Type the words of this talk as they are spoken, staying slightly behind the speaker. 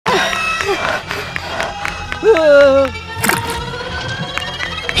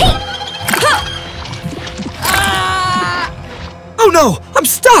Oh no! I'm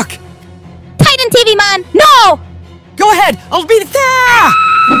stuck! Titan TV man, no! Go ahead! I'll be there!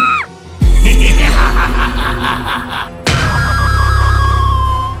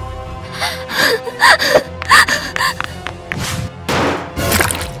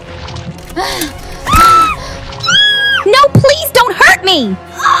 No, please don't hurt me!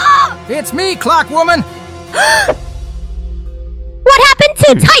 It's me, Clock Woman! What happened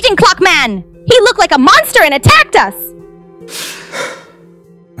to Titan Clockman? He looked like a monster and attacked us!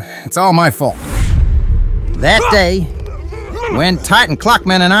 It's all my fault. That day, when Titan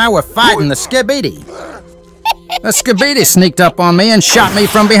Clockman and I were fighting the Skibidi, a Skibidi sneaked up on me and shot me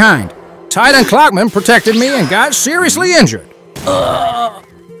from behind. Titan Clockman protected me and got seriously injured.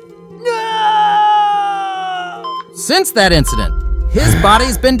 Since that incident, his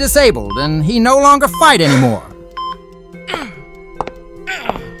body's been disabled and he no longer fights anymore.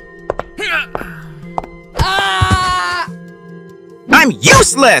 I'm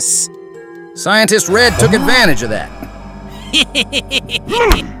useless! Scientist Red took advantage of that.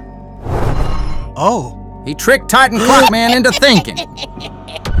 Oh. He tricked Titan Clockman into thinking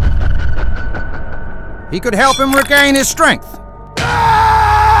he could help him regain his strength.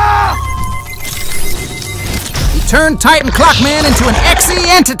 He turned Titan Clockman into an Xe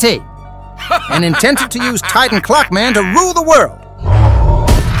entity and intended to use Titan Clockman to rule the world.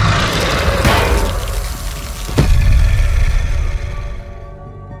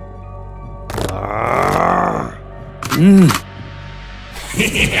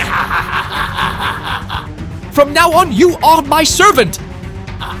 From now on, you are my servant!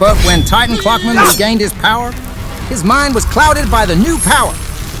 But when Titan Clockman regained his power, his mind was clouded by the new power.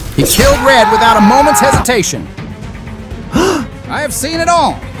 He killed Red without a moment's hesitation. I have seen it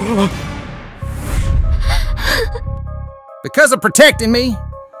all. Because of protecting me,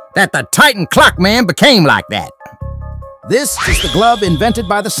 that the Titan Clockman became like that. This is the glove invented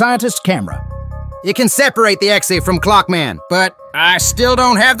by the scientist Camera. It can separate the Xe from Clockman, but I still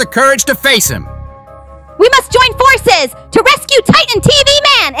don't have the courage to face him. We must join forces to rescue Titan TV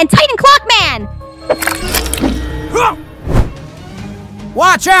Man and Titan Clockman!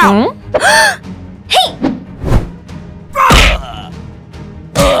 Watch out! Hey!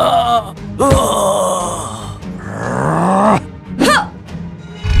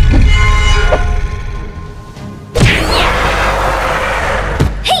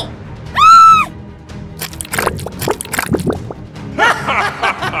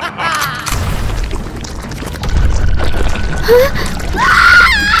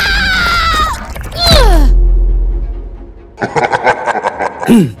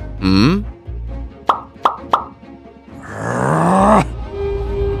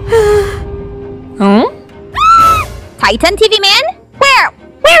 Titan TV Man?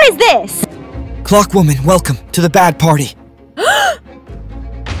 Where is this? Clockwoman, welcome to the bad party. Oh,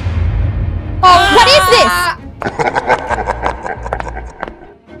 what is this?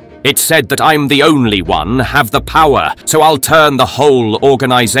 It's said that I'm the only one have the power, so I'll turn the whole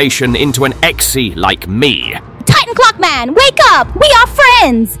organization into an Xe like me. Titan Clockman, wake up! We are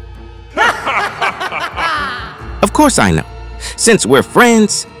friends! Of course I know. Since we're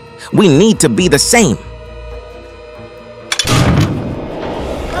friends, we need to be the same.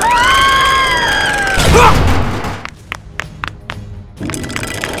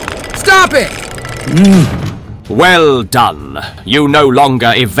 Stop it! Well done. You no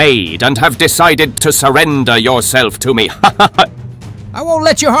longer evade and have decided to surrender yourself to me. I won't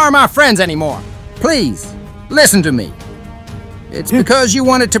let you harm our friends anymore. Please, listen to me. It's because you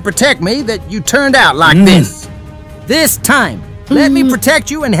wanted to protect me that you turned out like this. This time, let me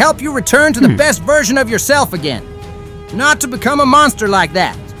protect you and help you return to the best version of yourself again. Not to become a monster like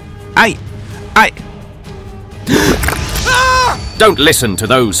that. Don't listen to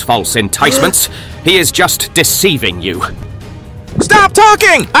those false enticements. He is just deceiving you. Stop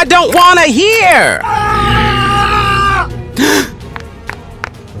talking! I don't want to hear!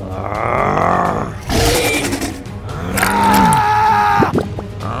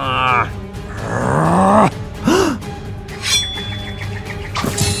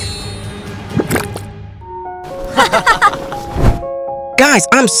 Guys,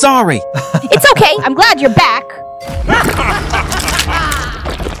 I'm sorry. It's okay. I'm glad you're back.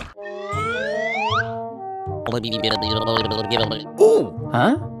 Ooh.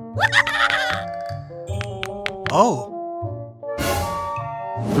 Huh? Oh.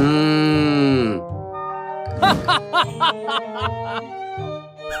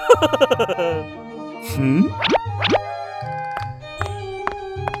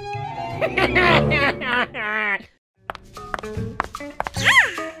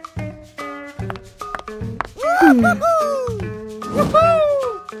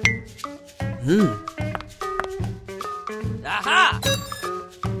 Aha!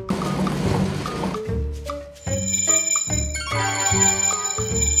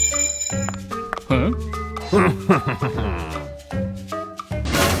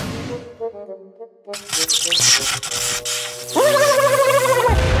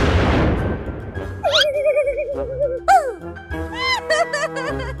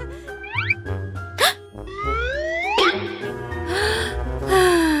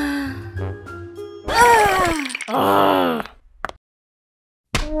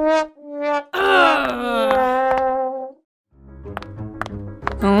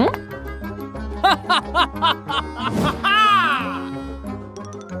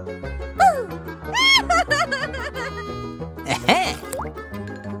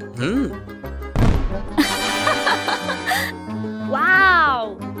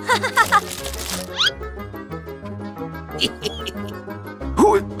 Wow!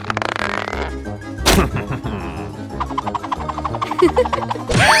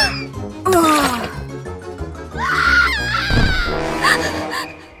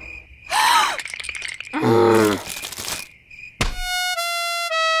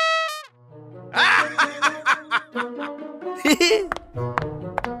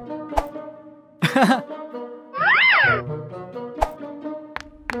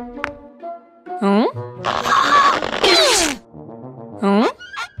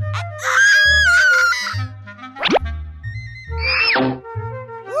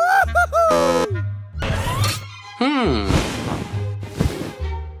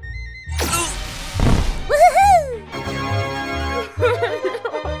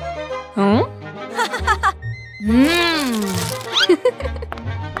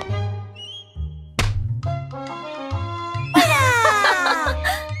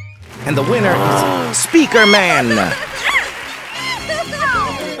 And the winner is Speaker Man.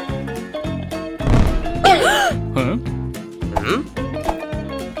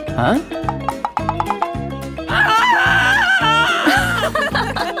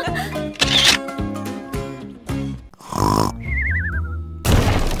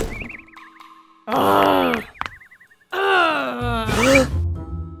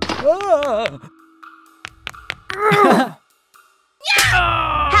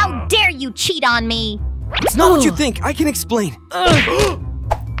 How dare you cheat on me? It's not what you think. I can explain.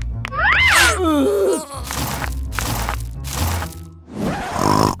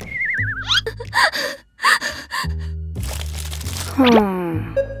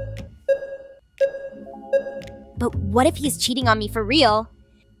 But what if he's cheating on me for real?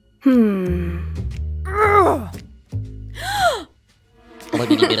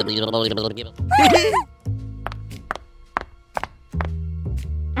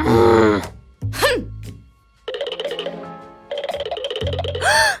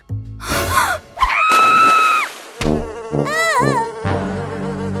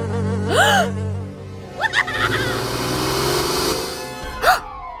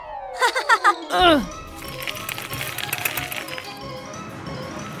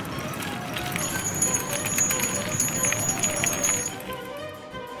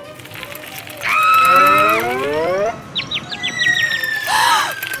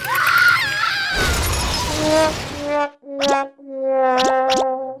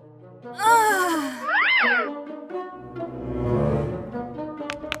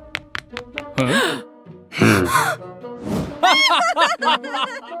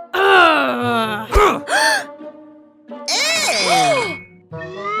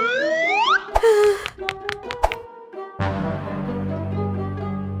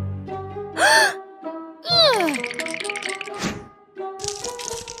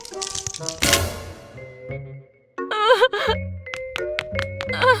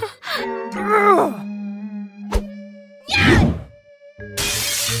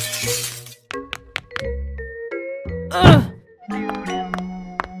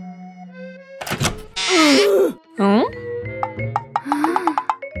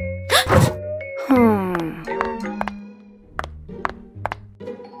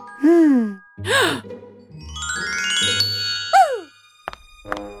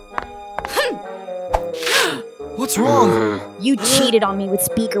 What's wrong? You cheated on me with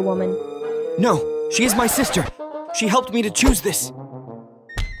Speaker Woman. No, she is my sister. She helped me to choose this.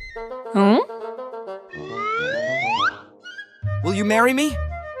 Will you marry me?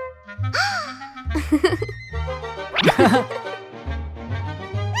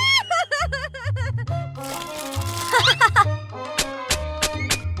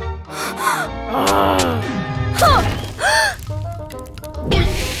 Thank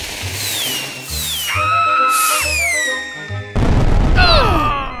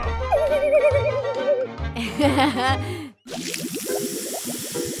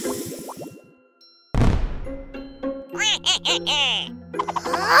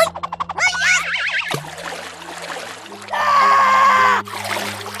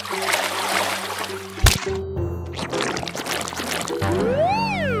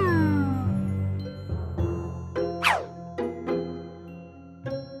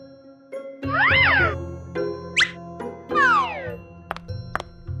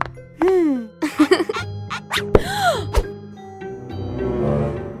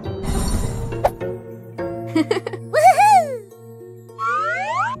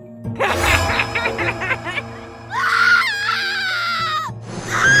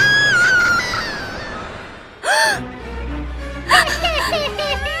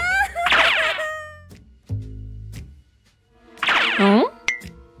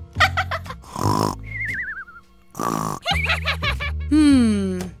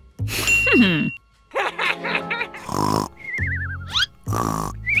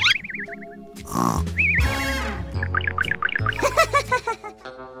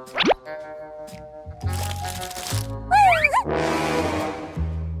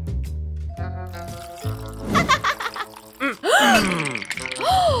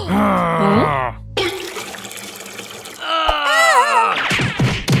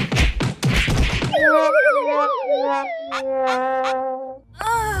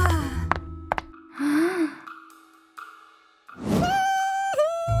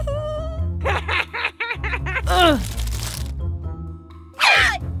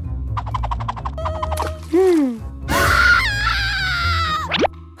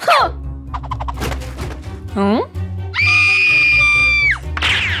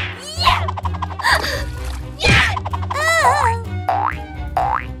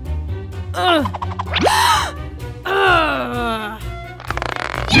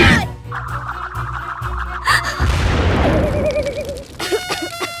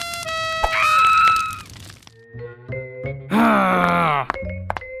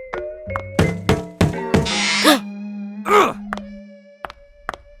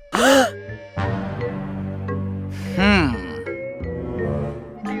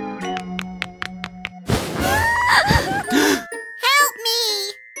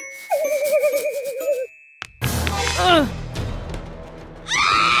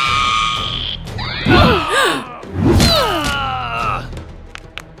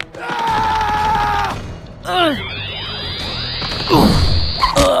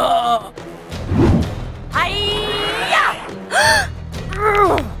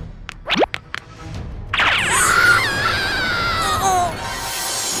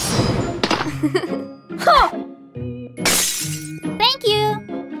you.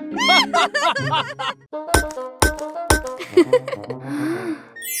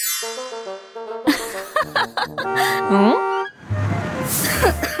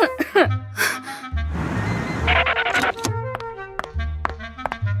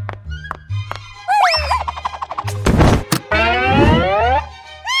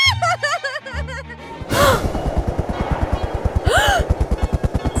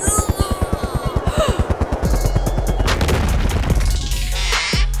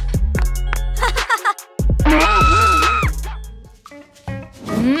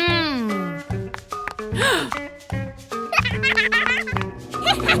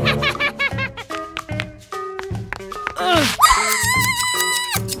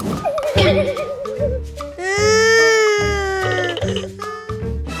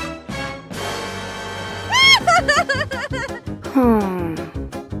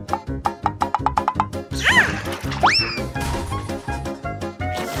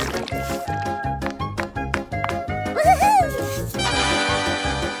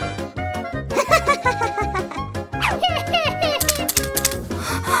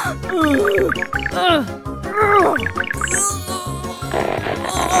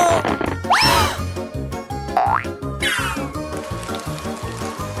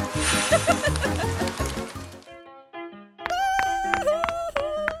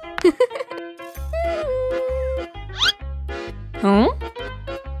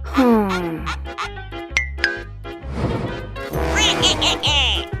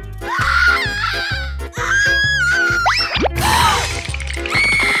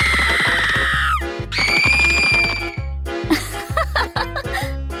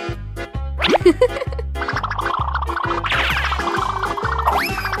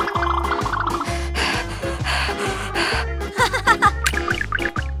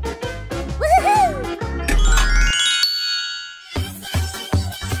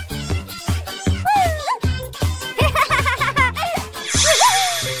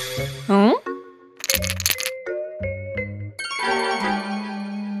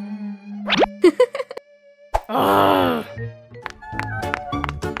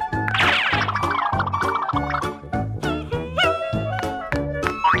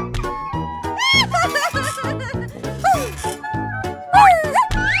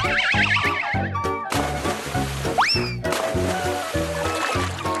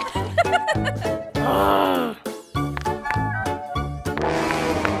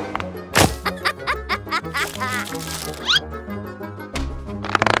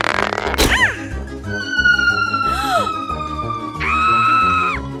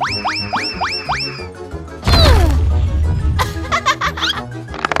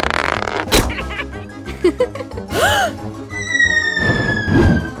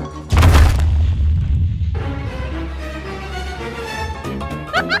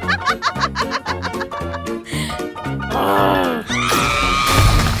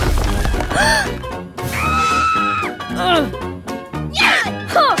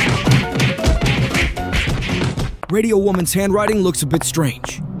 Radio Woman's handwriting looks a bit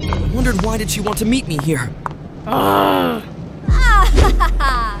strange. I wondered why did she want to meet me here?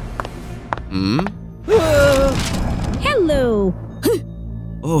 Hello.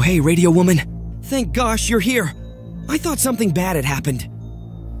 Oh, hey, Radio Woman. Thank gosh you're here. I thought something bad had happened.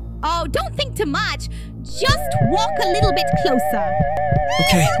 Oh, don't think too much. Just walk a little bit closer.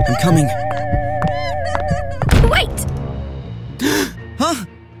 Okay, I'm coming. Wait! Huh?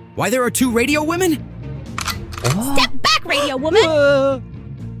 Why there are 2 Radio Women? Step back, Radio Woman!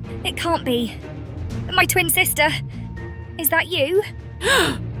 It can't be. My twin sister. Is that you?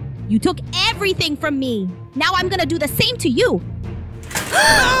 You took everything from me. Now I'm gonna do the same to you.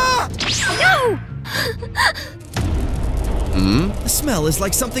 No! The smell is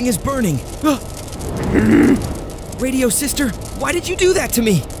like something is burning. Radio sister, why did you do that to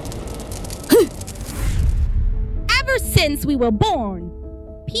me? Ever since we were born,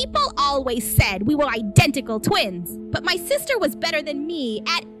 people always said we were identical twins. But my sister was better than me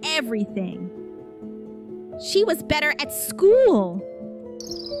at everything. She was better at school.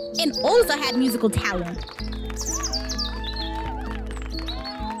 And also had musical talent.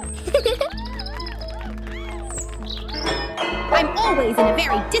 I'm always in a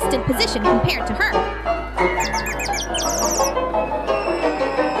very distant position compared to her.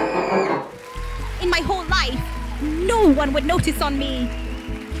 In my whole life, no one would notice on me.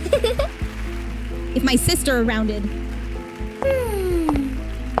 If my sister rounded.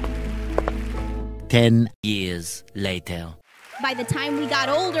 10 years later. By the time we got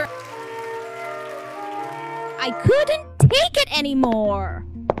older, I couldn't take it anymore.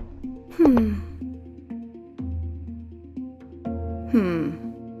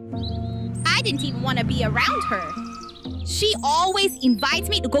 I didn't even want to be around her. She always invites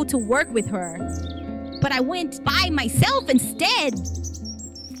me to go to work with her. But I went by myself instead.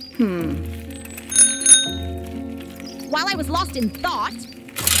 While I was lost in thought,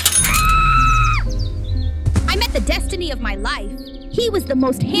 I met the destiny of my life. He was the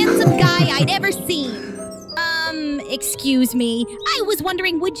most handsome guy I'd ever seen. Excuse me. I was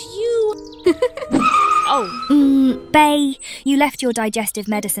wondering, would you... Bae, you left your digestive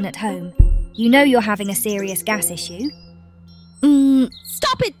medicine at home. You know you're having a serious gas issue.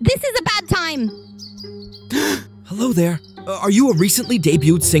 Stop it! This is a bad time! Hello there. Are you a recently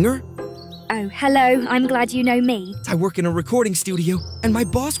debuted singer? Oh, hello. I'm glad you know me. I work in a recording studio, and my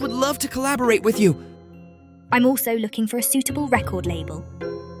boss would love to collaborate with you. I'm also looking for a suitable record label.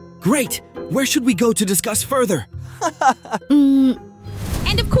 Great! Where should we go to discuss further?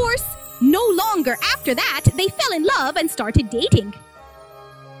 And of course, no longer after that, they fell in love and started dating.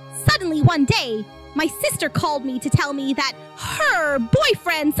 Suddenly one day, my sister called me to tell me that her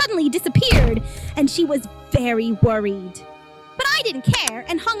boyfriend suddenly disappeared, and she was very worried. But I didn't care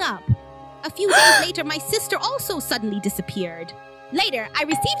and hung up. A few days later, my sister also suddenly disappeared. Later, I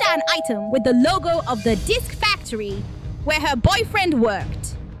received an item with the logo of the disc factory where her boyfriend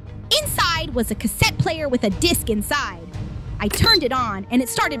worked. Inside was a cassette player with a disc inside. I turned it on and it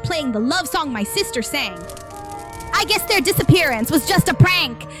started playing the love song my sister sang. I guess their disappearance was just a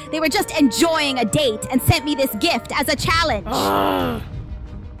prank. They were just enjoying a date and sent me this gift as a challenge.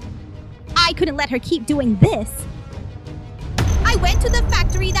 I couldn't let her keep doing this. I went to the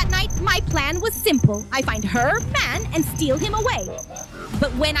factory that night. My plan was simple. I find her man and steal him away.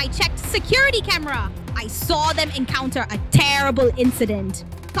 But when I checked security camera, I saw them encounter a terrible incident,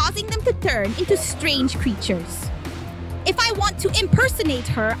 causing them to turn into strange creatures. If I want to impersonate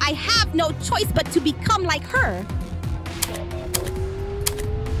her, I have no choice but to become like her.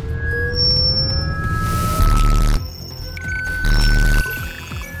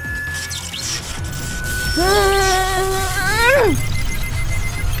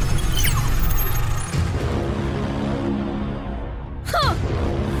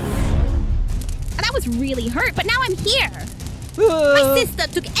 And I was really hurt, but now I'm here. My sister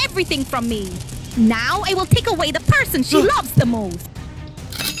took everything from me. Now I will take away the person she loves the most.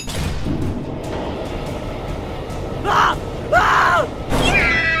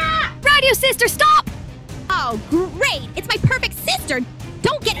 Radio sister, stop! Oh, great! It's my perfect sister!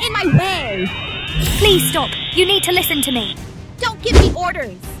 Don't get in my way! Please stop. You need to listen to me. Don't give me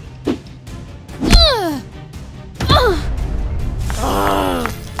orders!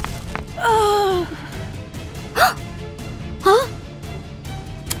 Huh?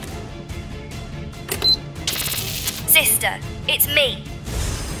 Sister, it's me.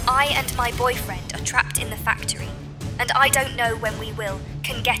 I and my boyfriend are trapped in the factory, and I don't know when we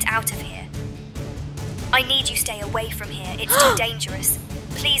can get out of here. I need you stay away from here. It's too dangerous.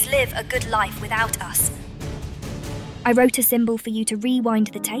 Please live a good life without us. I wrote a symbol for you to rewind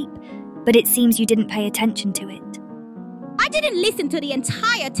the tape, but it seems you didn't pay attention to it. didn't listen to the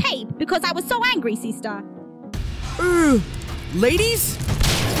entire tape because I was so angry, sister. Ladies?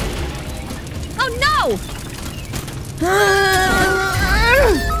 Oh no!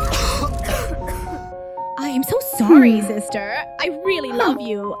 I am so sorry, sister. I really love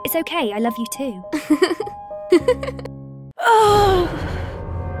you. It's okay, I love you too.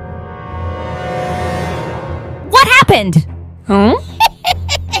 What happened? Huh?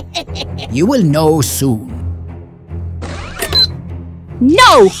 You will know soon.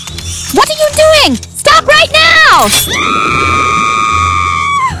 No! What are you doing? Stop right now!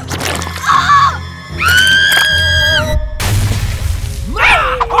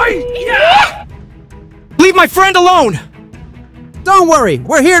 Leave my friend alone! Don't worry,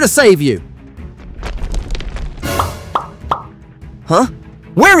 we're here to save you. Huh?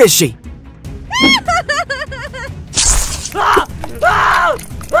 Where is she?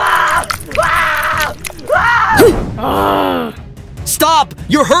 Stop!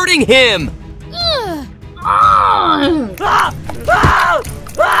 You're hurting him!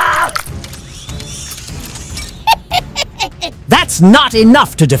 That's not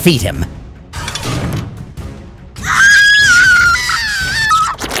enough to defeat him.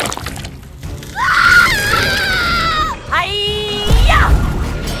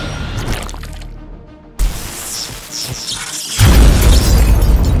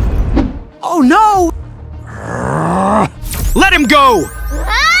 Oh no! Let him go!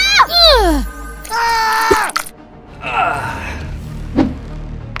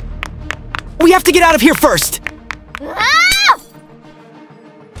 We have to get out of here first!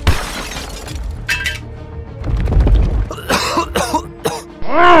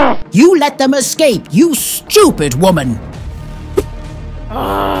 You let them escape, you stupid woman!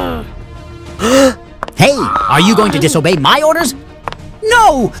 Hey, are you going to disobey my orders?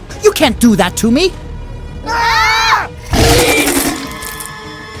 No! You can't do that to me!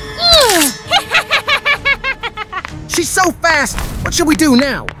 She's so fast! What should we do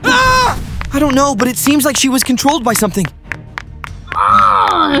now? I don't know, but it seems like she was controlled by something.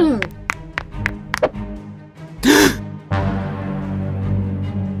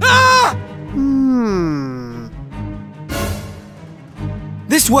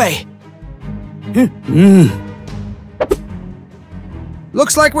 This way!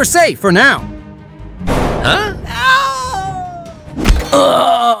 Looks like we're safe for now.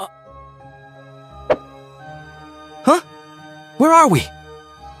 Huh? Where are we?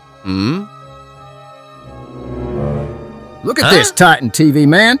 Look at this, Titan TV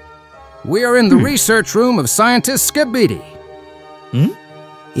man. We are in the research room of scientist Skibidi.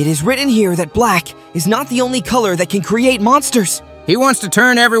 It is written here that black is not the only color that can create monsters. He wants to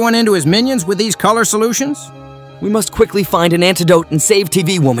turn everyone into his minions with these color solutions? We must quickly find an antidote and save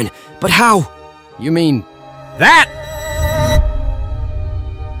TV Woman. But how? You mean that?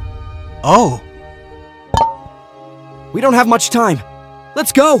 Oh. We don't have much time.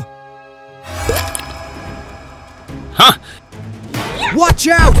 Let's go. Huh? Watch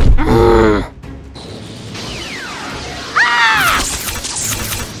out!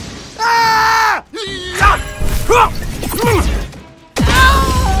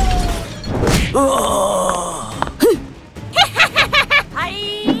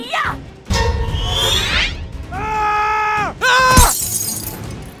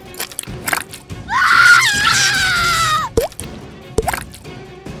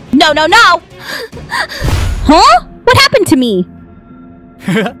 No, no, no! Huh? What happened to me?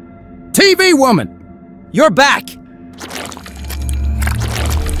 TV woman! You're back!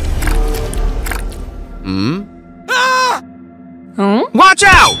 Huh? Watch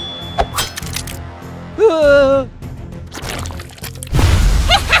out! Huh?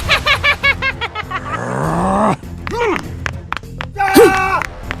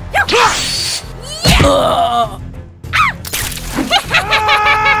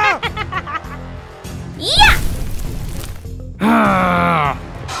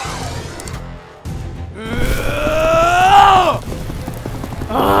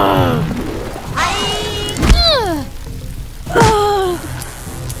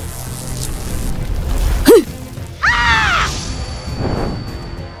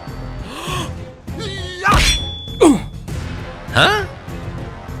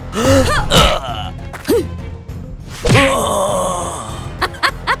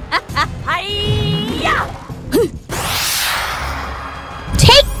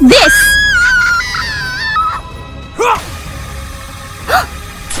 Take this!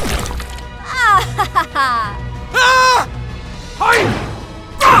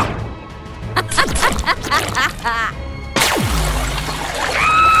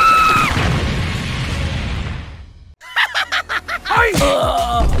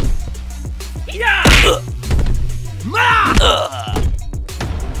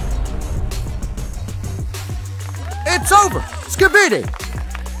 Skibidi!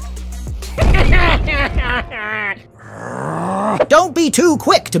 Don't be too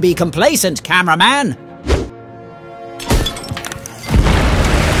quick to be complacent, cameraman.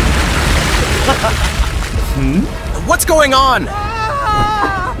 What's going on?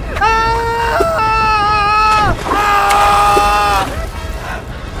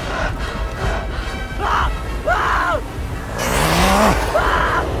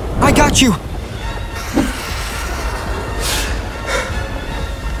 I got you!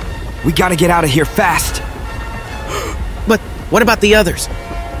 We gotta get out of here fast. But what about the others?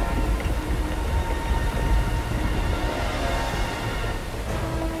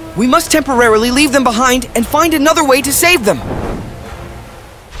 We must temporarily leave them behind and find another way to save them.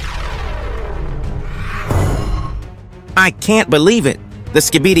 I can't believe it. The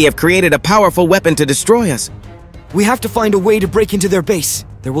Skibidi have created a powerful weapon to destroy us. We have to find a way to break into their base.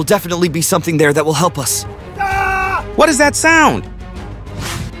 There will definitely be something there that will help us. What does that sound?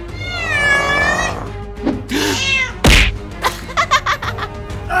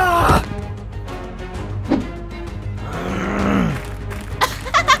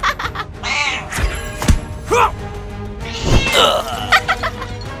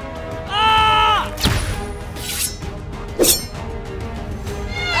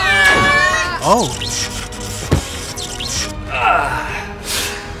 Oh.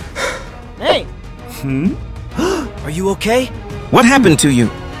 Hey. Are you okay? What happened to you?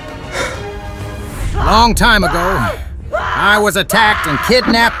 Long time ago, I was attacked and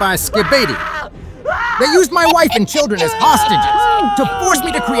kidnapped by Skibidi. They used my wife and children as hostages to force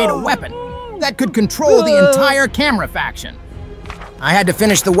me to create a weapon that could control the entire camera faction. I had to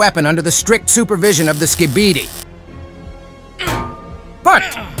finish the weapon under the strict supervision of the Skibidi. But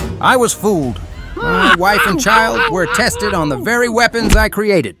I was fooled. My wife and child were tested on the very weapons I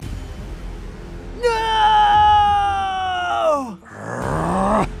created. No!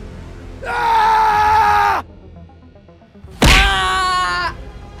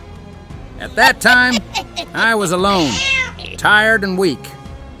 At that time, I was alone, tired and weak.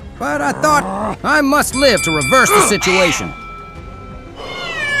 But I thought I must live to reverse the situation.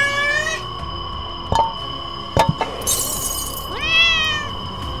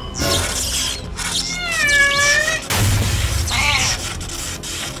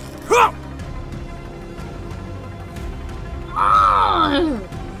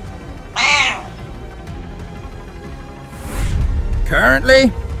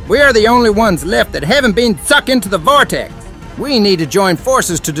 Currently, we are the only ones left that haven't been sucked into the vortex. We need to join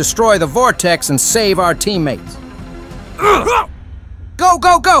forces to destroy the vortex and save our teammates. Go,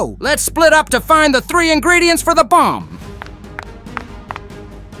 go, go! Let's split up to find the 3 ingredients for the bomb.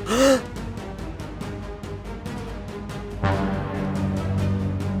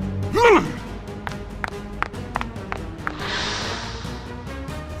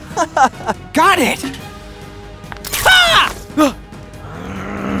 Got it!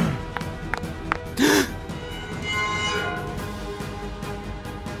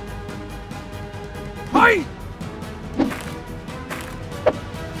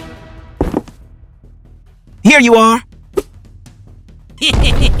 Here you are.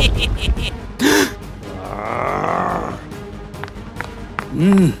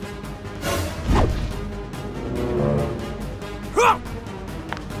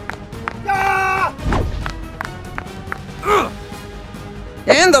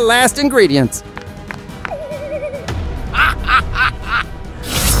 And the last ingredients.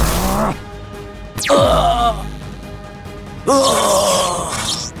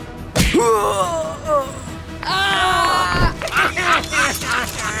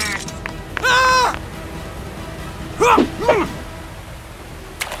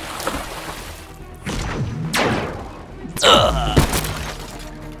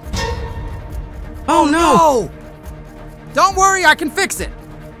 Oh no! Don't worry, I can fix it.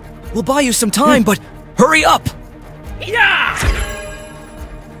 We'll buy you some time, but hurry up!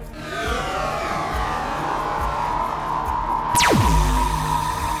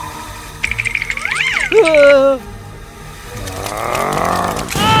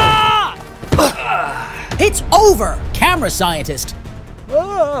 It's over, camera scientist.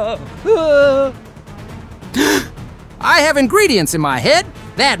 I have ingredients in my head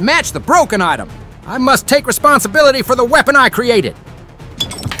that match the broken item. I must take responsibility for the weapon I created.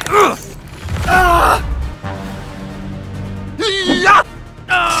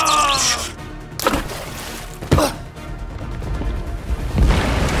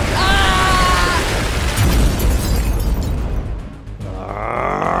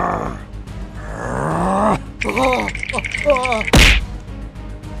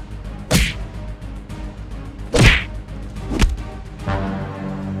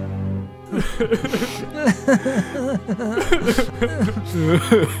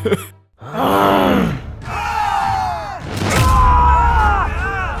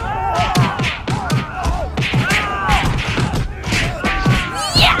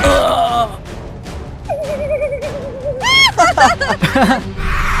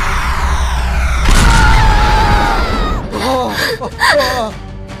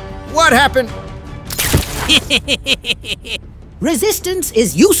 What happened? Resistance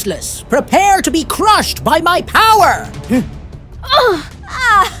is useless. Prepare to be crushed by my power.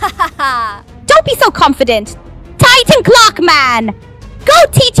 Don't be so confident. Titan Clockman! Go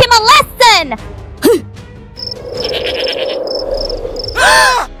teach him a lesson!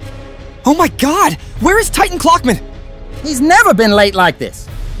 Oh my god! Where is Titan Clockman? He's never been late like this.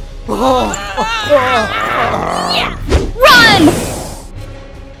 Run!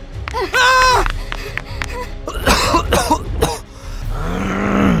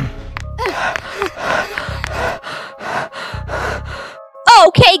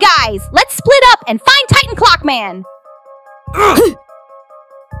 Okay, guys, let's split up and find Titan Clockman.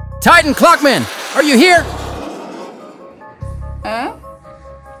 Titan Clockman, are you here?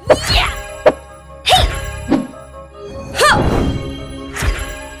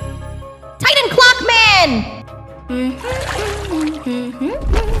 Titan Clockman!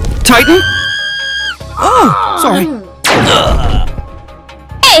 Titan? Oh, sorry.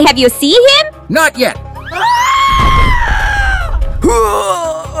 Hey, have you seen him? Not yet.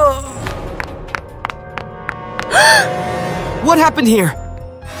 What happened here?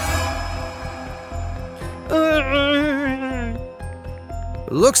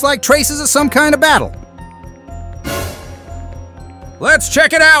 Looks like traces of some kind of battle. Let's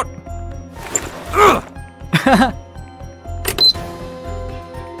check it out.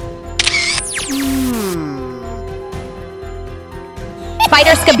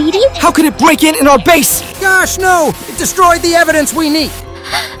 Spider Skibidi? How could it break in our base? Gosh, no! It destroyed the evidence we need.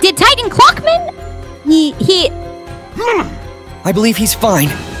 Did Titan Clockman? He... I believe he's fine.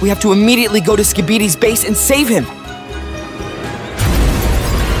 We have to immediately go to Skibidi's base and save him.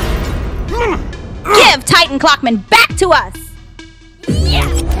 Give Titan Clockman back to us!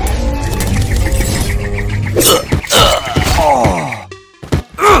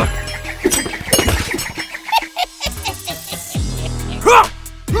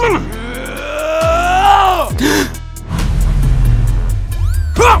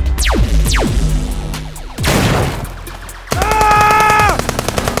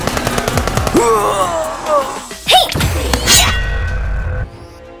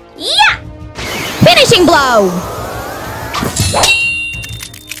 Finishing blow!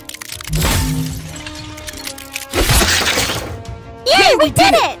 Yay, we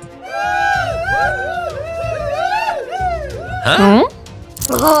did it! Huh?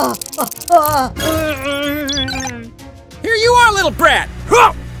 Here you are, little brat!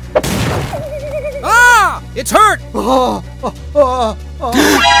 Ah! It's hurt!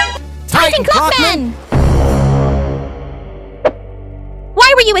 Titan Clockman!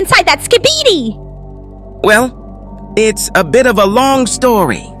 Why were you inside that Skibidi? Well, it's a bit of a long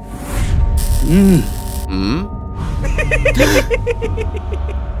story.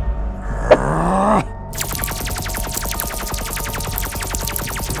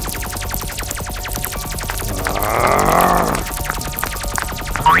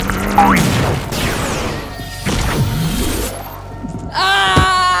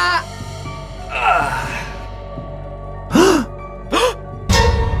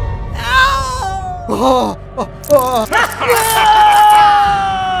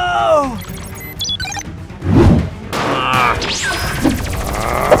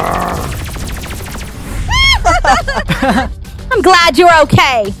 I'm glad you're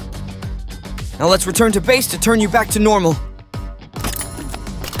okay. Now let's return to base to turn you back to normal.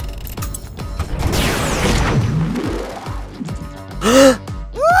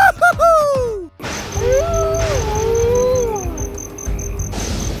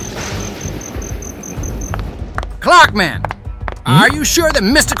 Clockman, are you sure the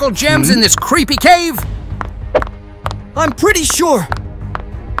mystical gem's in this creepy cave? I'm pretty sure.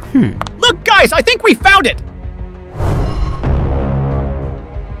 Look, guys, I think we found it!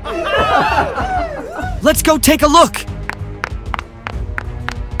 Let's go take a look.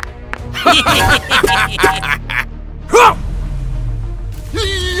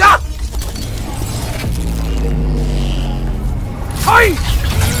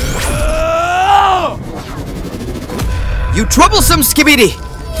 You troublesome Skibidi!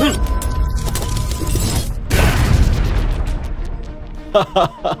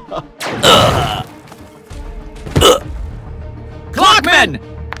 Clockman!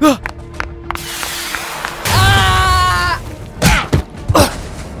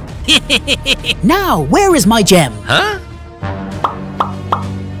 Now, where is my gem? Huh?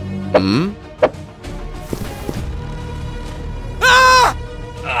 Hmm?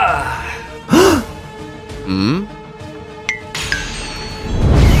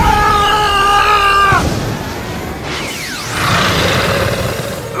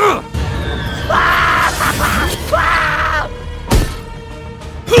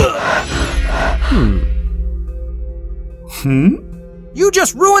 Hmm? You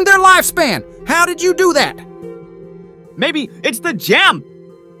just ruined their lifespan! How did you do that? Maybe it's the gem!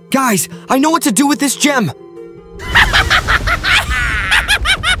 Guys, I know what to do with this gem!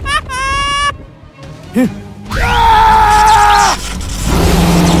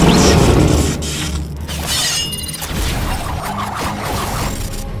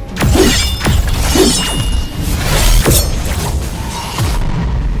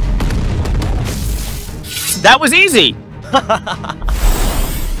 That was easy!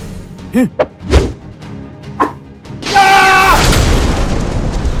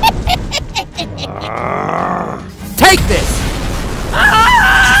 Take this!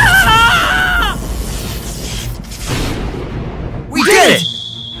 We did it!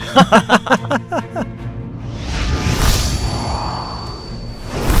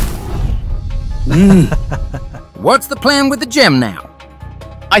 What's the plan with the gem now?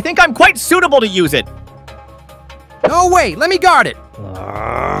 I think I'm quite suitable to use it! No way! Let me guard it!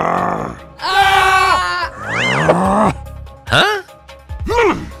 Huh?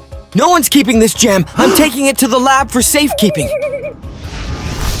 No one's keeping this gem. I'm taking it to the lab for safekeeping.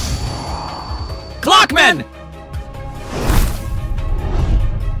 Clockman!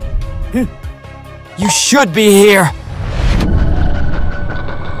 You should be here.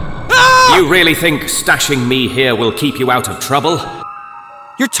 You really think stashing me here will keep you out of trouble?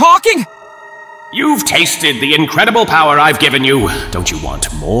 You're talking? You've tasted the incredible power I've given you. Don't you want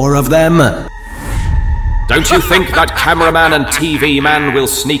more of them? Don't you think that cameraman and TV man will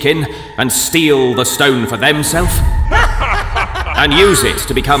sneak in and steal the stone for themselves? And use it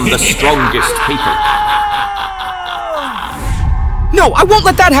to become the strongest people? No, I won't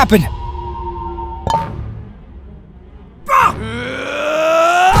let that happen!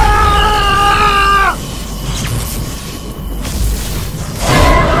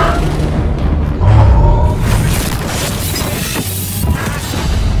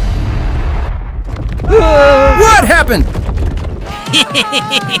 What happened?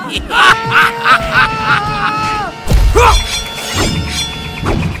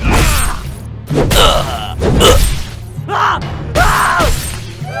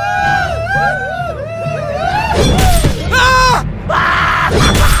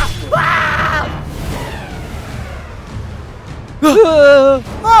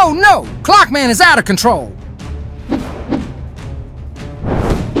 Oh no! Clockman is out of control!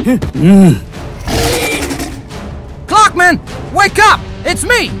 Clockman! Wake up! It's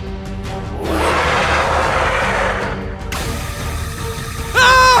me!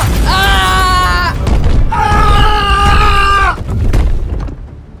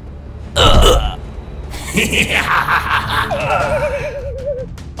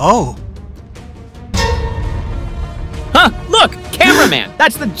 Oh. Huh, look! Cameraman!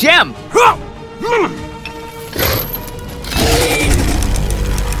 That's the gem!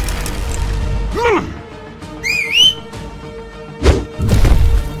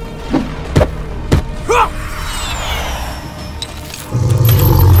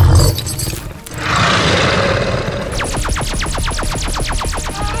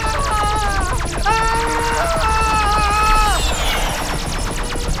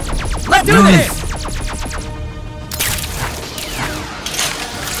 Let's do this!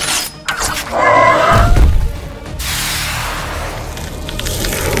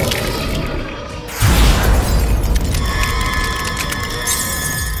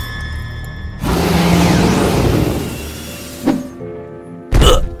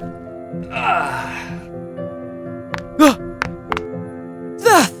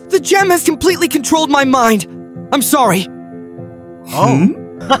 The gem has completely controlled my mind. I'm sorry. Oh.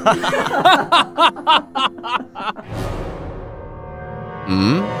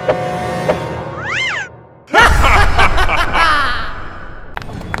 Hmm?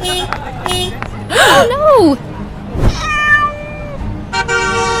 Oh no!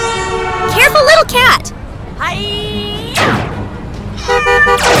 Careful, little cat!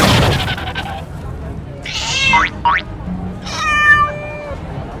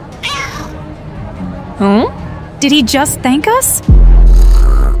 Huh? Did he just thank us?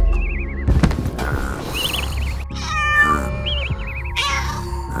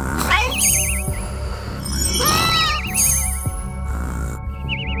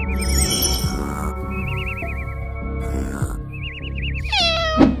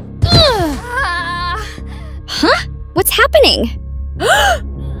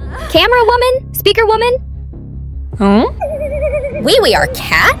 Camera woman? Speaker woman? We are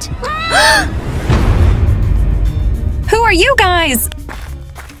cat? Who are you guys?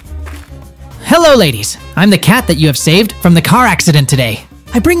 Hello, ladies. I'm the cat that you have saved from the car accident today.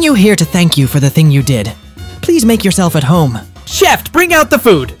 I bring you here to thank you for the thing you did. Please make yourself at home. Chef, bring out the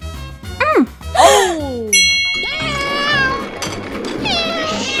food. Oh!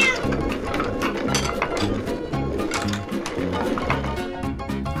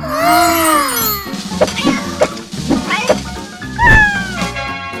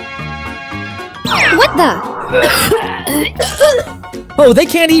 What the? Oh, they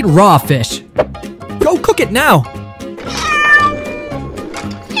can't eat raw fish. Go cook it now.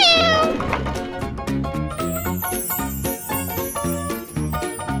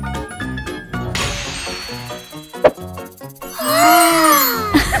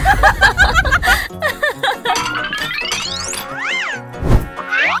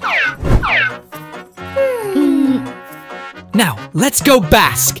 Now, let's go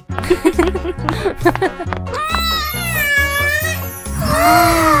bask.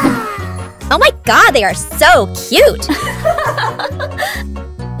 Oh my god, they are so cute!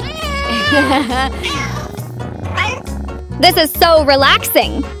 This is so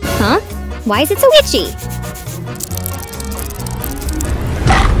relaxing. Huh? Why is it so itchy?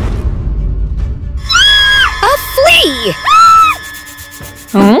 A flea!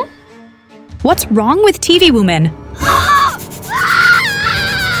 Huh? What's wrong with TV Woman?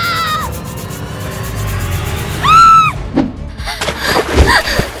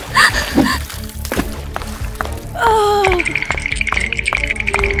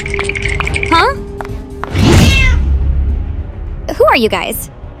 Huh? Who are you guys?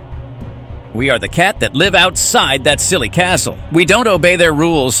 We are the cat that live outside that silly castle. We don't obey their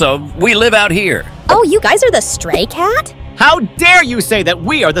rules, so we live out here. Oh, you guys are the stray cat? How dare you say that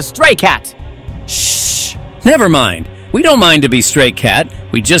we are the stray cat? Shh! Never mind. We don't mind to be stray cat.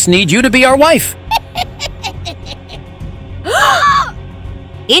 We just need you to be our wife.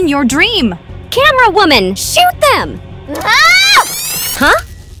 In your dream. Camera woman, shoot them! Ah! Huh?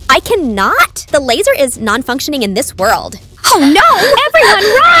 I cannot. The laser is non-functioning in this world. Oh no! Everyone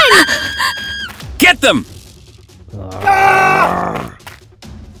run! Get them!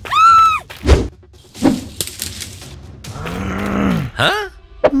 Huh?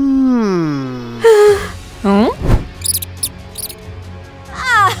 Huh?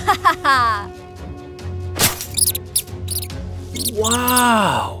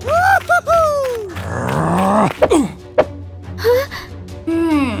 Wow!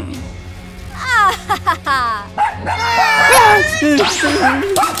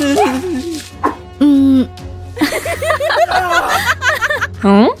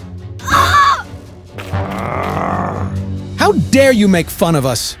 Huh? How dare you make fun of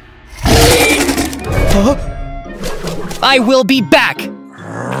us? I will be back.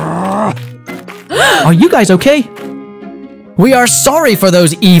 Are you guys okay? We are sorry for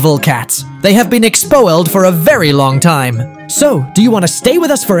those evil cats. They have been expoiled for a very long time. So, do you want to stay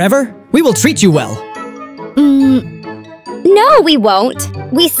with us forever? We will treat you well. No, we won't.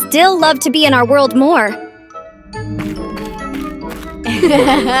 We still love to be in our world more.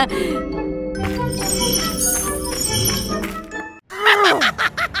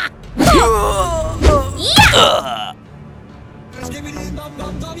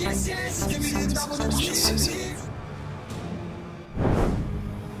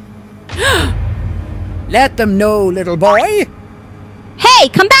 Let them know, little boy. Hey,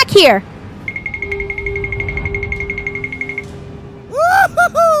 come back here!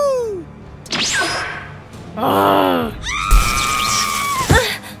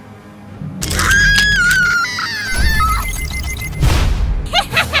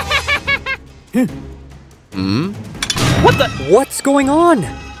 What the? What's going on?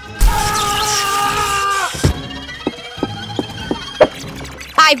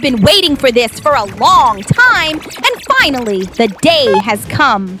 I've been waiting for this for a long time, and finally, the day has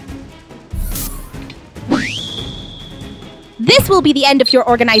come. This will be the end of your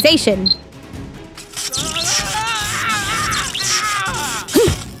organization.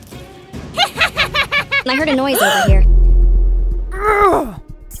 I heard a noise over here.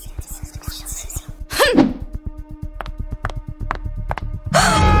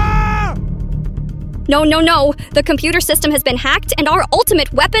 No, no, no! The computer system has been hacked and our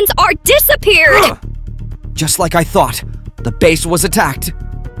ultimate weapons are disappeared! Just like I thought. The base was attacked.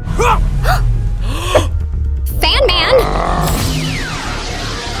 Fan Man!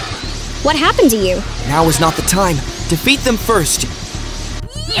 What happened to you? Now is not the time. Defeat them first.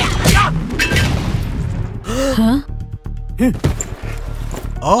 Huh?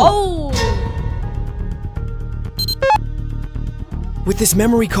 Oh. With this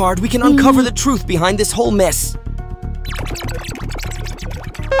memory card, we can uncover the truth behind this whole mess.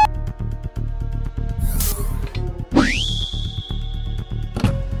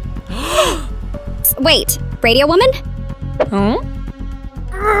 Wait, Radio Woman? Huh?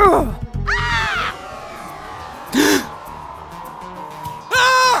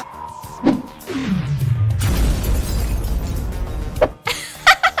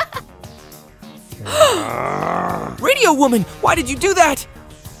 Radio Woman, why did you do that?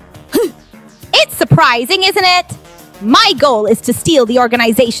 It's surprising, isn't it? My goal is to steal the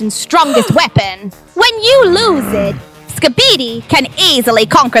organization's strongest weapon. When you lose it, Skibidi can easily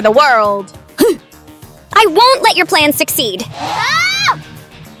conquer the world. I won't let your plan succeed.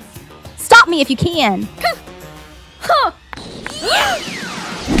 Stop me if you can.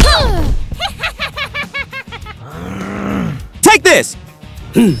 Take this!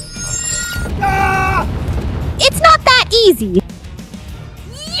 It's not that easy.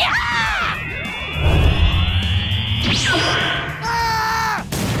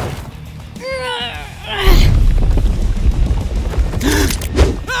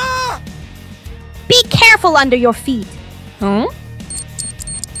 Be careful under your feet. Huh?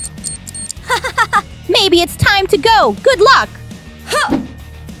 Maybe it's time to go. Good luck.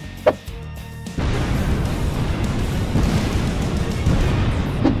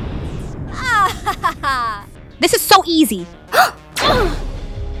 This is so easy.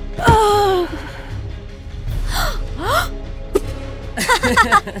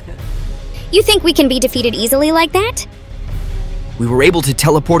 You think we can be defeated easily like that? We were able to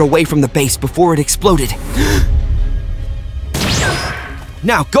teleport away from the base before it exploded.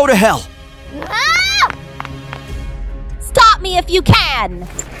 Now, go to hell! Stop me if you can!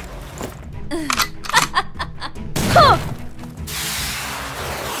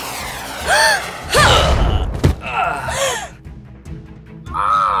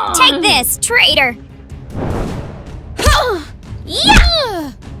 Take this, traitor!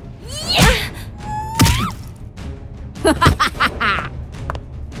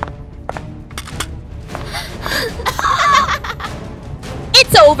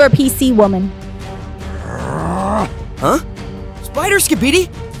 It's over, PC Woman. Huh? Spider Skibidi?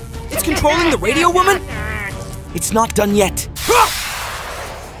 It's controlling the Radio Woman? It's not done yet.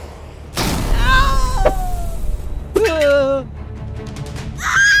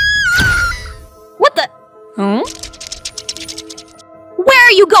 What the? Huh? Where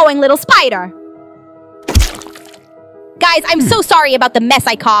are you going, little spider? Guys, I'm so sorry about the mess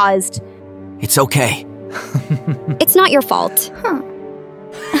I caused. It's okay. It's not your fault.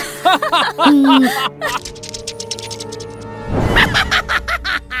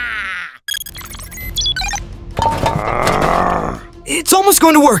 It's almost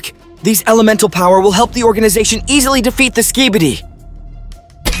going to work. These elemental power will help the organization easily defeat the Skibidi.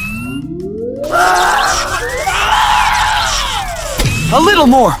 A little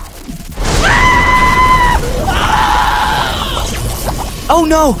more. Oh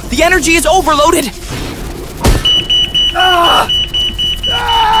no, the energy is overloaded.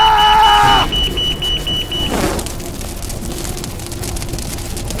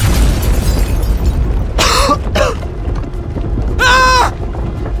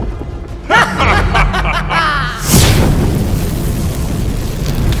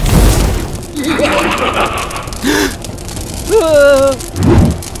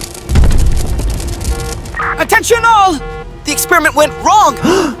 Attention all! The experiment went wrong!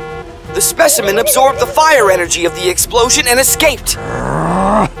 The specimen absorbed the fire energy of the explosion and escaped!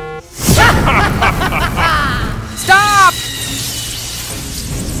 Stop!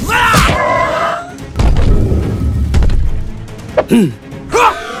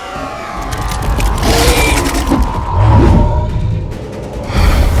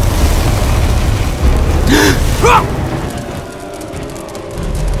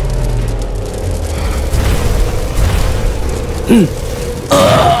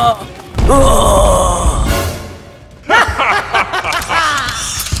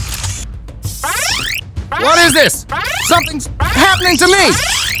 What is this? Something's happening to me!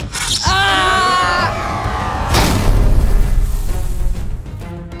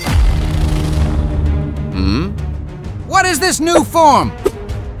 What is this new form?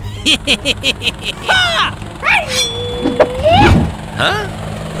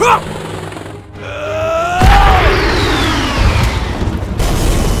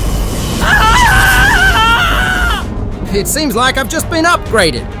 It seems like I've just been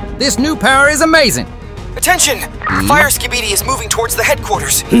upgraded. This new power is amazing. Attention! Fire Skibidi is moving towards the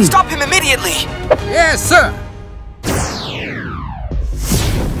headquarters. Stop him immediately! Yes, sir.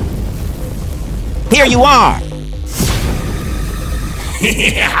 here you are!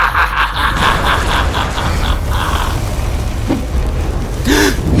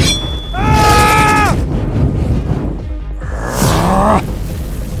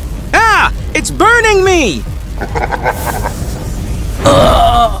 Ah! It's burning me!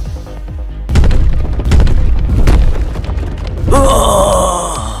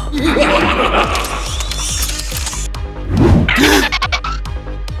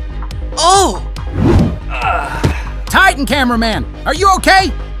 Oh! Titan cameraman, are you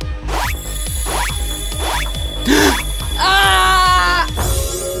okay?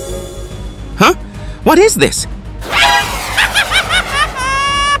 Huh? What is this?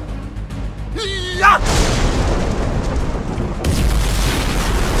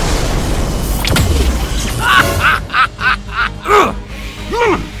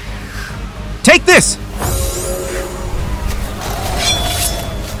 Take this!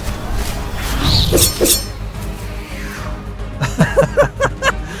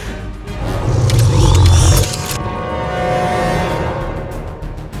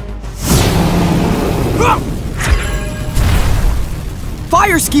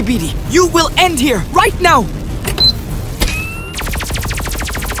 Fire, Skibidi! You will end here, right now!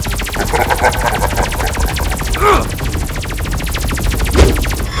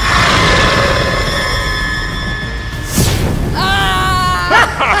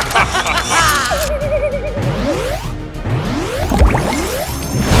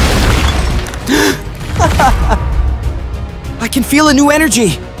 I can feel a new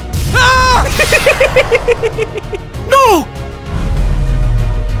energy! Ah! No!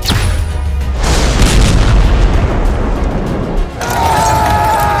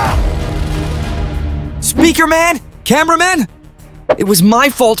 Speaker man, cameraman, it was my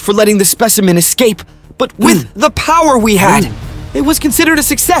fault for letting the specimen escape, but with the power we had, it was considered a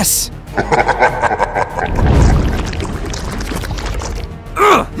success.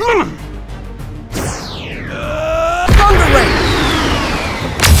 Thunder Ray!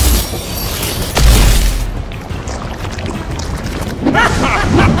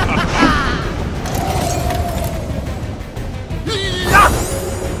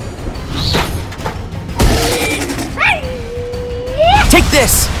 Take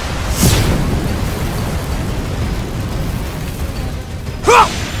this!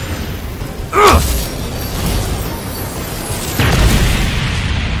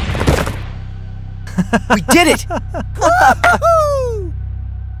 We did it!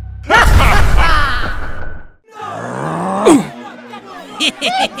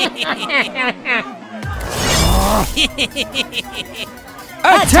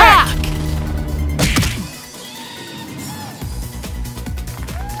 Attack!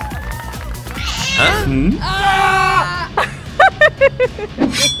 Huh?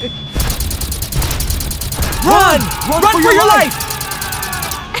 Run! Run for your life!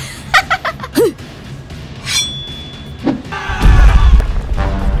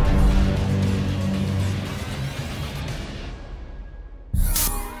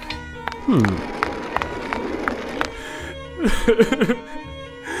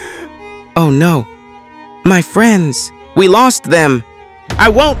 Oh no. My friends. We lost them. I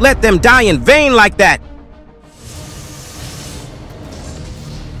won't let them die in vain like that.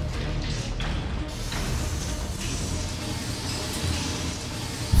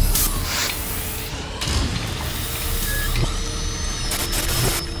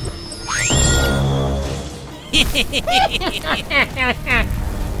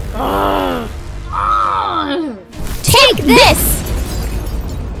 Take this!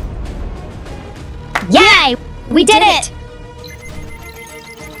 Yay! We did it!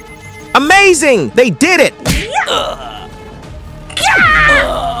 Amazing! They did it!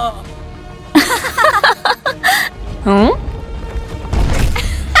 Huh?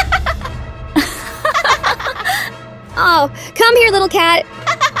 Oh, come here, little cat.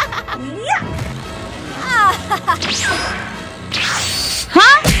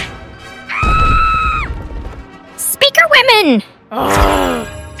 Huh? Speaker women!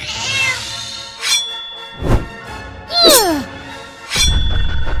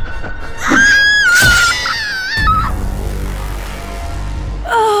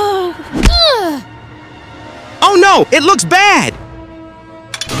 Oh no! It looks bad!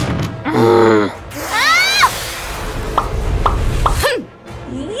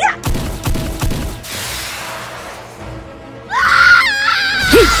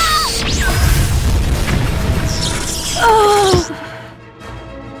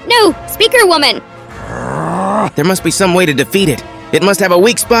 No! Speaker woman! There must be some way to defeat it. It must have a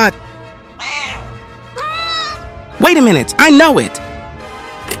weak spot. Wait a minute! I know it!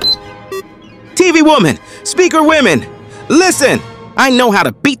 TV TV woman, speaker women, listen! I know how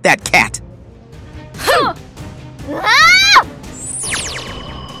to beat that cat.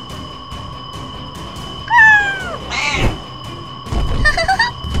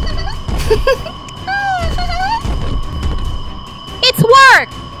 It's work!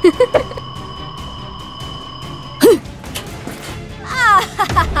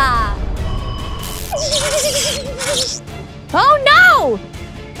 Oh no!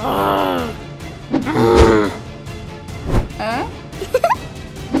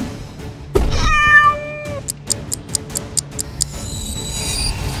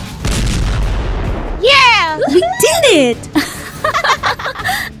 Yeah! We did it!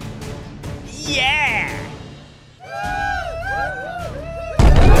 Yeah!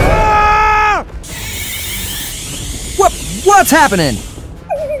 What's happening?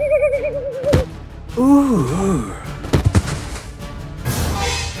 Ooh.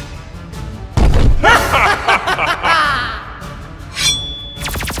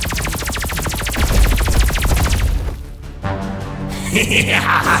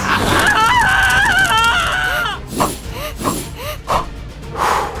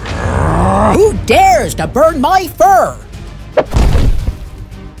 Who dares to burn my fur?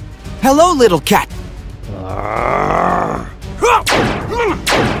 Hello, little cat.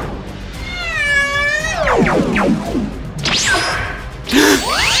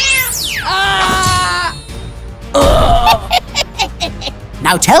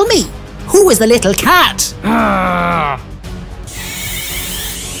 Now tell me, who is the little cat?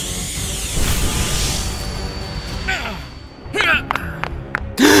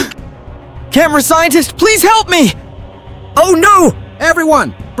 Camera scientist, please help me! Oh no!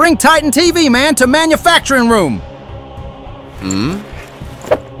 Everyone, bring Titan TV Man to manufacturing room.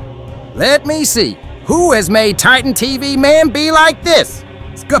 Let me see. Who has made Titan TV Man be like this?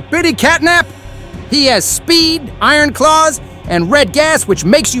 Skibidi Catnap? He has speed, iron claws, and red gas which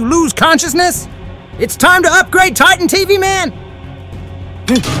makes you lose consciousness? It's time to upgrade Titan TV Man!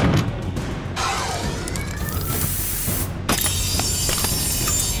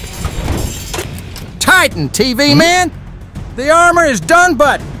 Titan TV Man! The armor is done,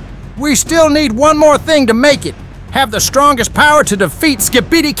 but we still need one more thing to make it. Have the strongest power to defeat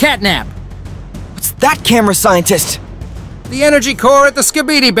Skibidi Catnap. What's that, camera scientist? The energy core at the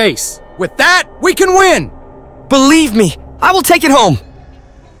Skibidi base. With that, we can win! Believe me, I will take it home.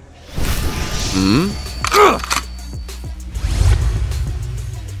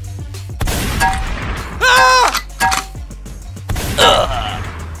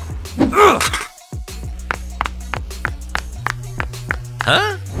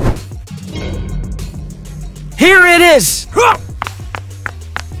 Huh? Here it is! Huh?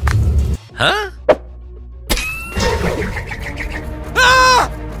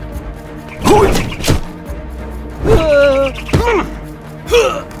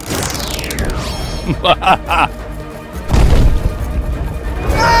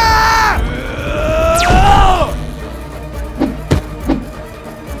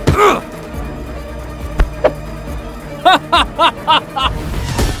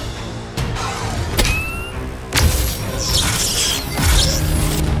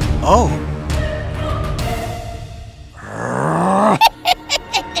 Oh.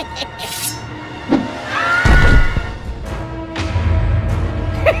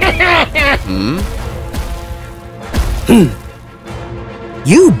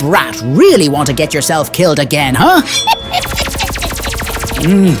 You brat really want to get yourself killed again, huh?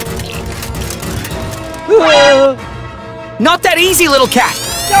 Not that easy, little cat!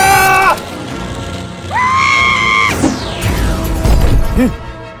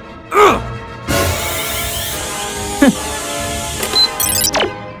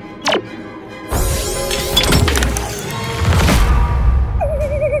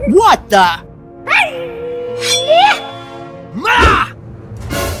 What the?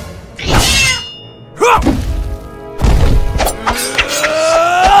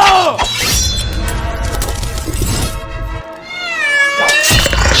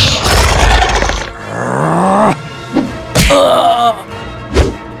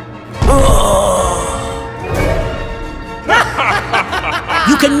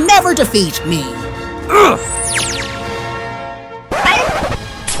 You can never defeat me.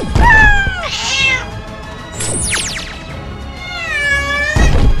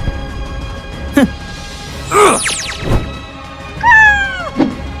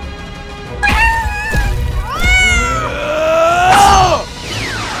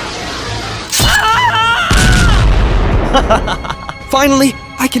 Finally,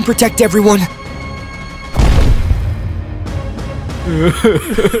 I can protect everyone.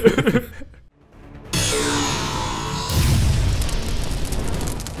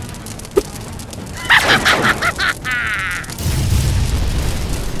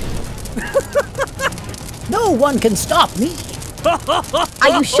 No one can stop me. Are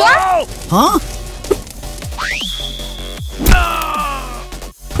you sure? Huh?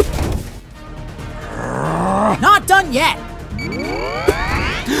 Not done yet.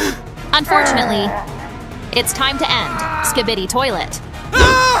 Unfortunately, it's time to end Skibidi Toilet.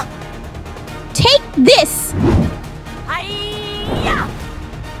 Take this!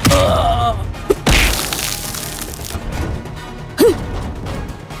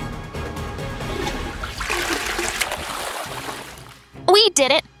 We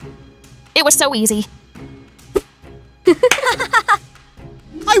did it. It was so easy.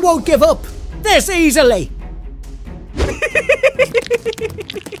 I won't give up this easily.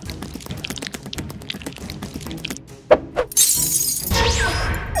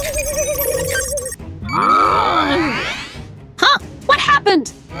 Huh? What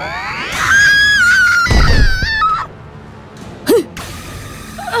happened?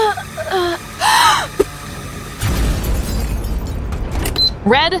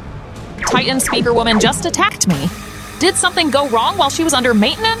 Red, Titan Speaker Woman just attacked me. Did something go wrong while she was under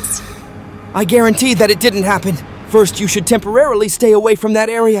maintenance? I guarantee that it didn't happen. First, you should temporarily stay away from that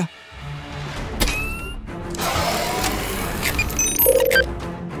area.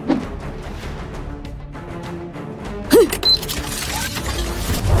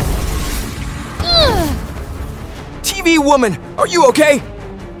 TV woman, are you okay?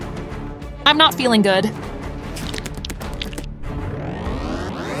 I'm not feeling good.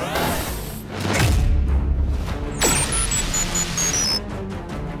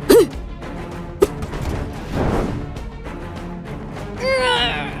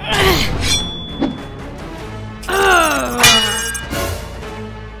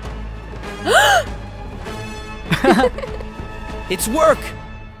 It's work!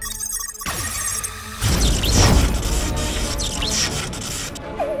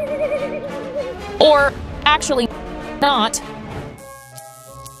 Or, actually, not.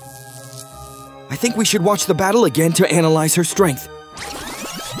 I think we should watch the battle again to analyze her strength.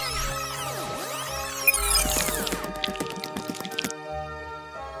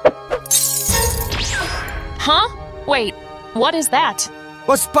 Huh? Wait, what is that?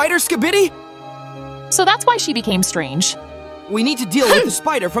 A spider, Skibidi? So that's why she became strange. We need to deal with the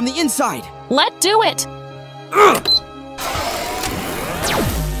spider from the inside. Let's do it!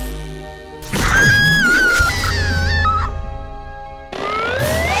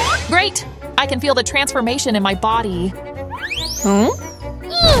 Great! I can feel the transformation in my body. Huh?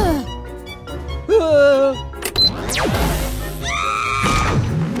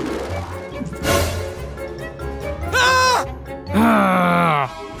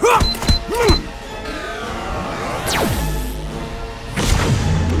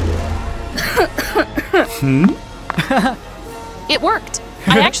 It worked.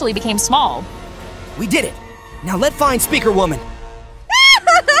 I actually became small. We did it. Now let's find Speaker Woman.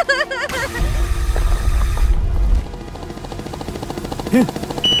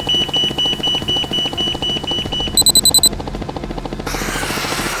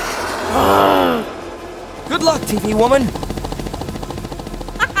 Good luck, TV Woman.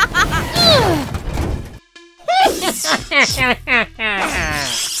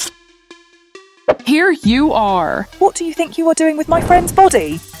 Here you are. What do you think you are doing with my friend's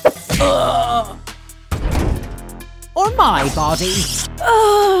body? Or my body.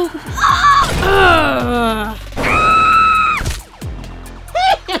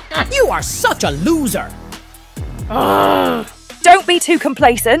 You are such a loser. Don't be too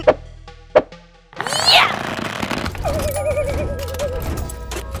complacent.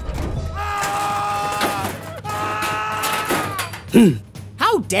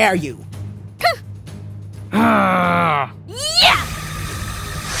 How dare you?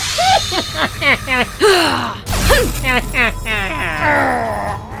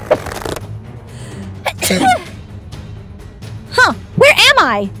 Huh, where am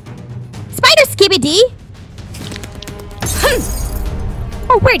I? Spider Skibidi?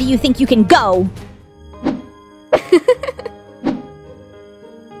 Or where do you think you can go?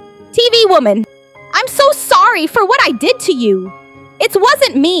 TV Woman, I'm so sorry for what I did to you. It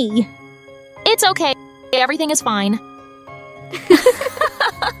wasn't me. It's okay. Everything is fine.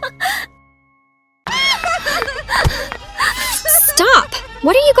 Stop!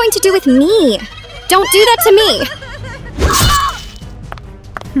 What are you going to do with me? Don't do that to me!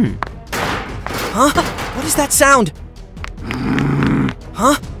 Huh? What is that sound?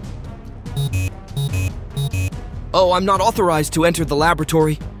 Huh? Oh, I'm not authorized to enter the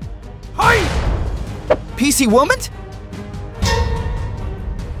laboratory. Hi! PC Woman?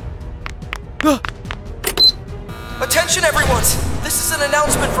 Attention, everyone! This is an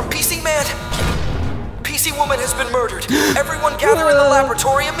announcement from PC Man. PC PC Woman has been murdered. Everyone gather in the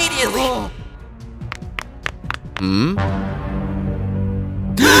laboratory immediately.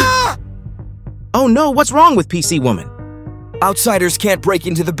 Oh no, what's wrong with PC Woman? Outsiders can't break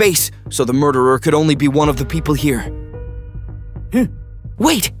into the base, so the murderer could only be one of the people here.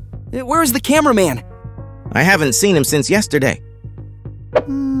 Wait! Where is the cameraman? I haven't seen him since yesterday.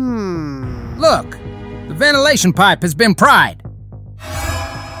 Look, the ventilation pipe has been pried.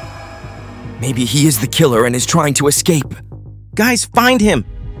 Maybe he is the killer and is trying to escape. Guys, find him!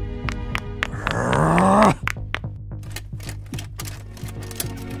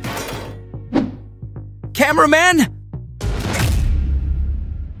 Cameraman!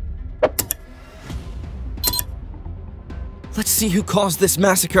 Let's see who caused this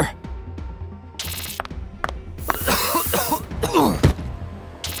massacre.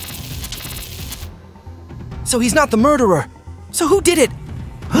 So he's not the murderer. So who did it?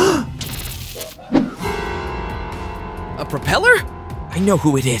 A propeller? I know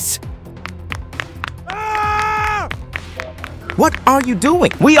who it is. What are you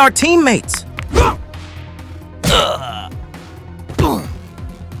doing? We are teammates!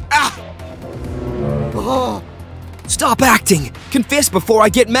 Stop acting! Confess before I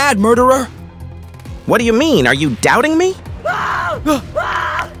get mad, murderer! What do you mean? Are you doubting me?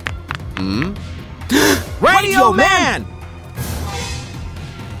 Radio Man!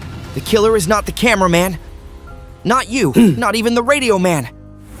 The killer is not the cameraman. Not you, not even the radio man.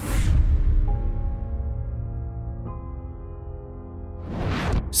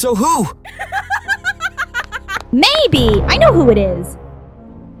 So who? Maybe! I know who it is.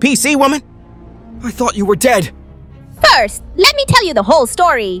 PC Woman? I thought you were dead. First, let me tell you the whole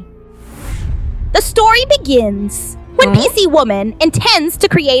story. The story begins when PC Woman intends to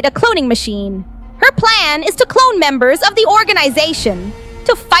create a cloning machine. Her plan is to clone members of the organization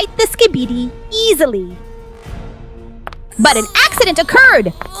to fight the Skibidi easily. But an accident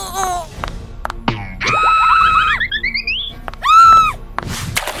occurred.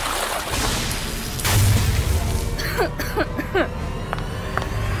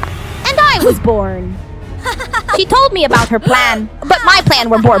 And I was born. She told me about her plan, but my plan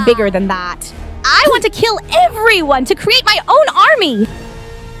were more bigger than that. I want to kill everyone to create my own army.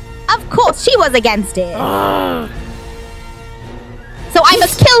 Of course, she was against it. So I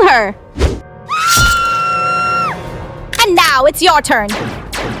must kill her. And now it's your turn.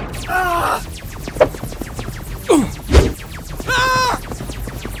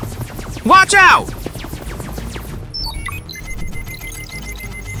 Watch out!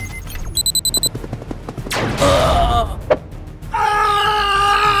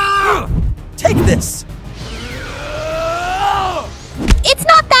 Take this! It's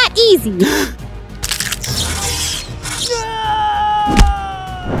not that easy.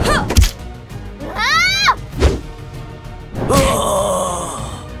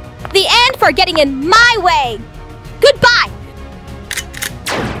 The end for getting in my way. Goodbye.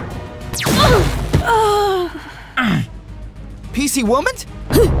 PC Woman?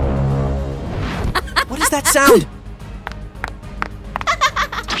 What is that sound?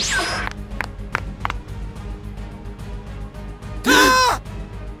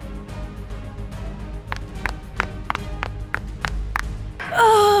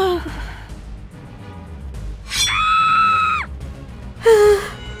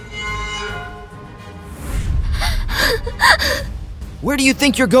 Where do you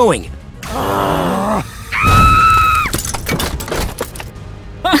think you're going?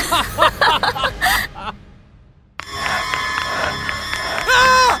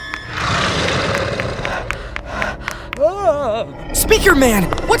 Speaker Man,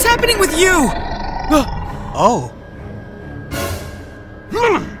 what's happening with you? Oh.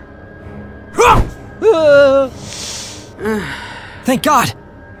 Thank God.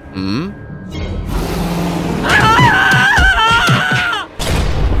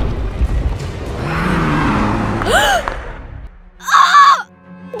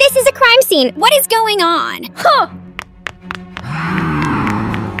 This is a crime scene. What is going on?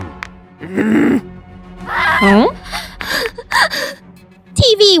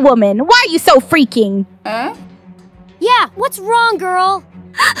 TV Woman, why are you so freaking? Yeah, what's wrong, girl?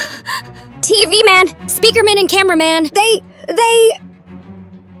 TV Man, speaker man, and cameraman, they...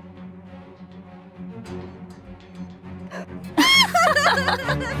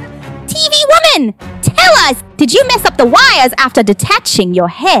 TV Woman, tell us, did you mess up the wires after detaching your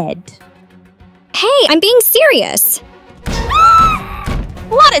head? Hey, I'm being serious.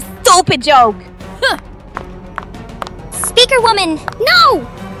 What a stupid joke. Speaker Woman, no!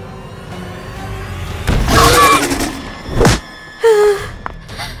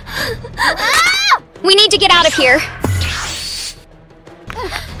 We need to get out of here.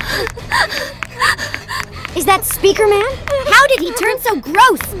 Is that Speaker Man? How did he turn so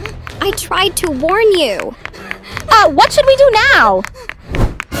gross? I tried to warn you. What should we do now?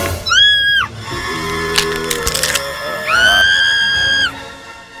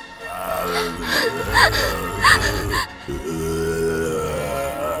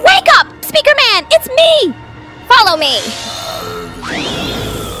 Wake up! Speaker Man, it's me! Follow me!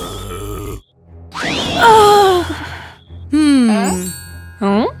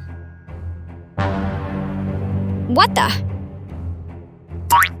 Huh? What the?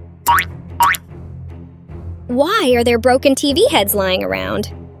 Why are there broken TV heads lying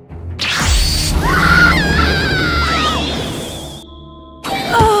around?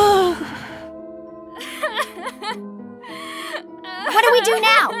 What do we do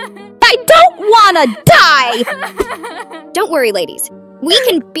now? I don't wanna die! Don't worry, ladies. We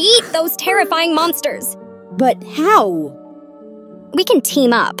can beat those terrifying monsters. But how? We can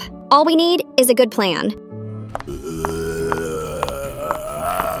team up. All we need is a good plan.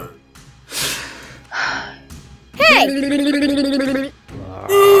 Hey!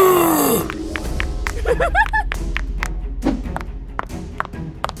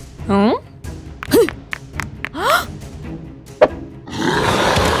 Huh?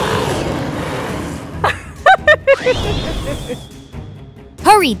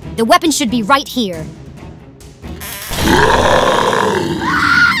 Hurry! The weapon should be right here.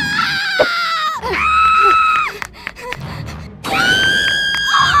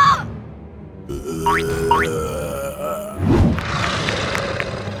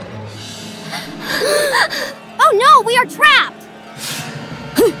 Oh no, we are trapped!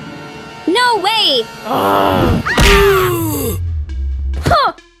 No way!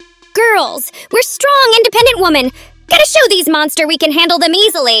 Girls, we're strong, independent women. Gotta show these monsters we can handle them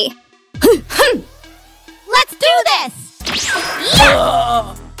easily. Let's do this!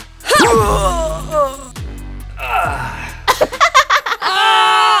 Yeah!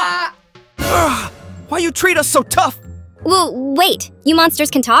 Why you treat us so tough? Well, wait. You monsters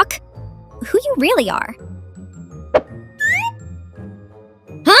can talk? Who you really are?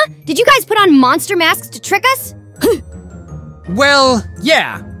 Huh? Did you guys put on monster masks to trick us? Well,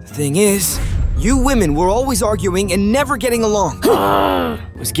 yeah. The thing is, you women were always arguing and never getting along.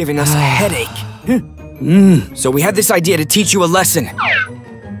 It was giving us a headache. So we had this idea to teach you a lesson.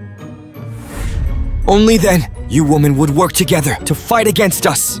 Only then, you women would work together to fight against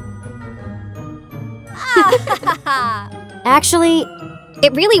us. Actually,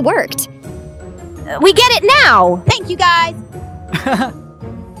 it really worked. We get it now! Thank you, guys!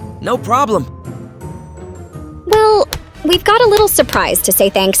 No problem. Well, we've got a little surprise to say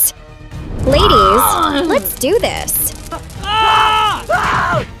thanks. Ladies, let's do this.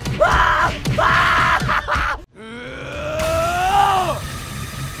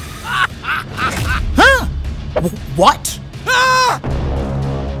 Huh? What?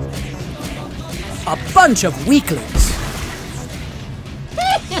 A bunch of weaklings.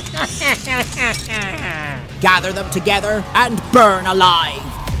 Gather them together and burn alive.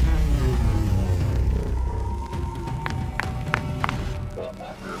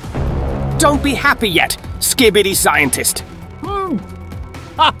 Don't be happy yet, Skibidi scientist.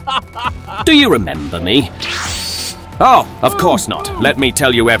 Do you remember me? Oh, of course not. Let me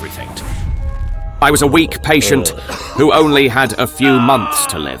tell you everything. I was a weak patient who only had a few months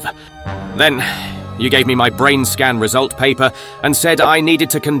to live. Then, you gave me my brain scan result paper and said I needed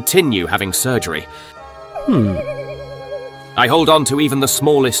to continue having surgery. I hold on to even the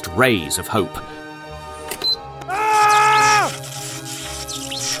smallest rays of hope.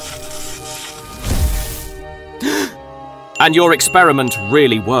 And your experiment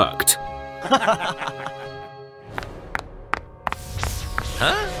really worked. But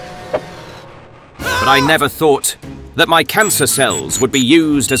I never thought that my cancer cells would be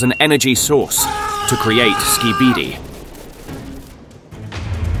used as an energy source to create Skibidi.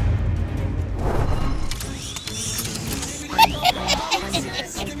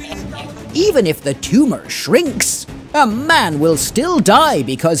 Even if the tumor shrinks, a man will still die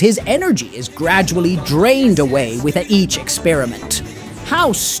because his energy is gradually drained away with each experiment.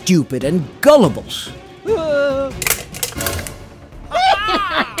 How stupid and gullible.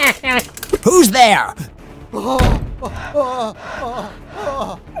 Who's there?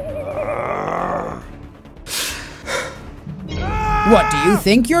 What do you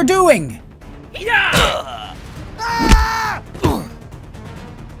think you're doing?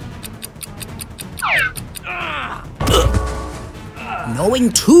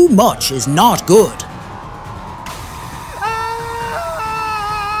 Knowing too much is not good.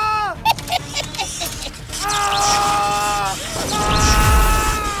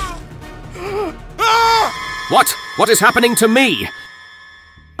 What? What is happening to me?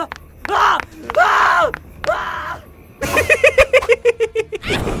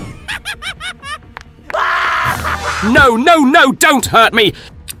 No, no, no, don't hurt me!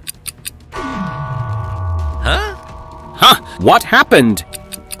 Huh? Huh? What happened?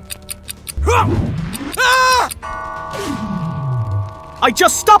 I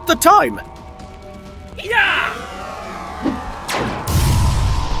just stopped the time!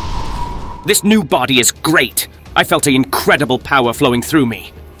 This new body is great. I felt an incredible power flowing through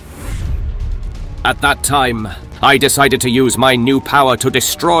me. At that time, I decided to use my new power to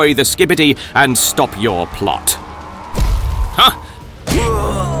destroy the Skibidi and stop your plot. Huh?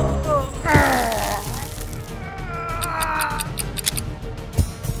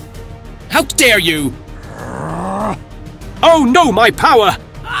 How dare you! Oh no, my power!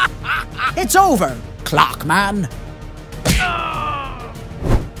 It's over, Clockman.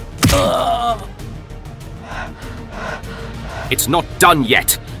 It's not done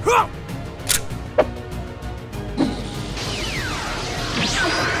yet.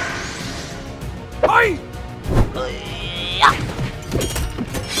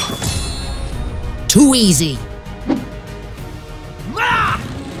 Too easy.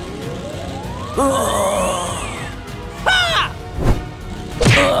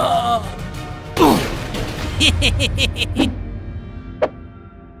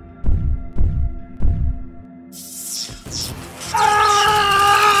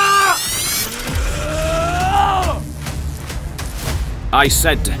 I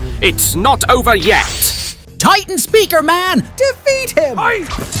said, it's not over yet! Titan Speaker Man, defeat him!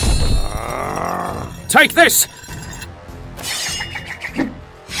 Take this!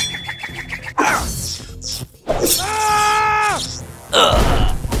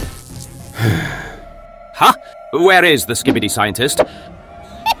 Huh? Where is the Skibidi scientist?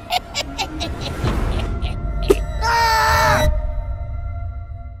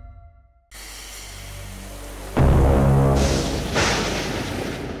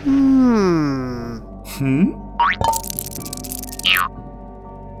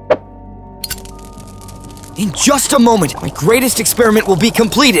 In just a moment, my greatest experiment will be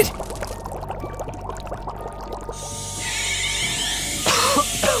completed.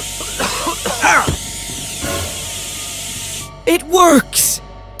 It works!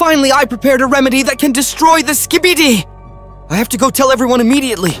 Finally, I prepared a remedy that can destroy the Skibidi! I have to go tell everyone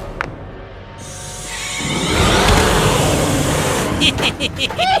immediately.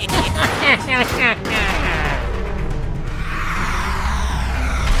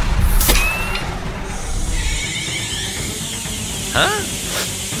 Huh?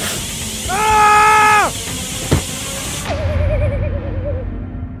 Ah!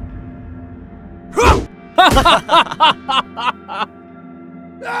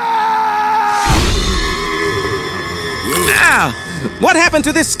 What happened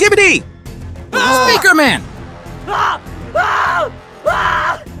to this Skibidi? Speaker Man!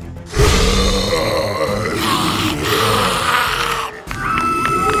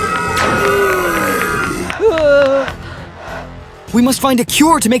 We must find a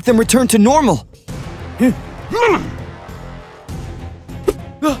cure to make them return to normal. You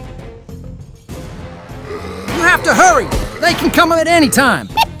have to hurry! They can come at any time!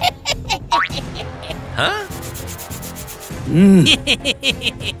 Huh?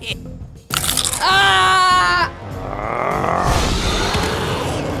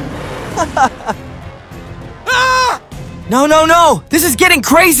 No, no, no! This is getting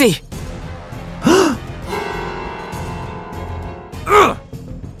crazy!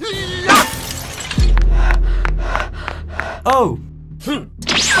 Oh.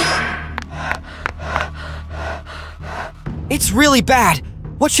 It's really bad.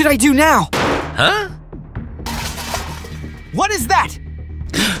 What should I do now? Huh? What is that?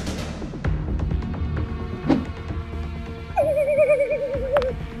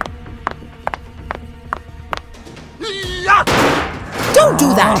 Don't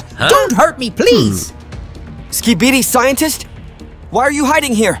do that! Huh? Don't hurt me, please! Skibidi scientist? Why are you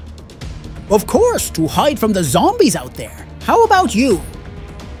hiding here? Of course, to hide from the zombies out there. How about you?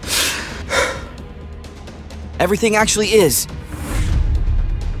 Everything actually is.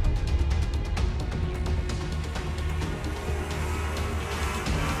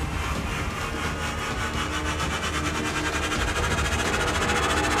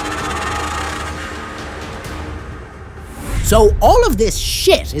 So all of this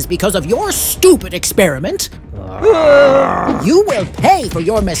shit is because of your stupid experiment? You will pay for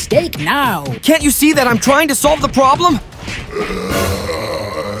your mistake now. Can't you see that I'm trying to solve the problem?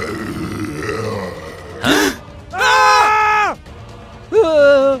 Huh?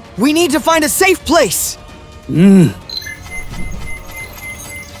 We need to find a safe place.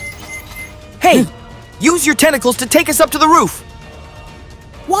 Hey! Use your tentacles to take us up to the roof!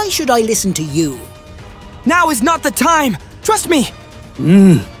 Why should I listen to you? Now is not the time! Trust me!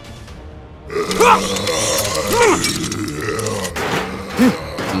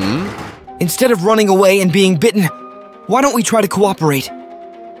 Instead of running away and being bitten, why don't we try to cooperate?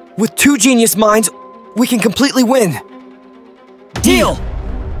 With 2 genius minds, we can completely win. Deal!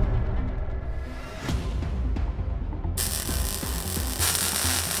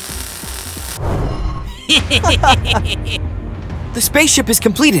 The spaceship is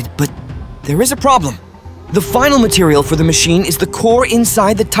completed, but there is a problem. The final material for the machine is the core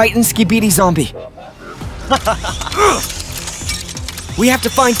inside the Titan Skibidi zombie. We have to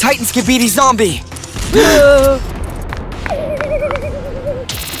find Titan Skibidi zombie.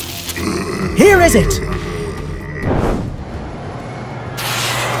 Here is it.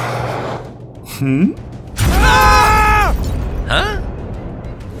 Huh?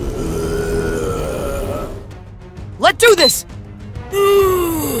 Let's do this!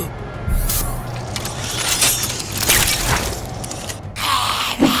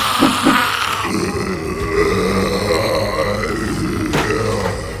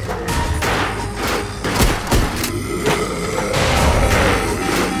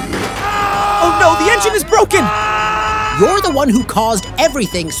 Oh no, the engine is broken! You're the one who caused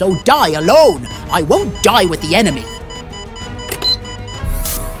everything, so die alone. I won't die with the enemy.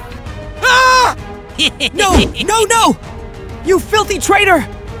 Ah! No, no, no! You filthy traitor!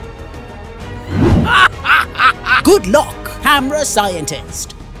 Good luck, camera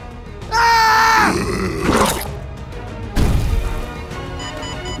scientist.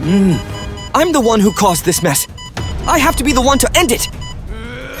 I'm the one who caused this mess. I have to be the one to end it.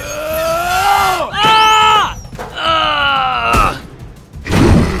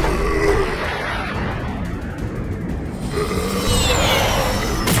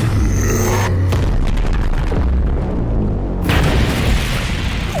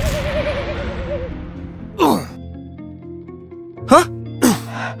 Huh?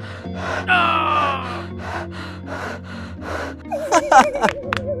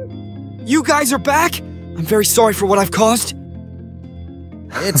 You guys are back? I'm very sorry for what I've caused.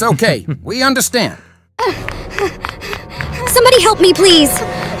 It's okay. We understand. Somebody help me, please.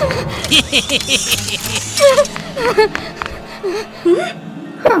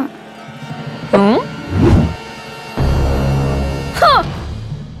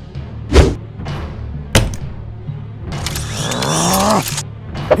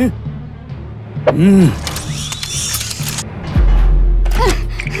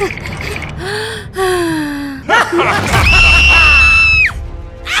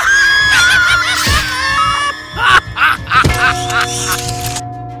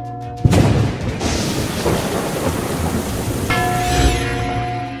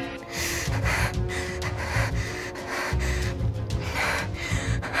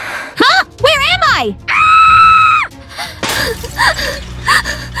 Huh? Where am I?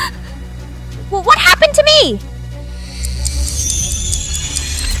 Well, what happened to me?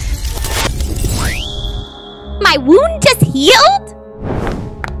 My wound just healed?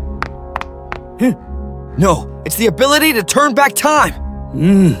 No, it's the ability to turn back time.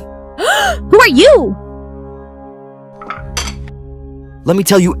 Who are you? Let me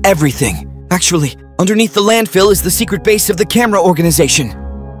tell you everything. Actually, underneath the landfill is the secret base of the camera organization.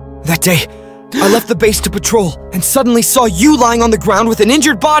 That day, I left the base to patrol and suddenly saw you lying on the ground with an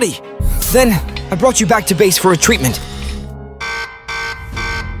injured body. Then, I brought you back to base for a treatment.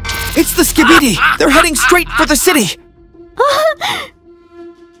 It's the Skibidi! They're heading straight for the city!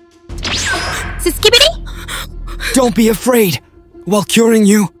 Skibidi? Don't be afraid. While curing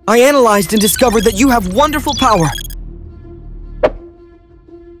you, I analyzed and discovered that you have wonderful power.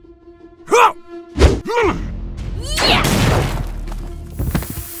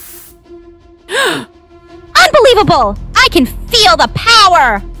 Unbelievable! I can feel the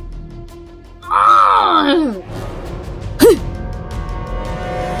power!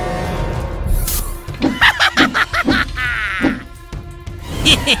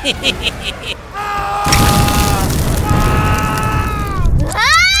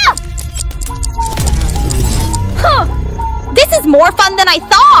 This is more fun than I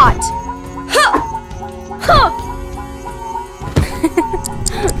thought!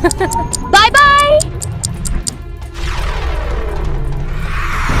 Bye-bye!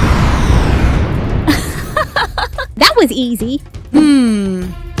 That was easy.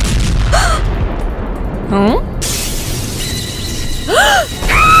 Huh?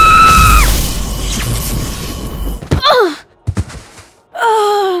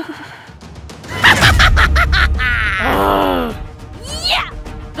 Yeah!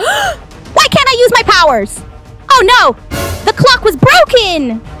 Why can't I use my powers? Oh no! The clock was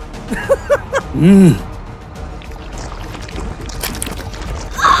broken!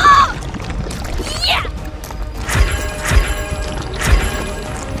 Yeah!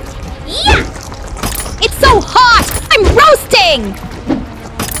 Yeah! It's so hot! I'm roasting!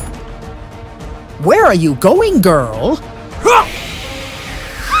 Where are you going, girl?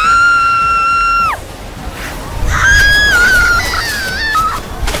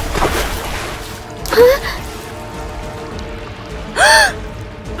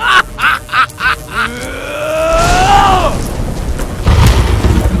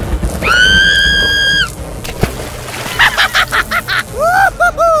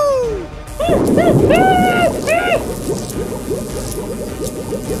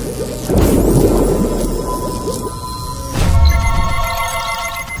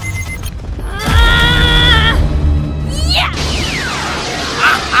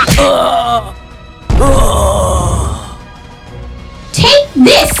 Take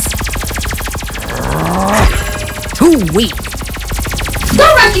this! Too weak.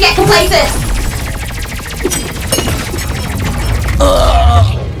 Don't run to get complacent!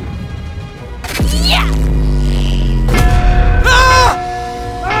 Yeah!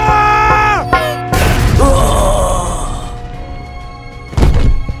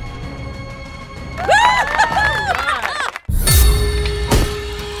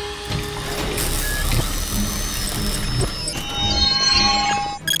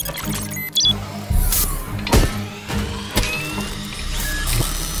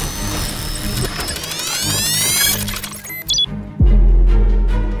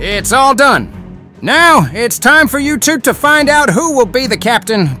 It's all done. Now, it's time for you two to find out who will be the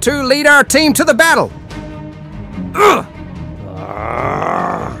captain to lead our team to the battle.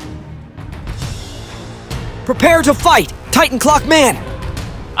 Prepare to fight, Titan Clock Man!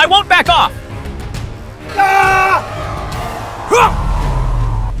 I won't back off!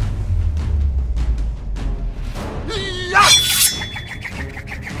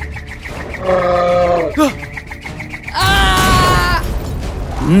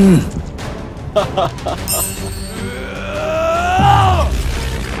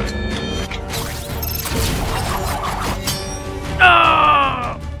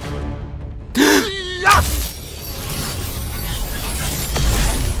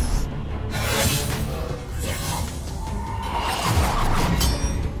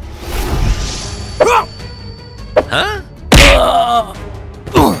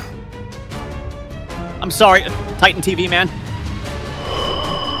 I'm sorry, Titan TV man.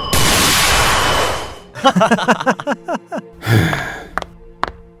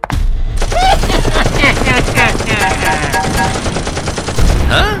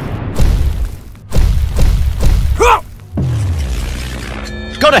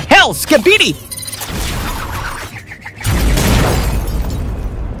 Go to hell, Skibidi!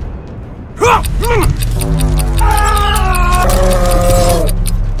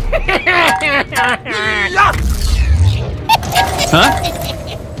 Huh?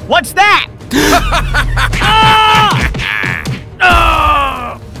 What's that?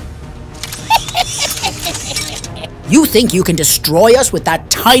 You think you can destroy us with that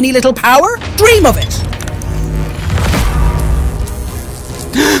tiny little power? Dream of it!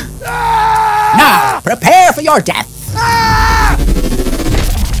 Now, prepare for your death!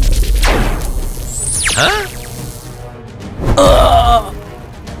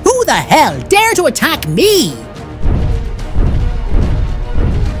 Who the hell dare to attack me?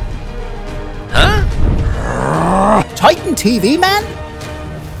 Titan TV man?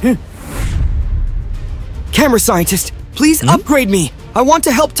 Camera scientist, please upgrade me. I want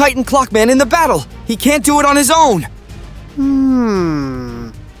to help Titan Clockman in the battle. He can't do it on his own.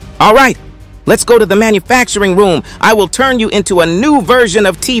 All right, let's go to the manufacturing room. I will turn you into a new version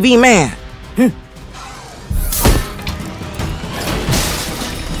of TV Man.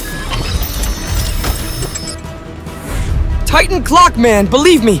 Titan Clockman,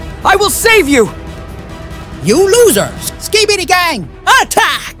 believe me, I will save you! You losers! Skibidi Gang,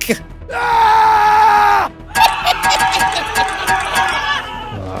 attack!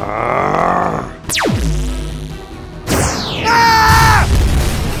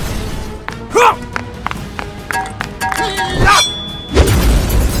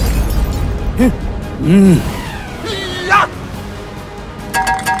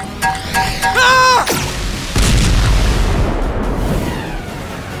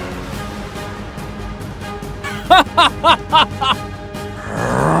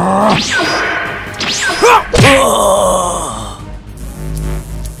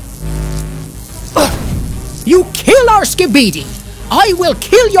 You killed our Skibidi. I will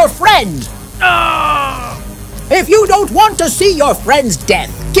kill your friend. If you don't want to see your friend's death,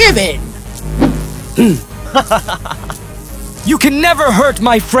 give in. You can never hurt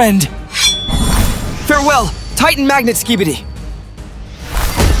my friend. Farewell, Titan Magnet Skibidi.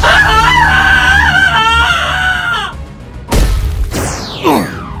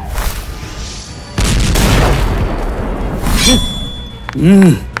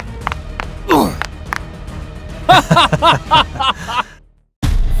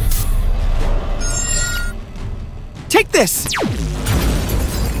 Take this!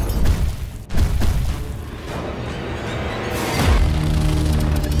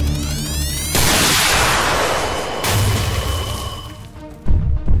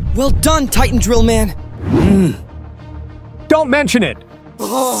 Well done, Titan Drill Man! Don't mention it!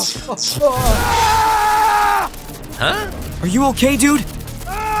 Huh? Are you okay, dude?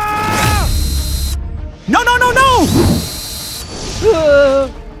 No, no, no, no!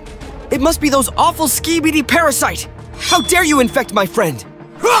 It must be those awful Skibidi parasite! How dare you infect my friend!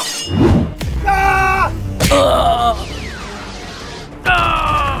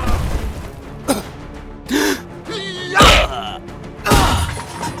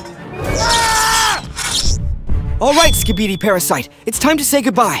 All right, Skibidi parasite, it's time to say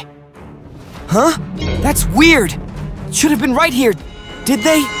goodbye. Huh? That's weird. Should have been right here. Did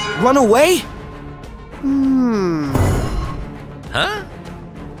they run away? Huh?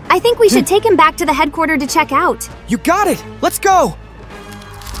 I think we should take him back to the headquarters to check out. You got it! Let's go!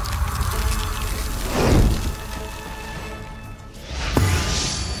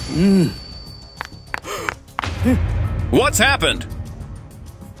 What's happened?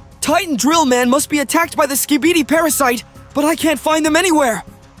 Titan Drill Man must be attacked by the Skibidi parasite, but I can't find them anywhere.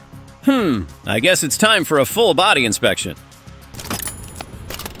 I guess it's time for a full body inspection.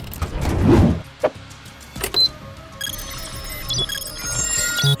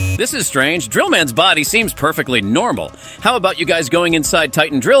 This is strange. Drillman's body seems perfectly normal. How about you guys going inside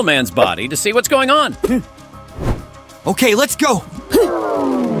Titan Drillman's body to see what's going on? Okay, let's go.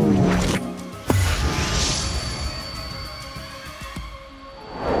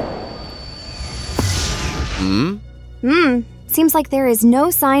 Seems like there is no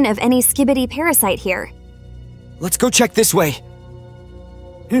sign of any Skibidi parasite here. Let's go check this way.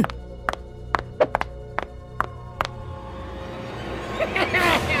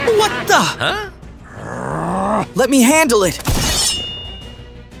 What the? Huh? Let me handle it.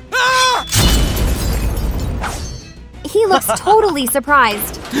 He looks totally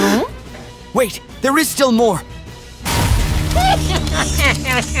surprised. Wait, there is still more.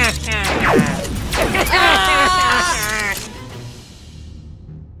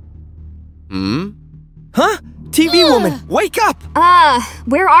 Huh? TV woman, wake up!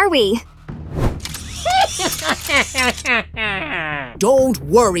 Where are we? Don't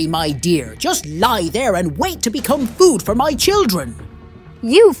worry, my dear. Just lie there and wait to become food for my children.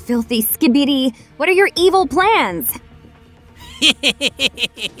 You filthy Skibidi. What are your evil plans?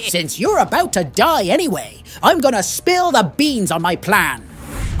 Since you're about to die anyway, I'm gonna spill the beans on my plan.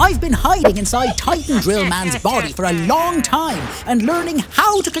 I've been hiding inside Titan Drill Man's body for a long time and learning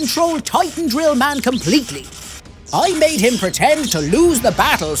how to control Titan Drill Man completely. I made him pretend to lose the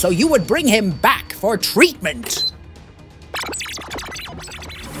battle so you would bring him back for treatment.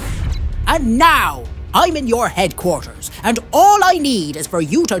 And now, I'm in your headquarters, and all I need is for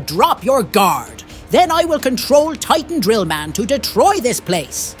you to drop your guard. Then I will control Titan Drill Man to destroy this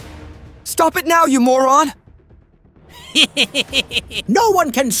place. Stop it now, you moron! No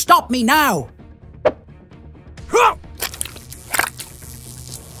one can stop me now!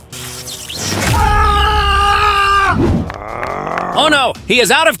 Oh no! He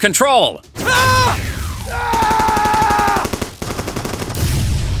is out of control!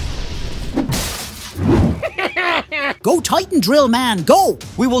 Go, Titan Drill Man, go!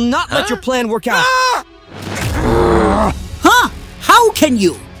 We will not let your plan work out. Huh? How can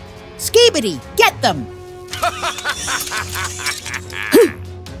you? Skibidi, get them!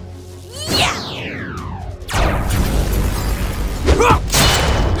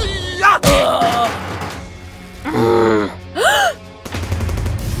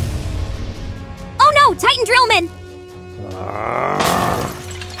 Oh no, Titan Drillman!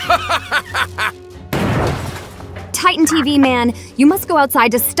 Titan TV Man, you must go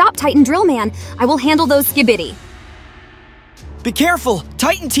outside to stop Titan Drill Man. I will handle those Skibidi. Be careful,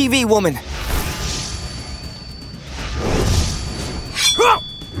 Titan TV woman!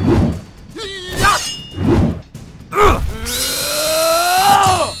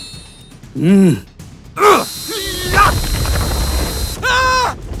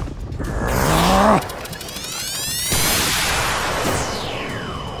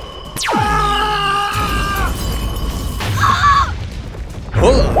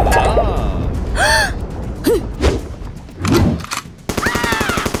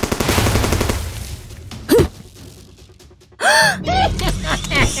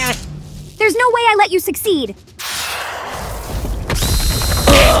 no way I let you succeed.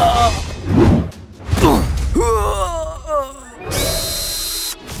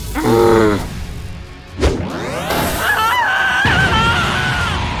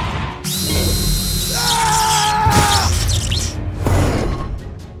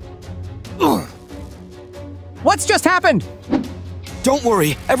 What's just happened? Don't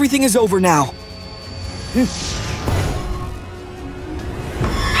worry, everything is over now.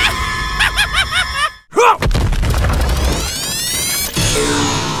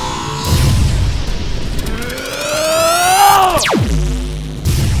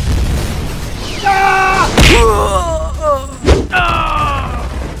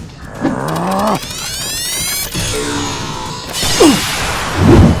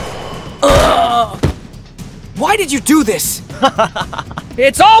 Why did you do this?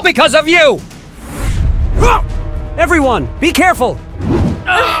 It's all because of you! Everyone, be careful!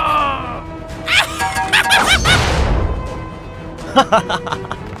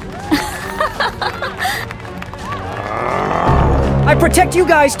 I protect you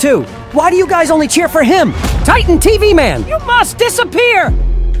guys too. Why do you guys only cheer for him? Titan TV Man, you must disappear!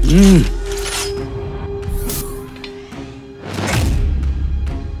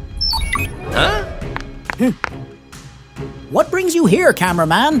 Huh? What brings you here,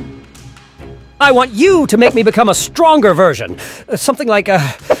 cameraman? I want you to make me become a stronger version. Something like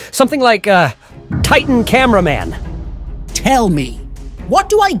Titan Cameraman. Tell me, what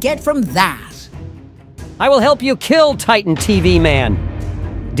do I get from that? I will help you kill Titan TV Man.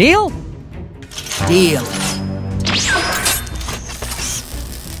 Deal? Deal.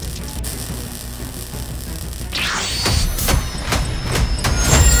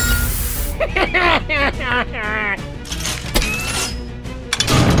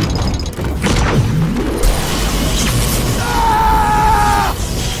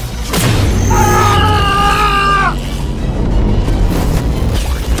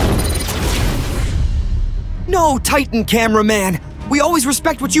 No, Titan Cameraman! We always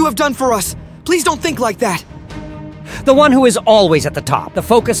respect what you have done for us. Please don't think like that. The one who is always at the top, the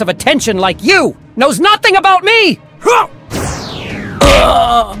focus of attention like you, knows nothing about me!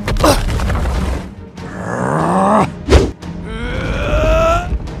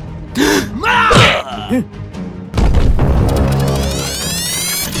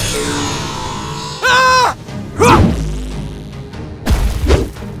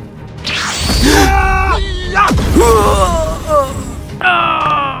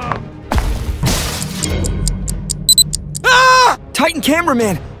 Titan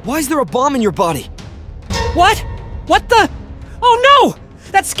Cameraman, why is there a bomb in your body? What? What the? Oh no!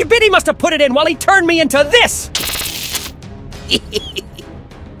 That Skibidi must have put it in while he turned me into this!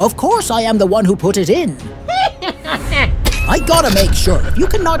 Of course I am the one who put it in. I gotta make sure if you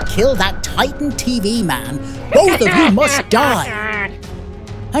cannot kill that Titan TV man, both of you must die.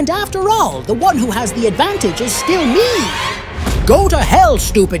 And after all, the one who has the advantage is still me. Go to hell,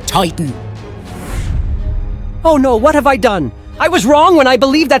 stupid Titan. Oh no, what have I done? I was wrong when I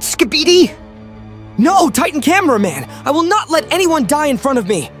believed that Skibidi? No, Titan Cameraman! I will not let anyone die in front of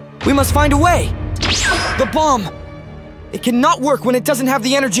me! We must find a way! The bomb! It cannot work when it doesn't have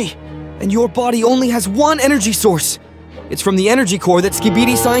the energy! And your body only has one energy source. It's from the energy core that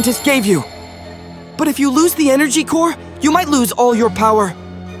Skibidi scientists gave you. But if you lose the energy core, you might lose all your power.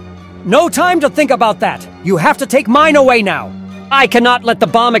 No time to think about that! You have to take mine away now! I cannot let the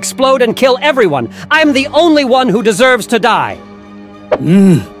bomb explode and kill everyone! I'm the only one who deserves to die!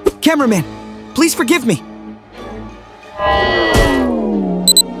 Cameraman, please forgive me!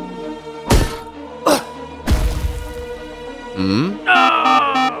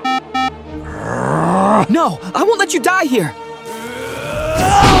 No, I won't let you die here!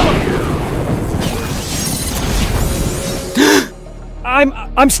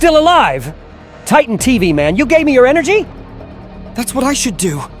 I'm still alive! Titan TV Man, you gave me your energy? That's what I should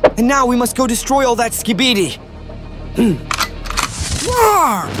do. And now we must go destroy all that Skibidi.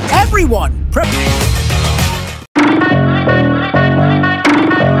 Everyone, prepare!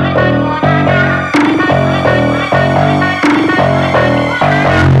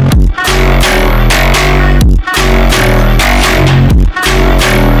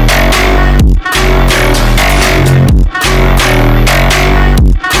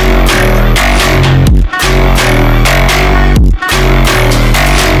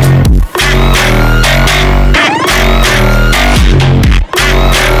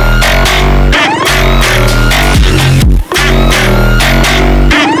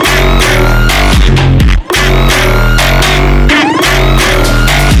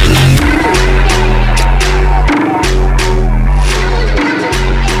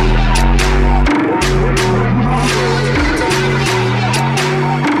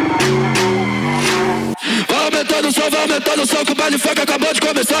 pode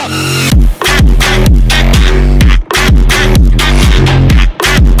começar.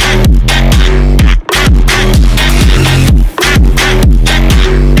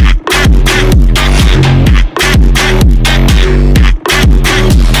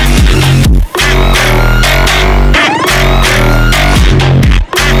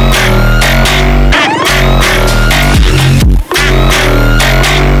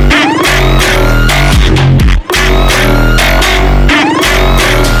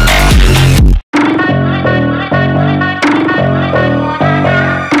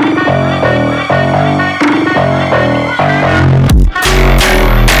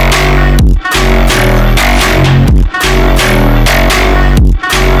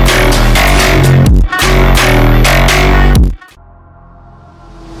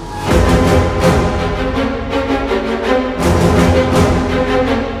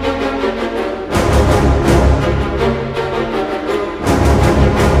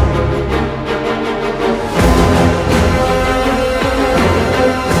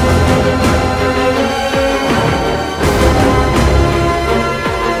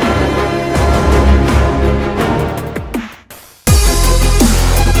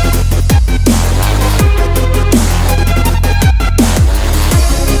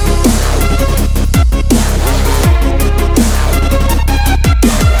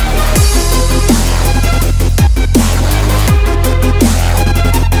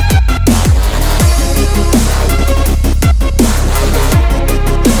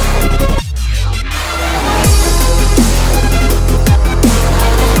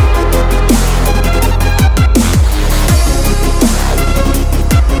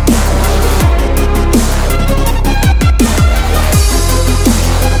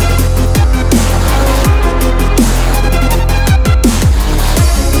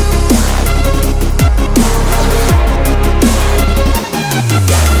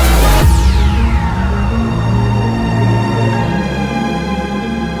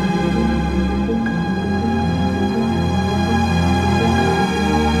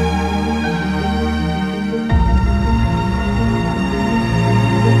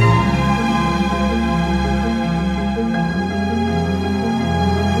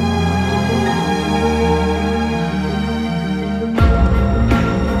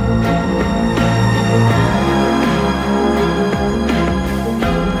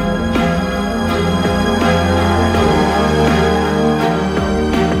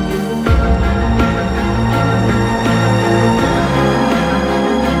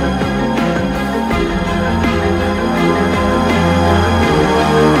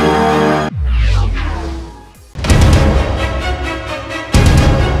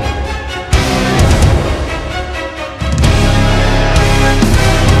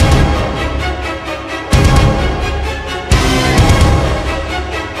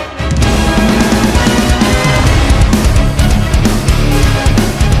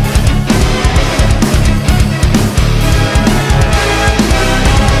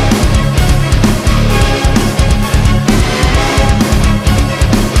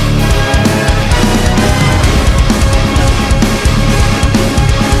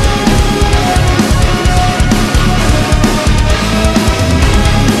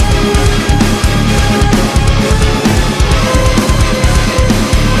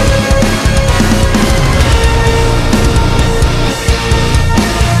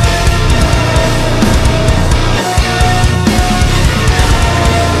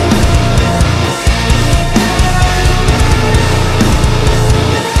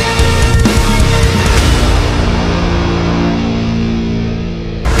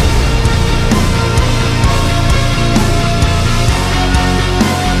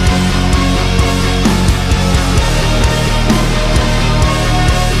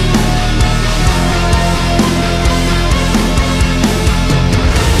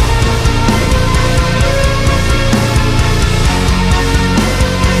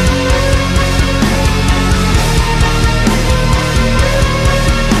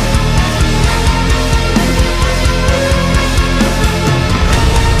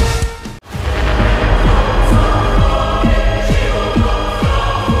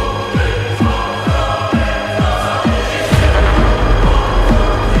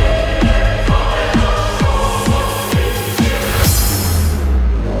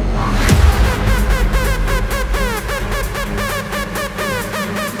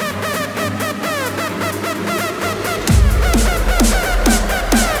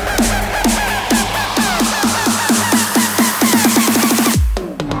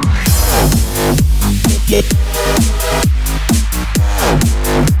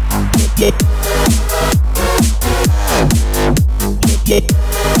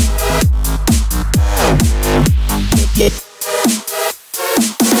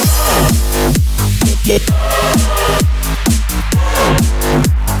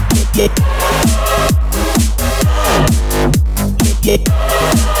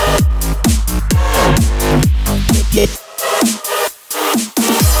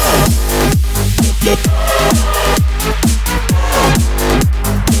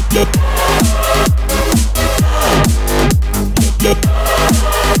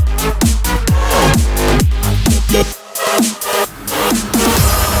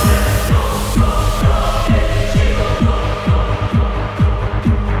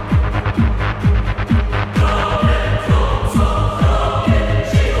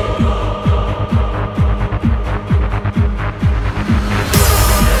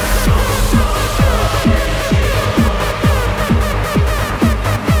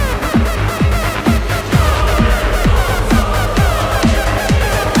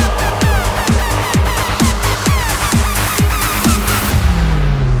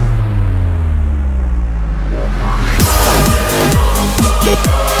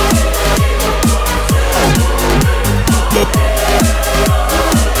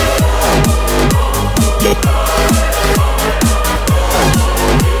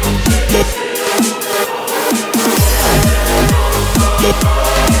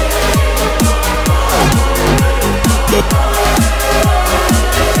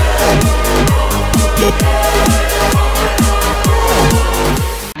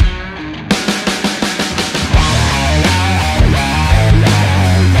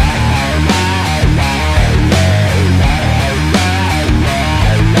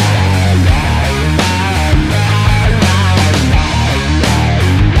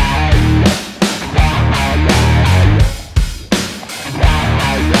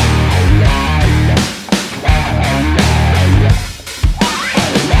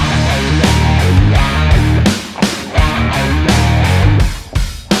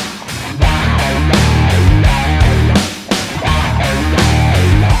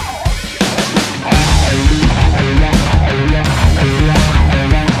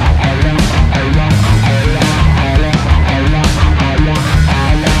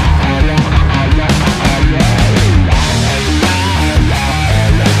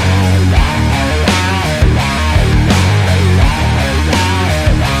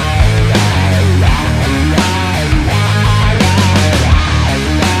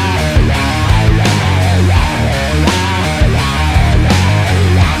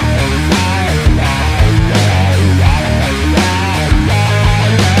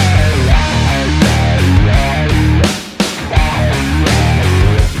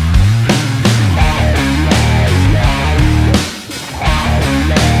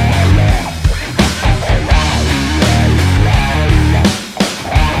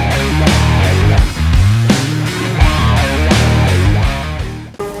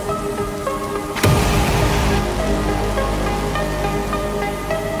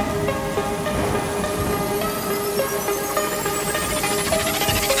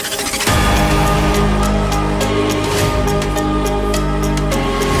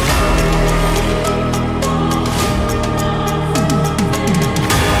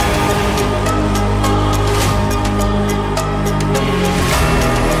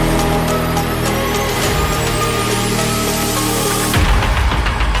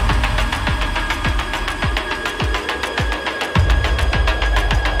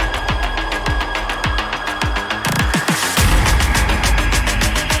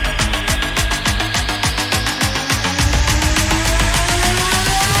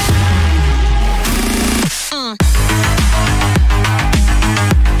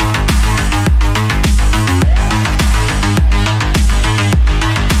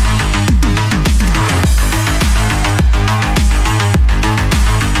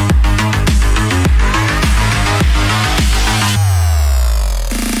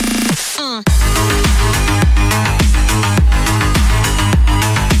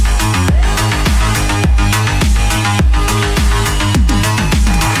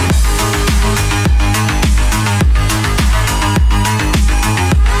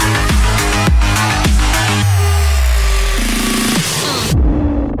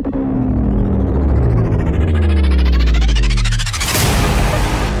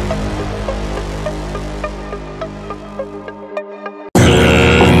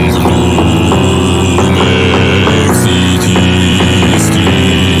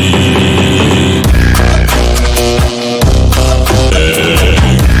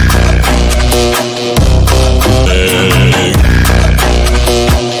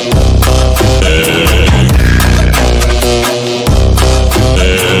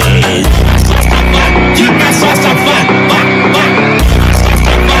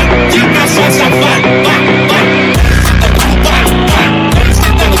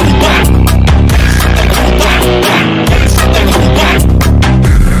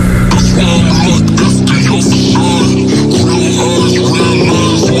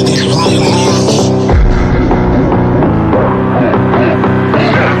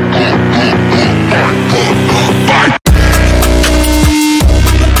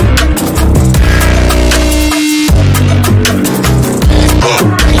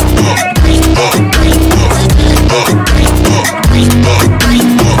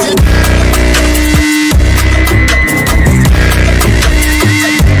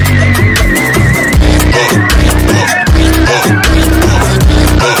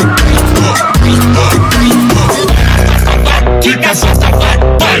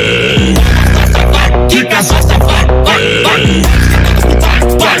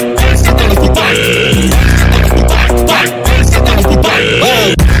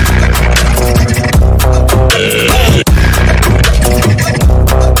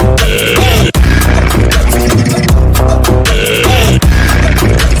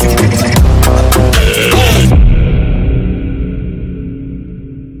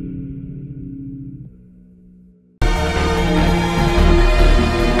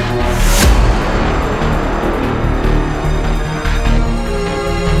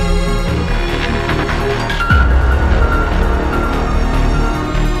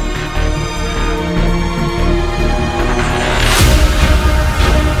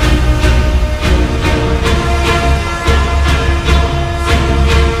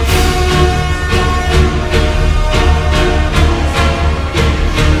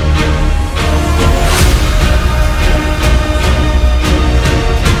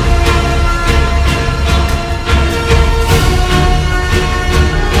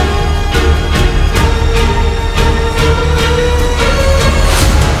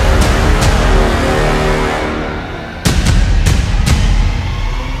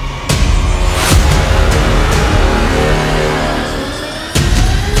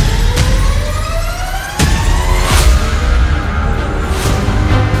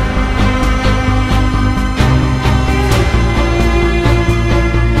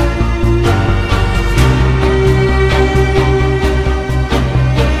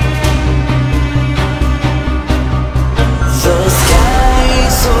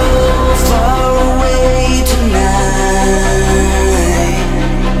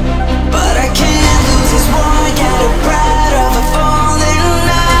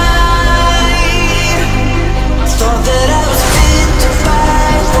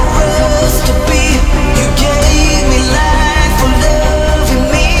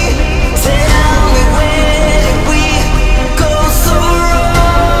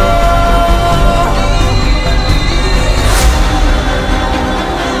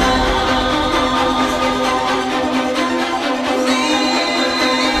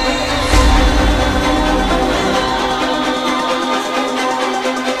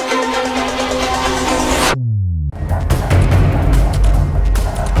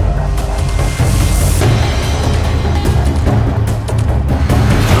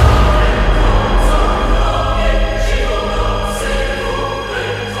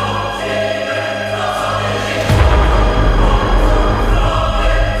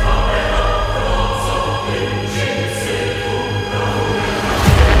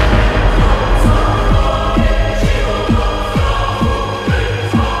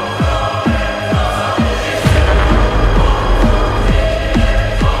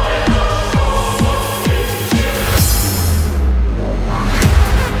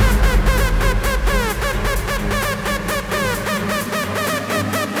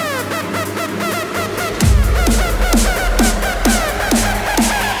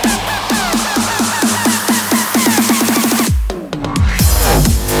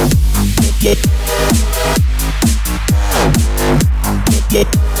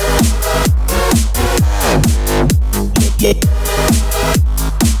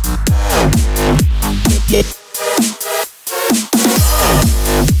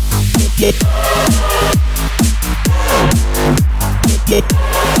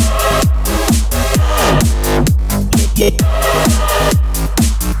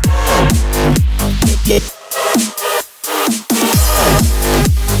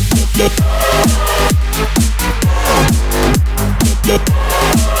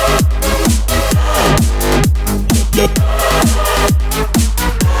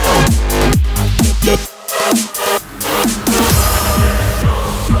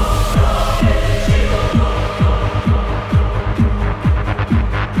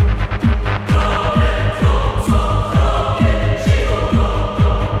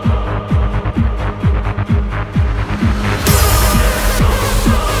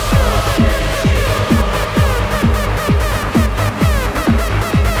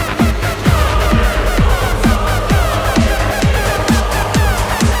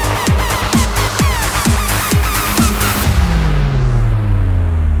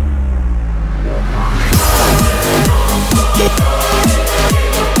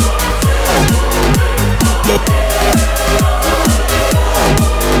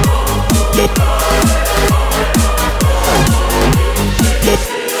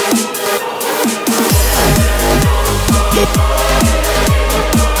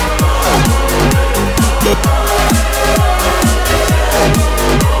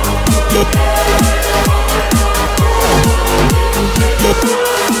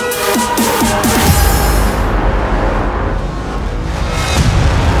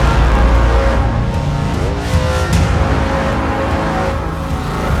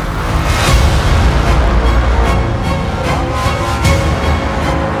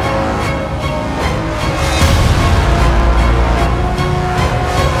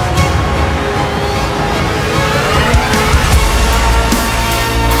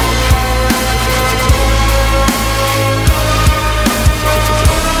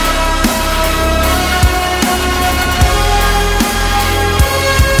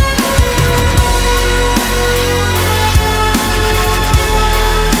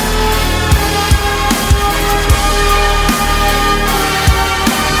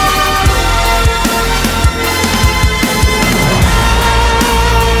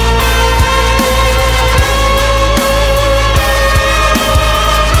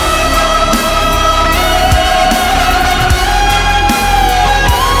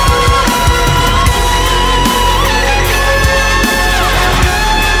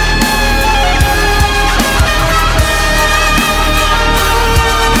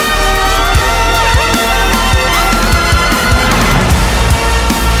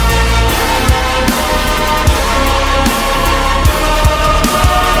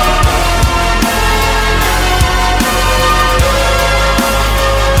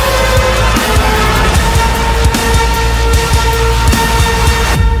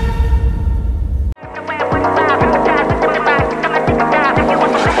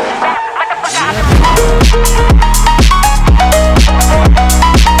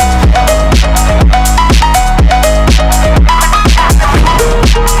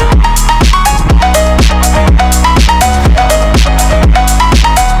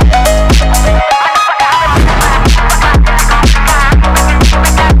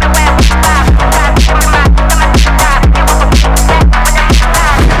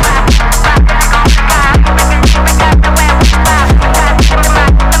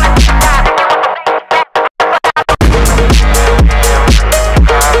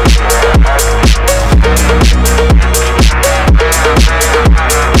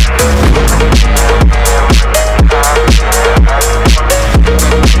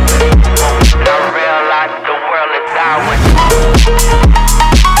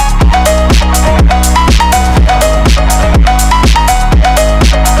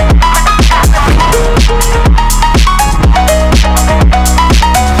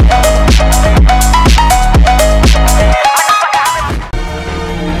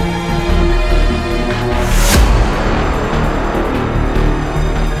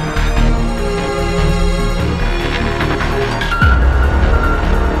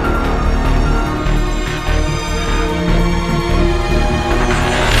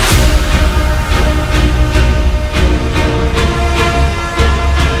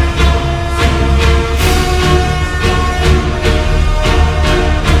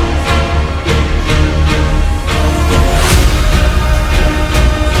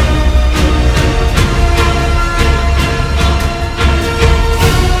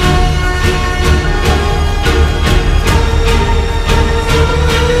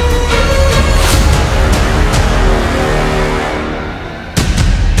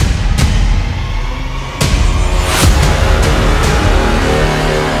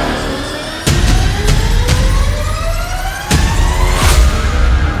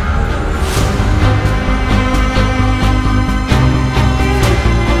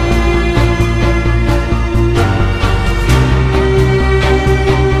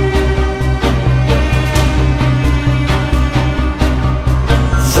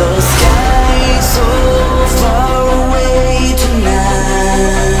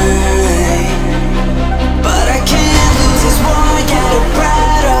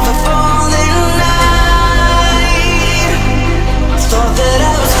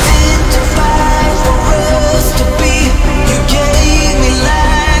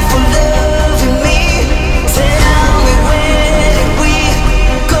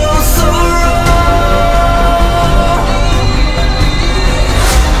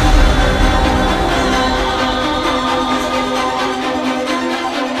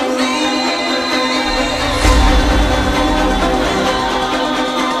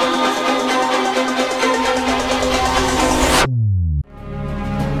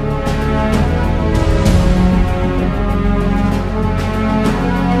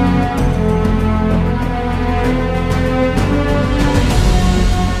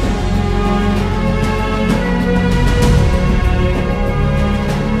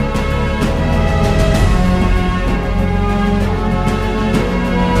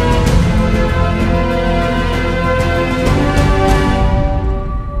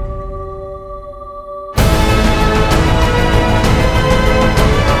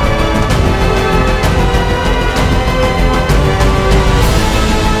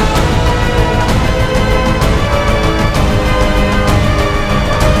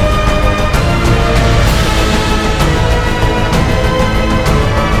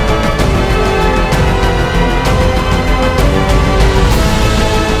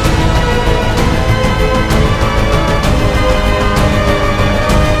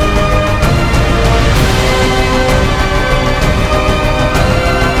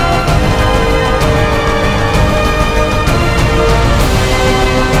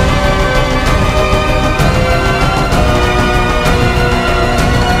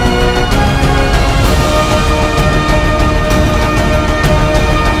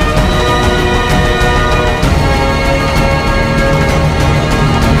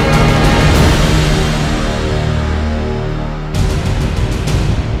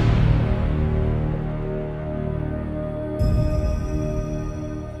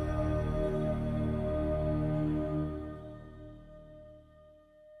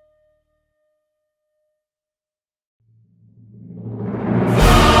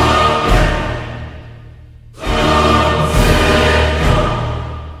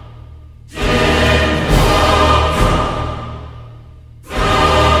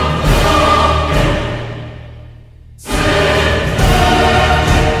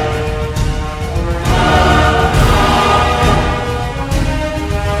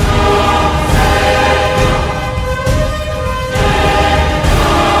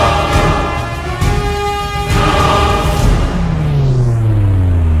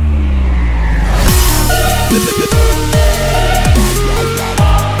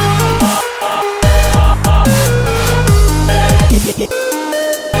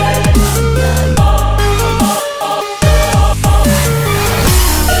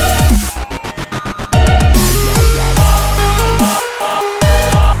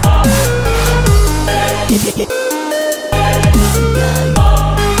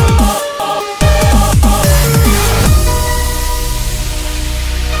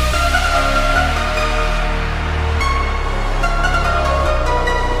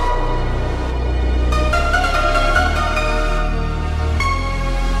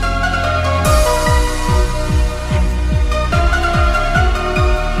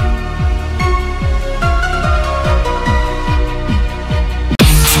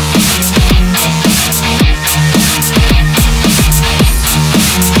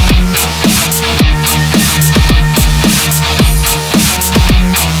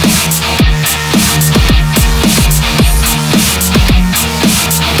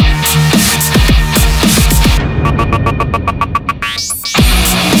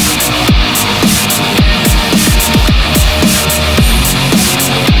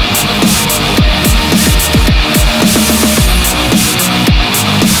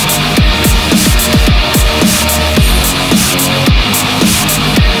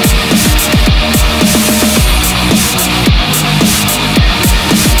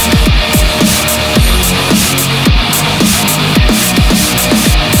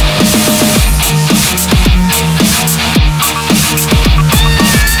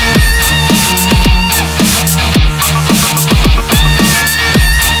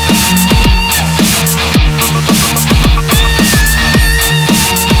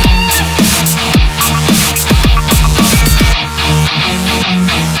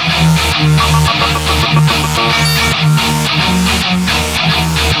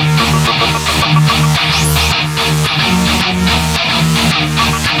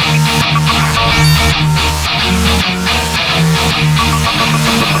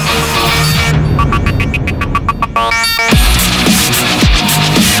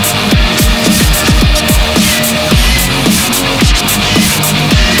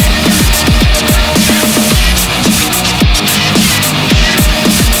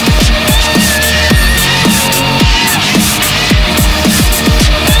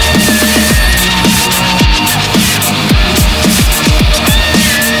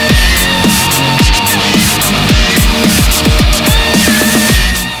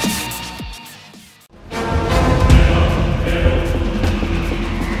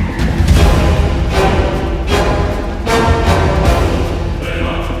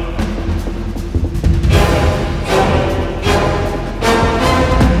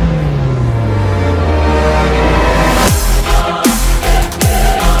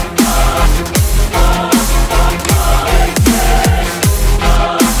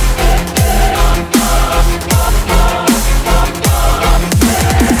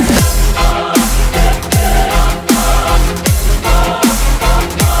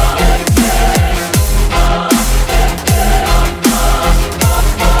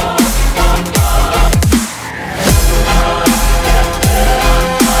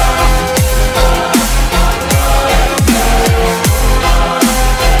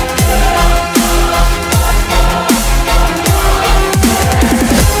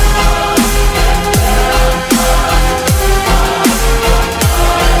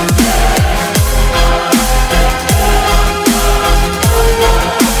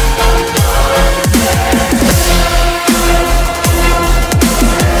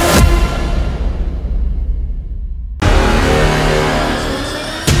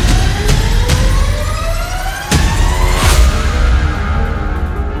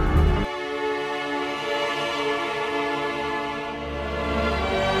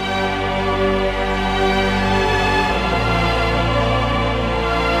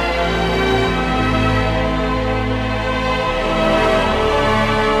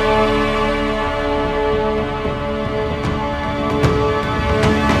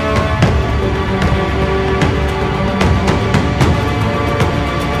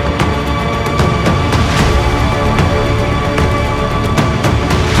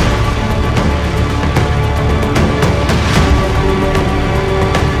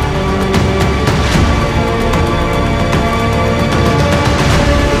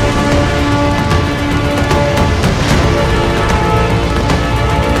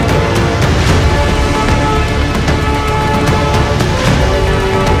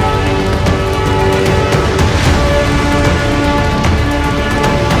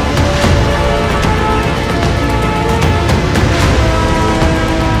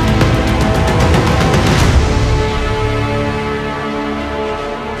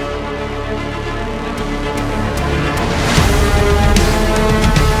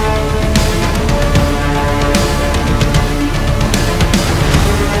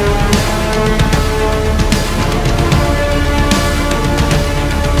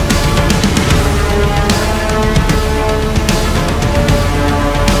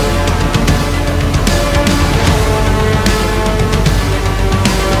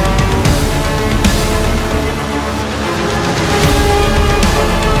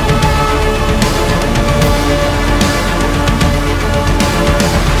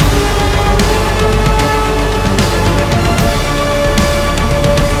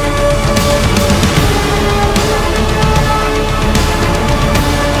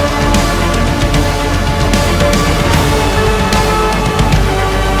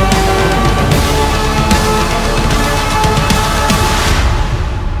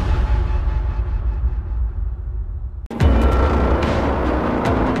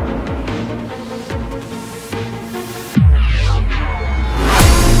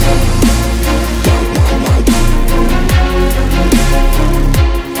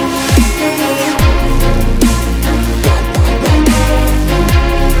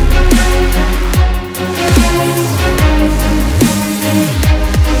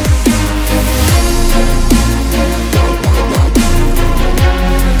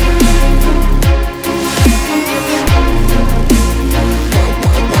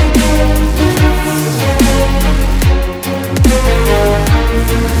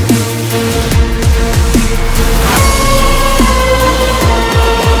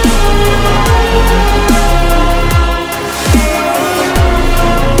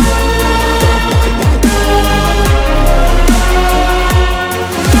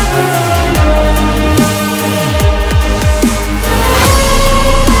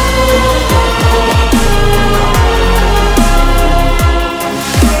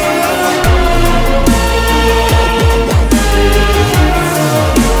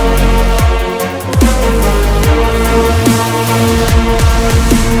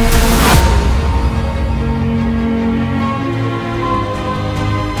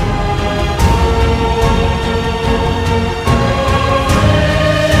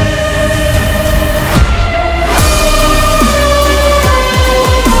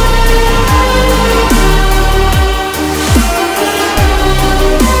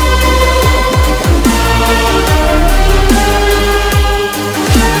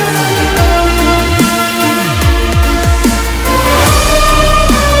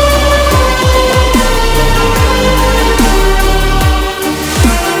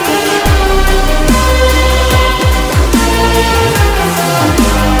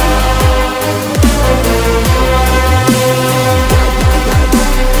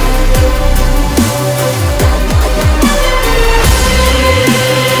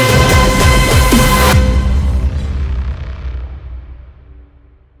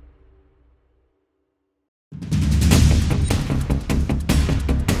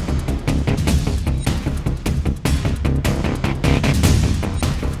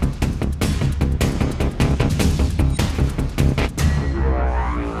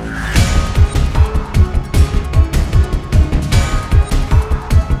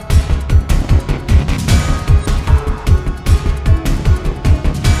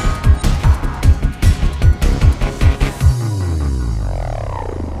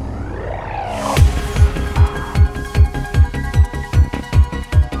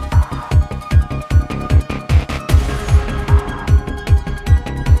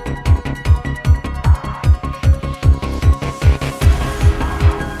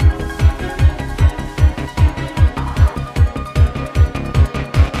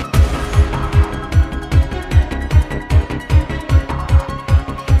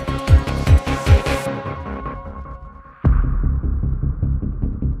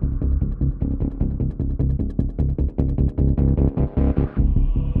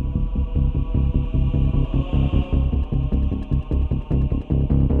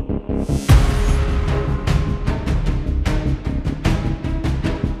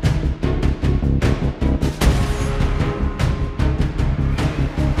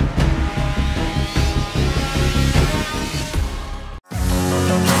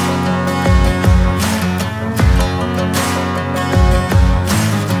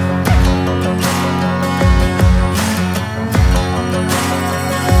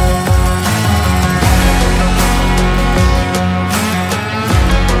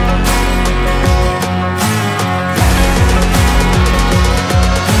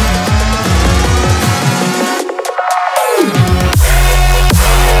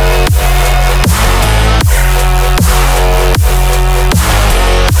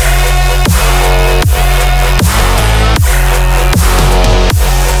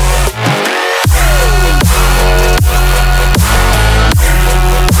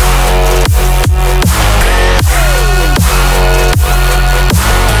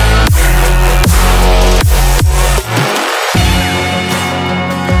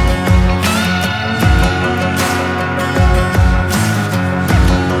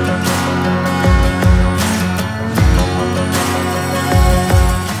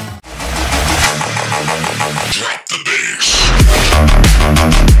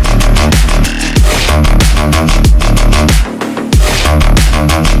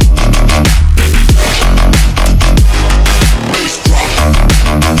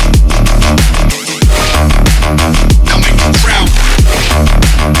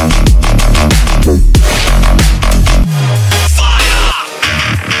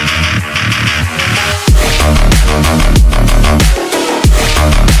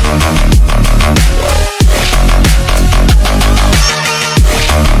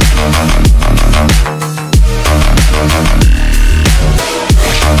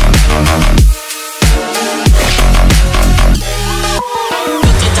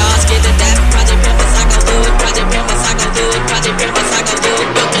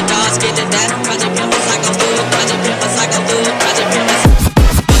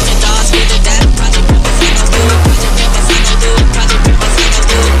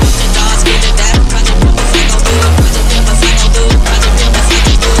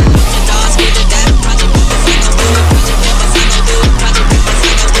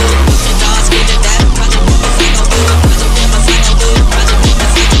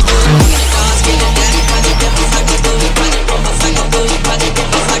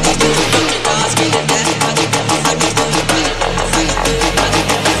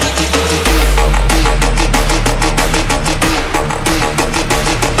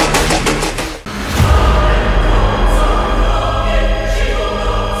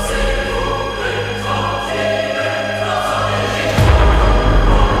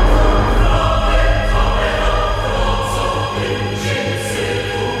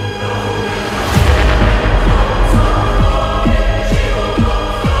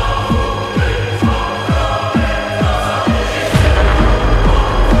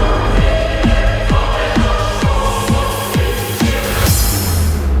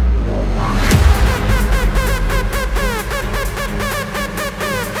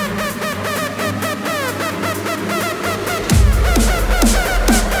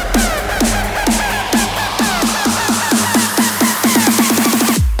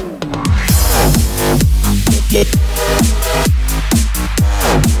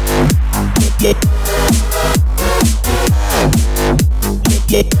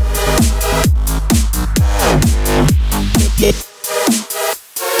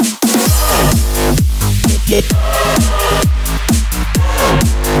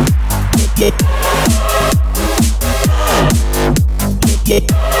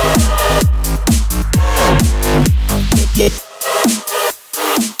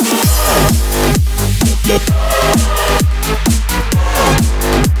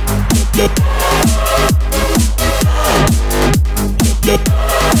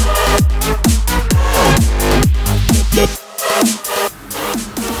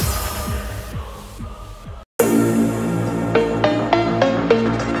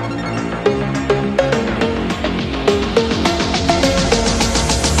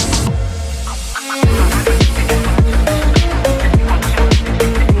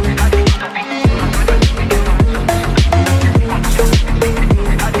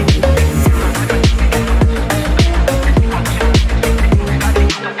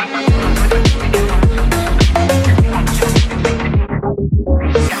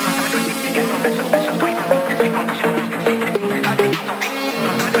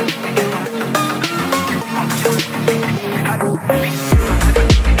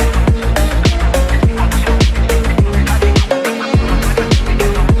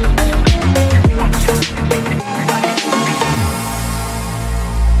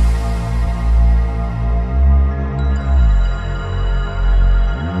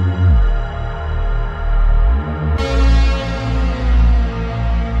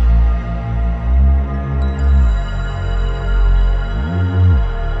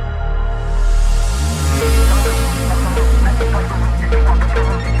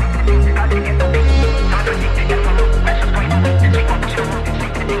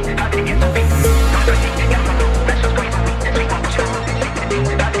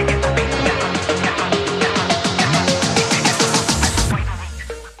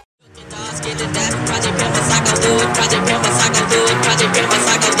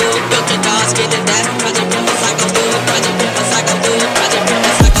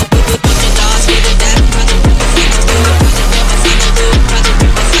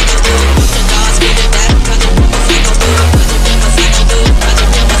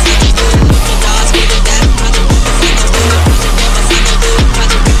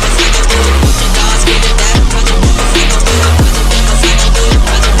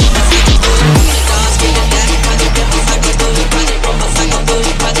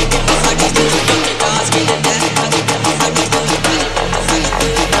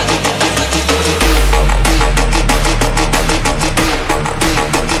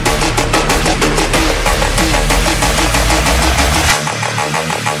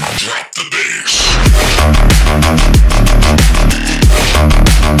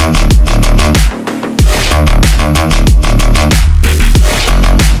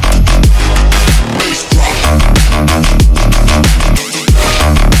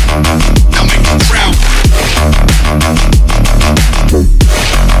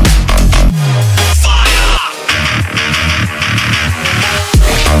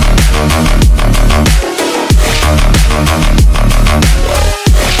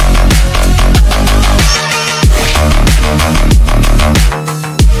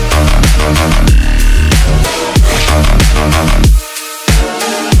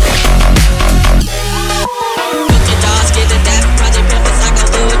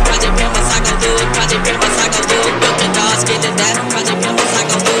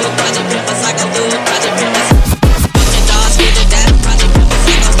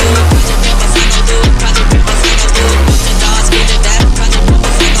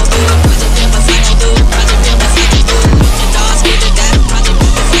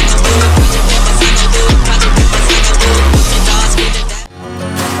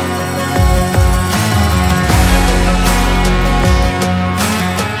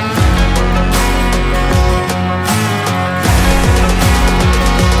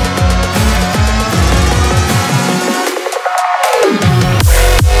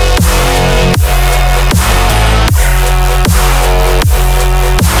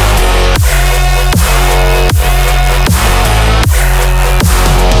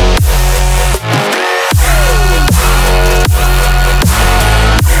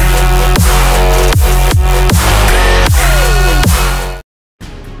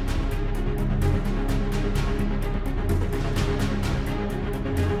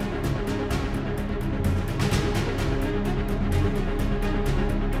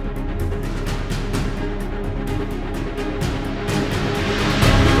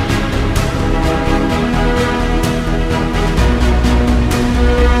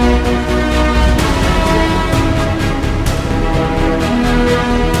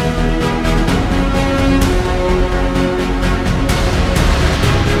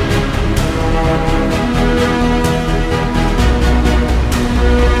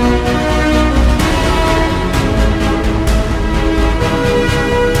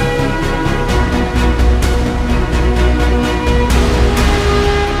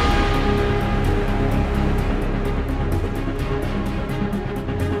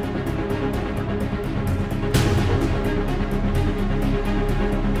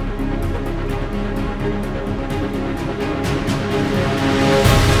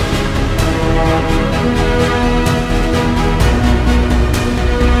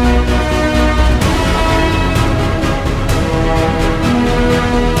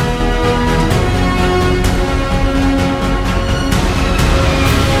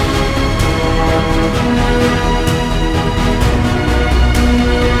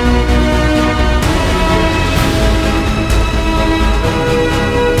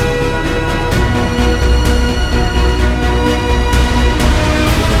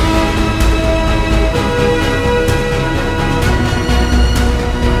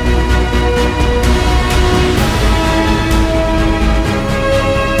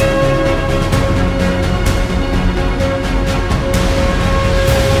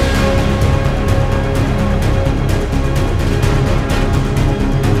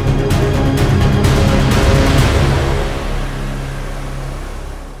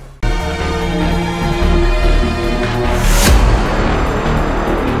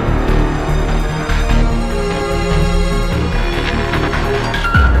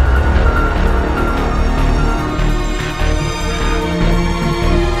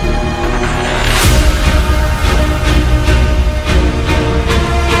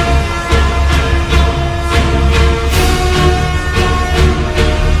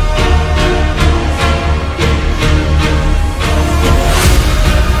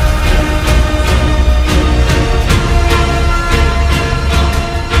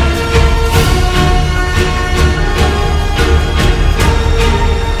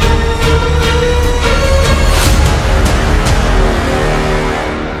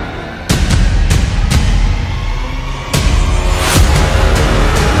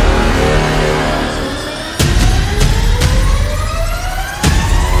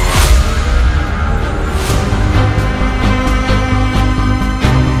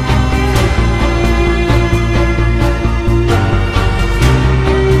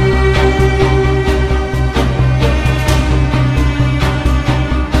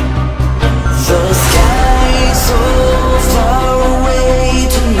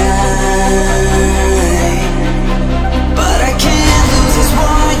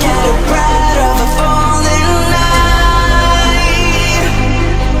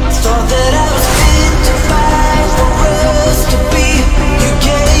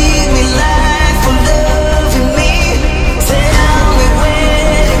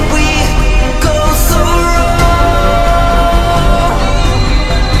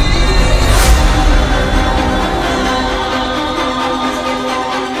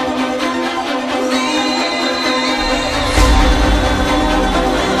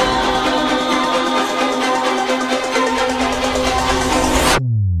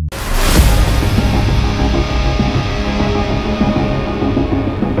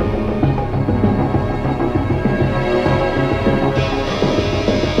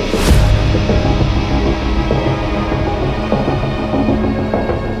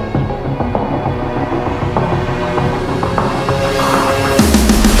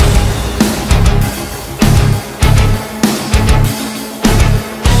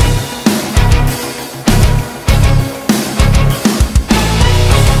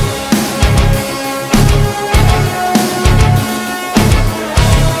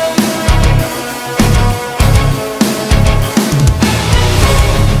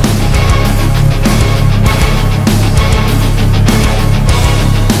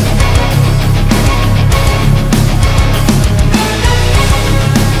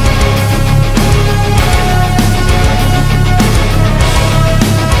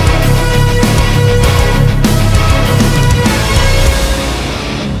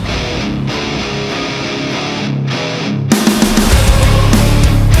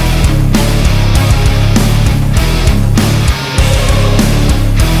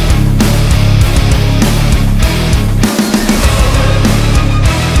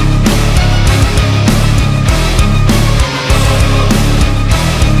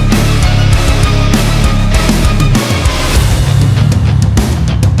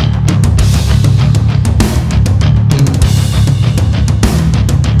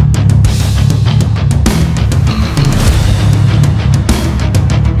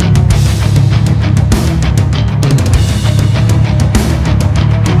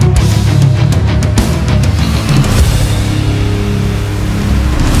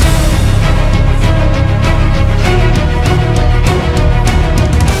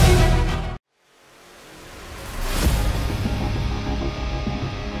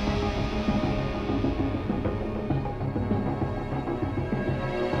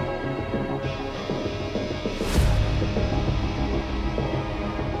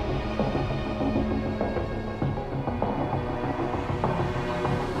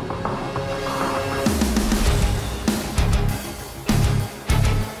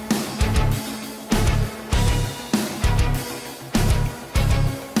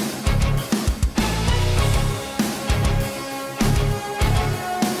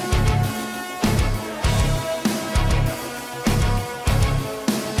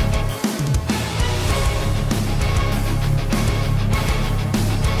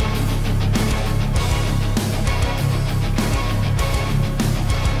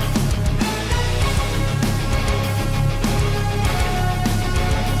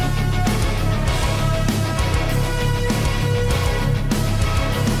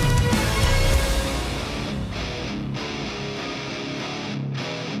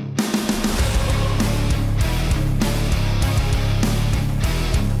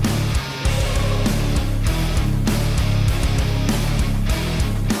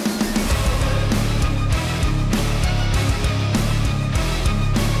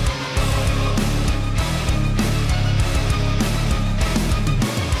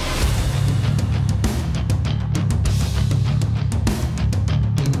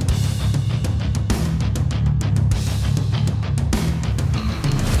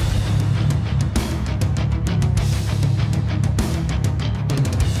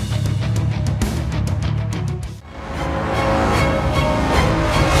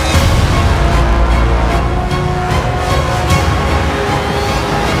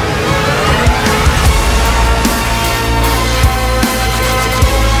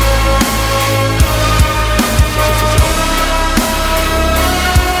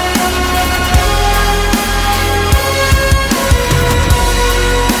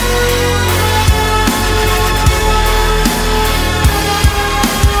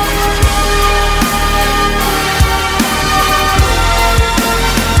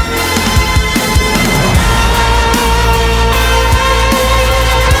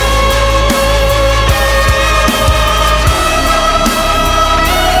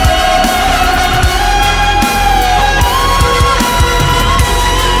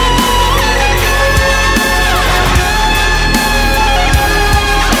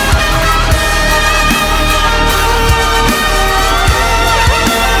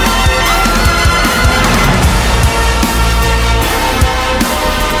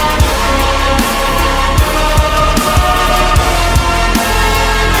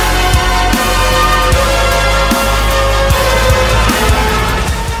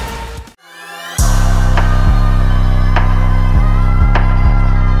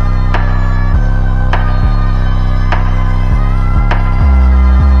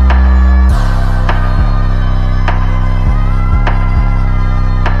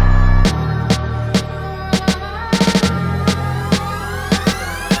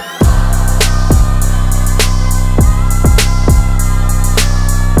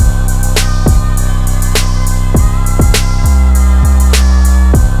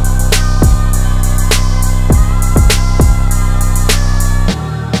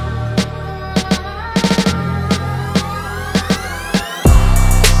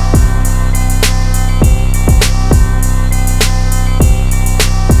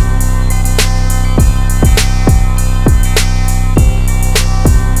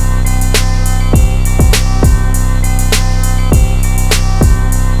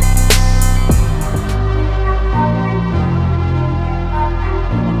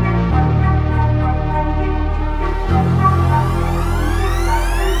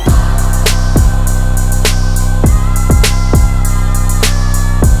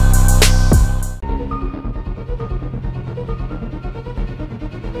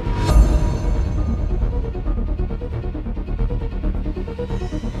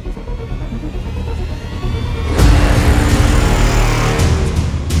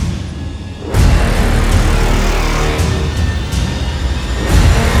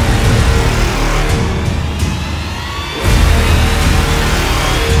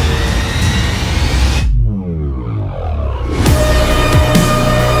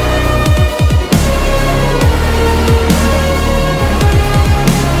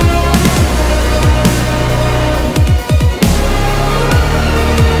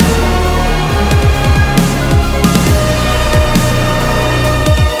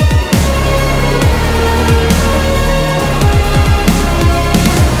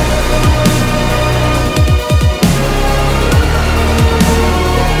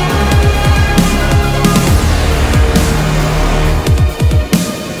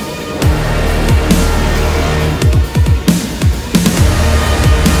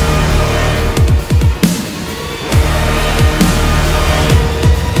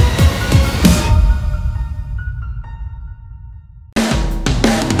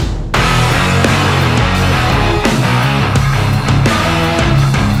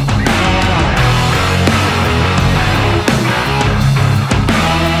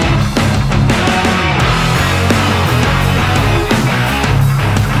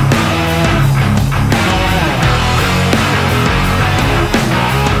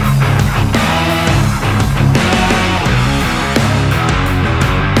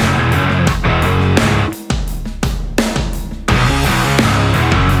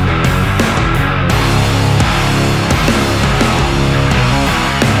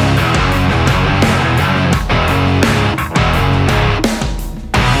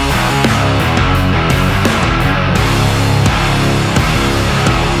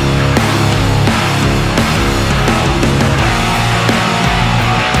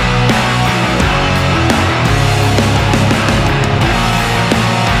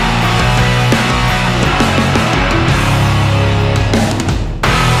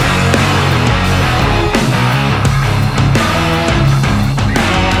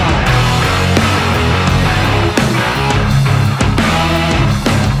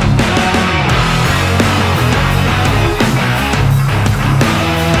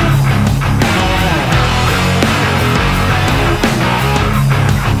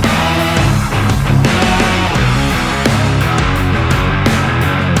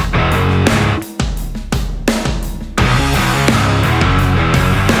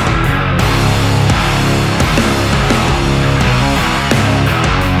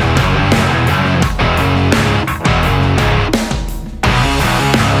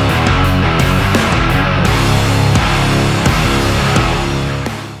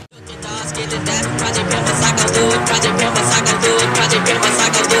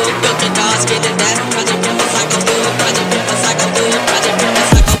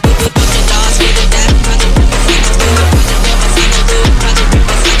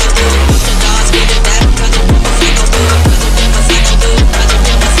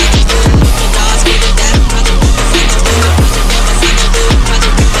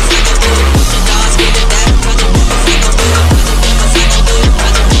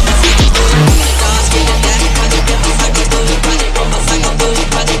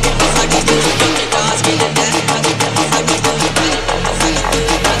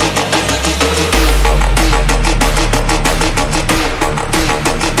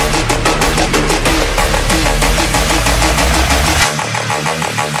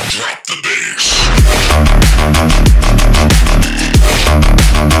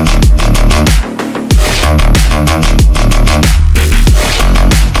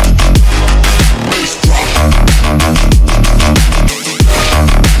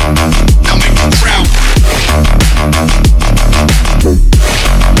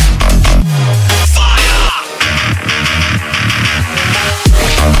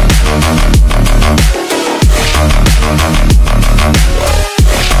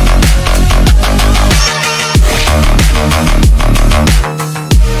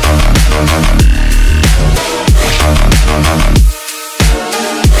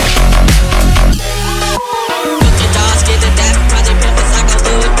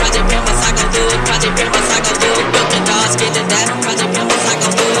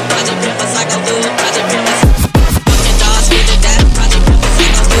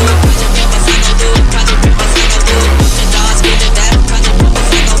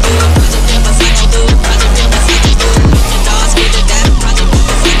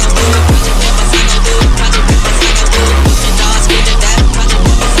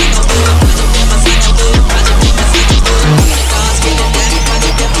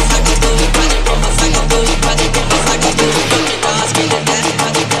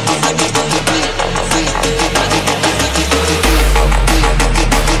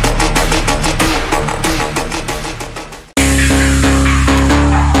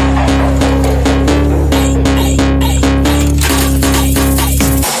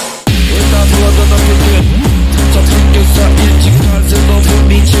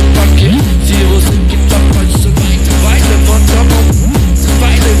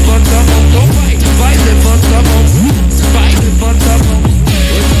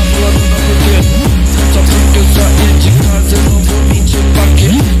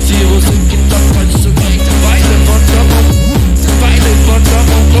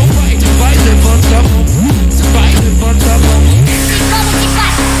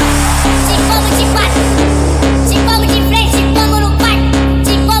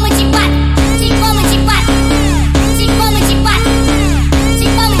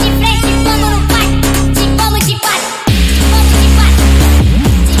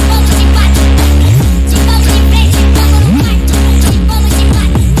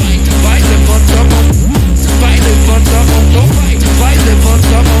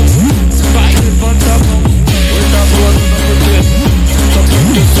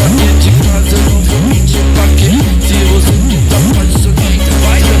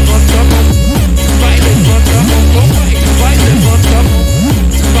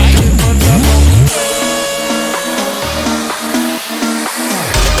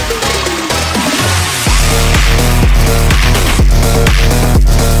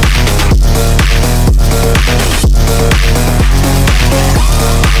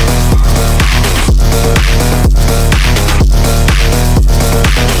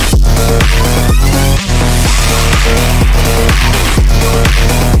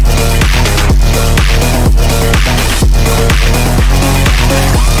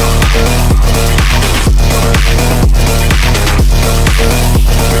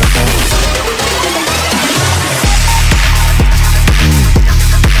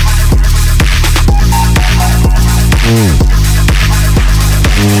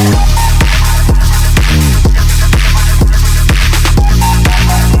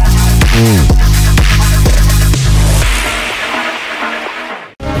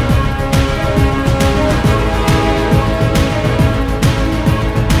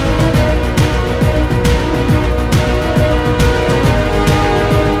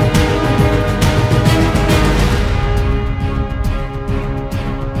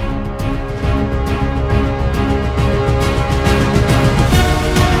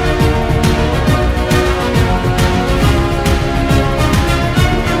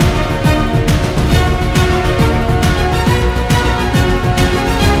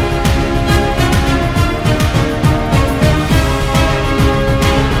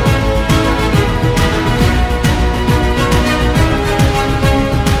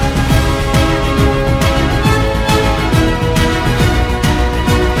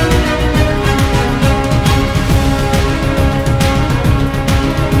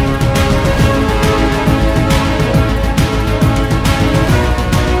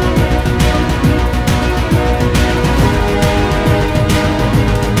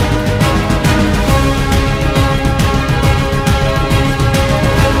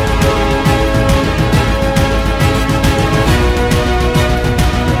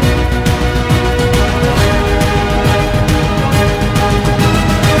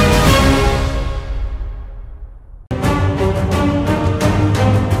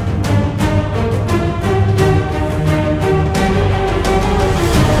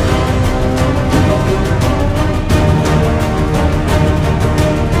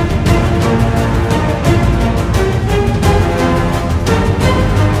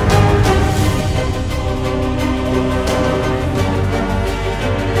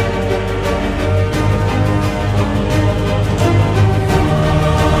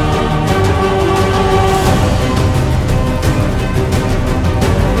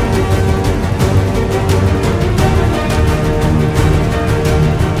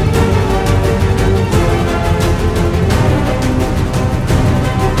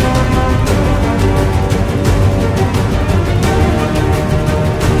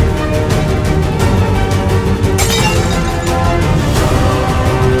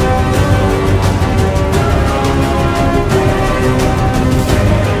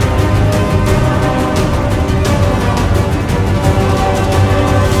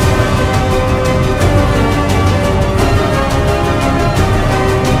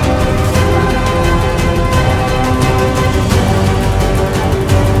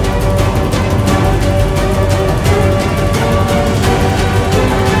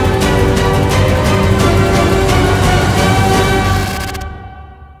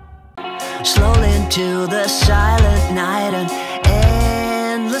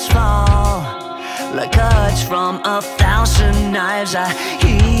 cuts from 1,000 knives I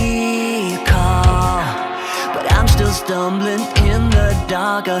hear call. But I'm still stumbling in the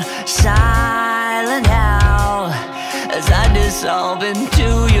dark, a silent howl as I dissolve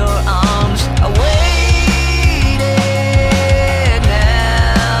into your arms. I waited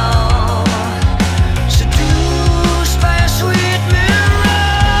now, seduced by a sweet mirage.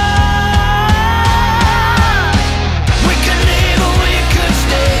 We could leave or we could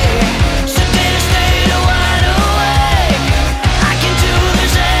stay, sedated, stayed wide awake. I can't do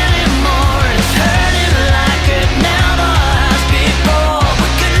this anymore, it's hurting like it never has before. We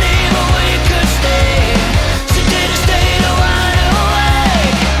could leave or we could stay, sedated, stayed wide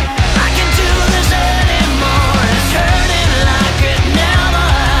awake.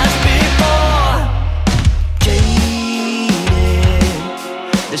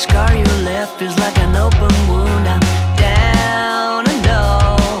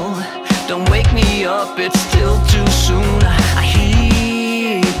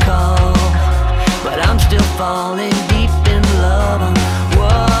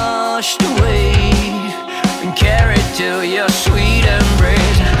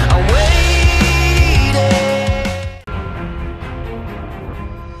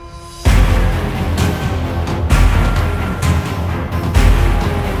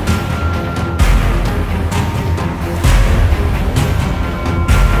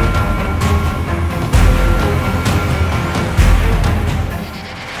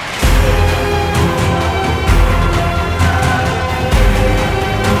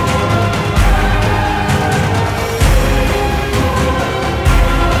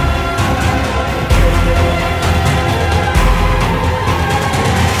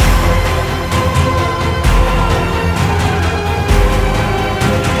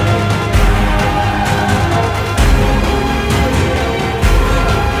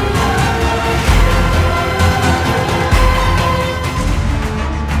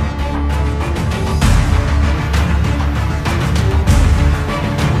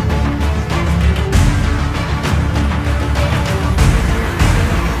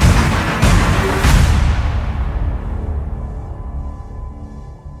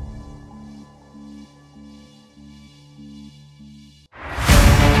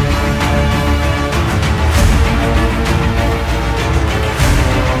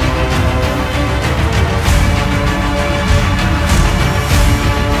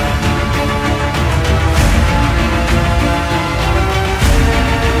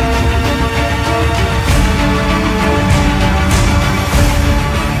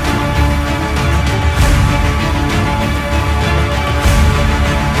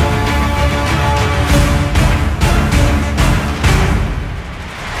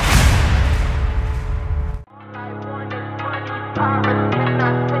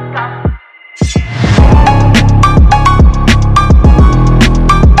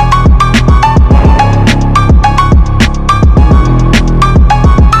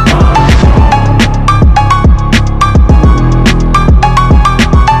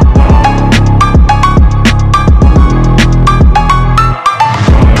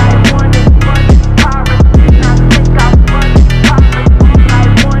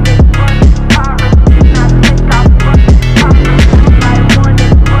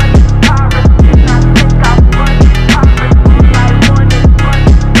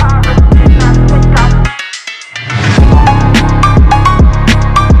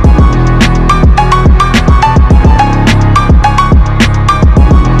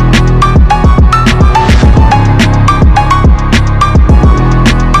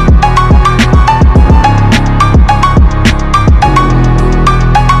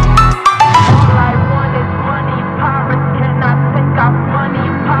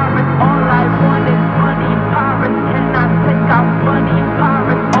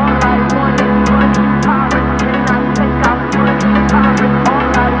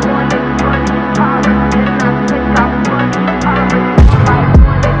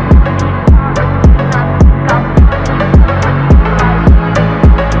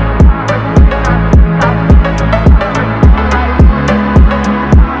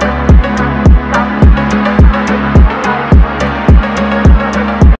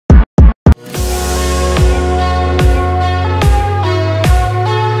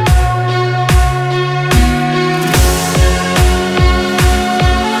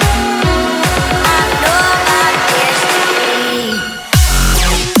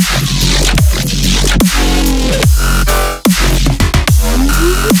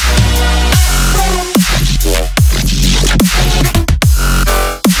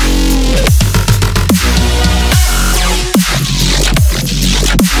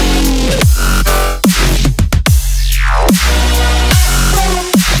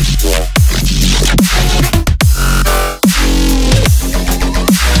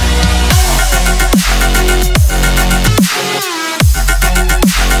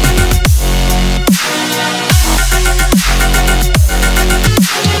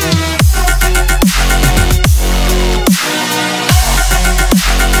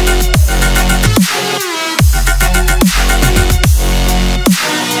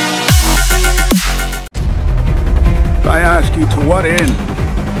 ask you, to what end?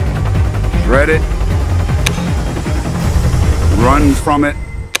 Dread it? Run from it?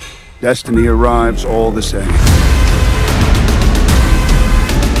 Destiny arrives all the same.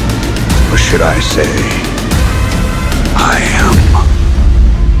 Or should I say, I am.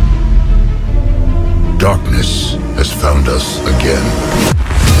 Darkness has found us again.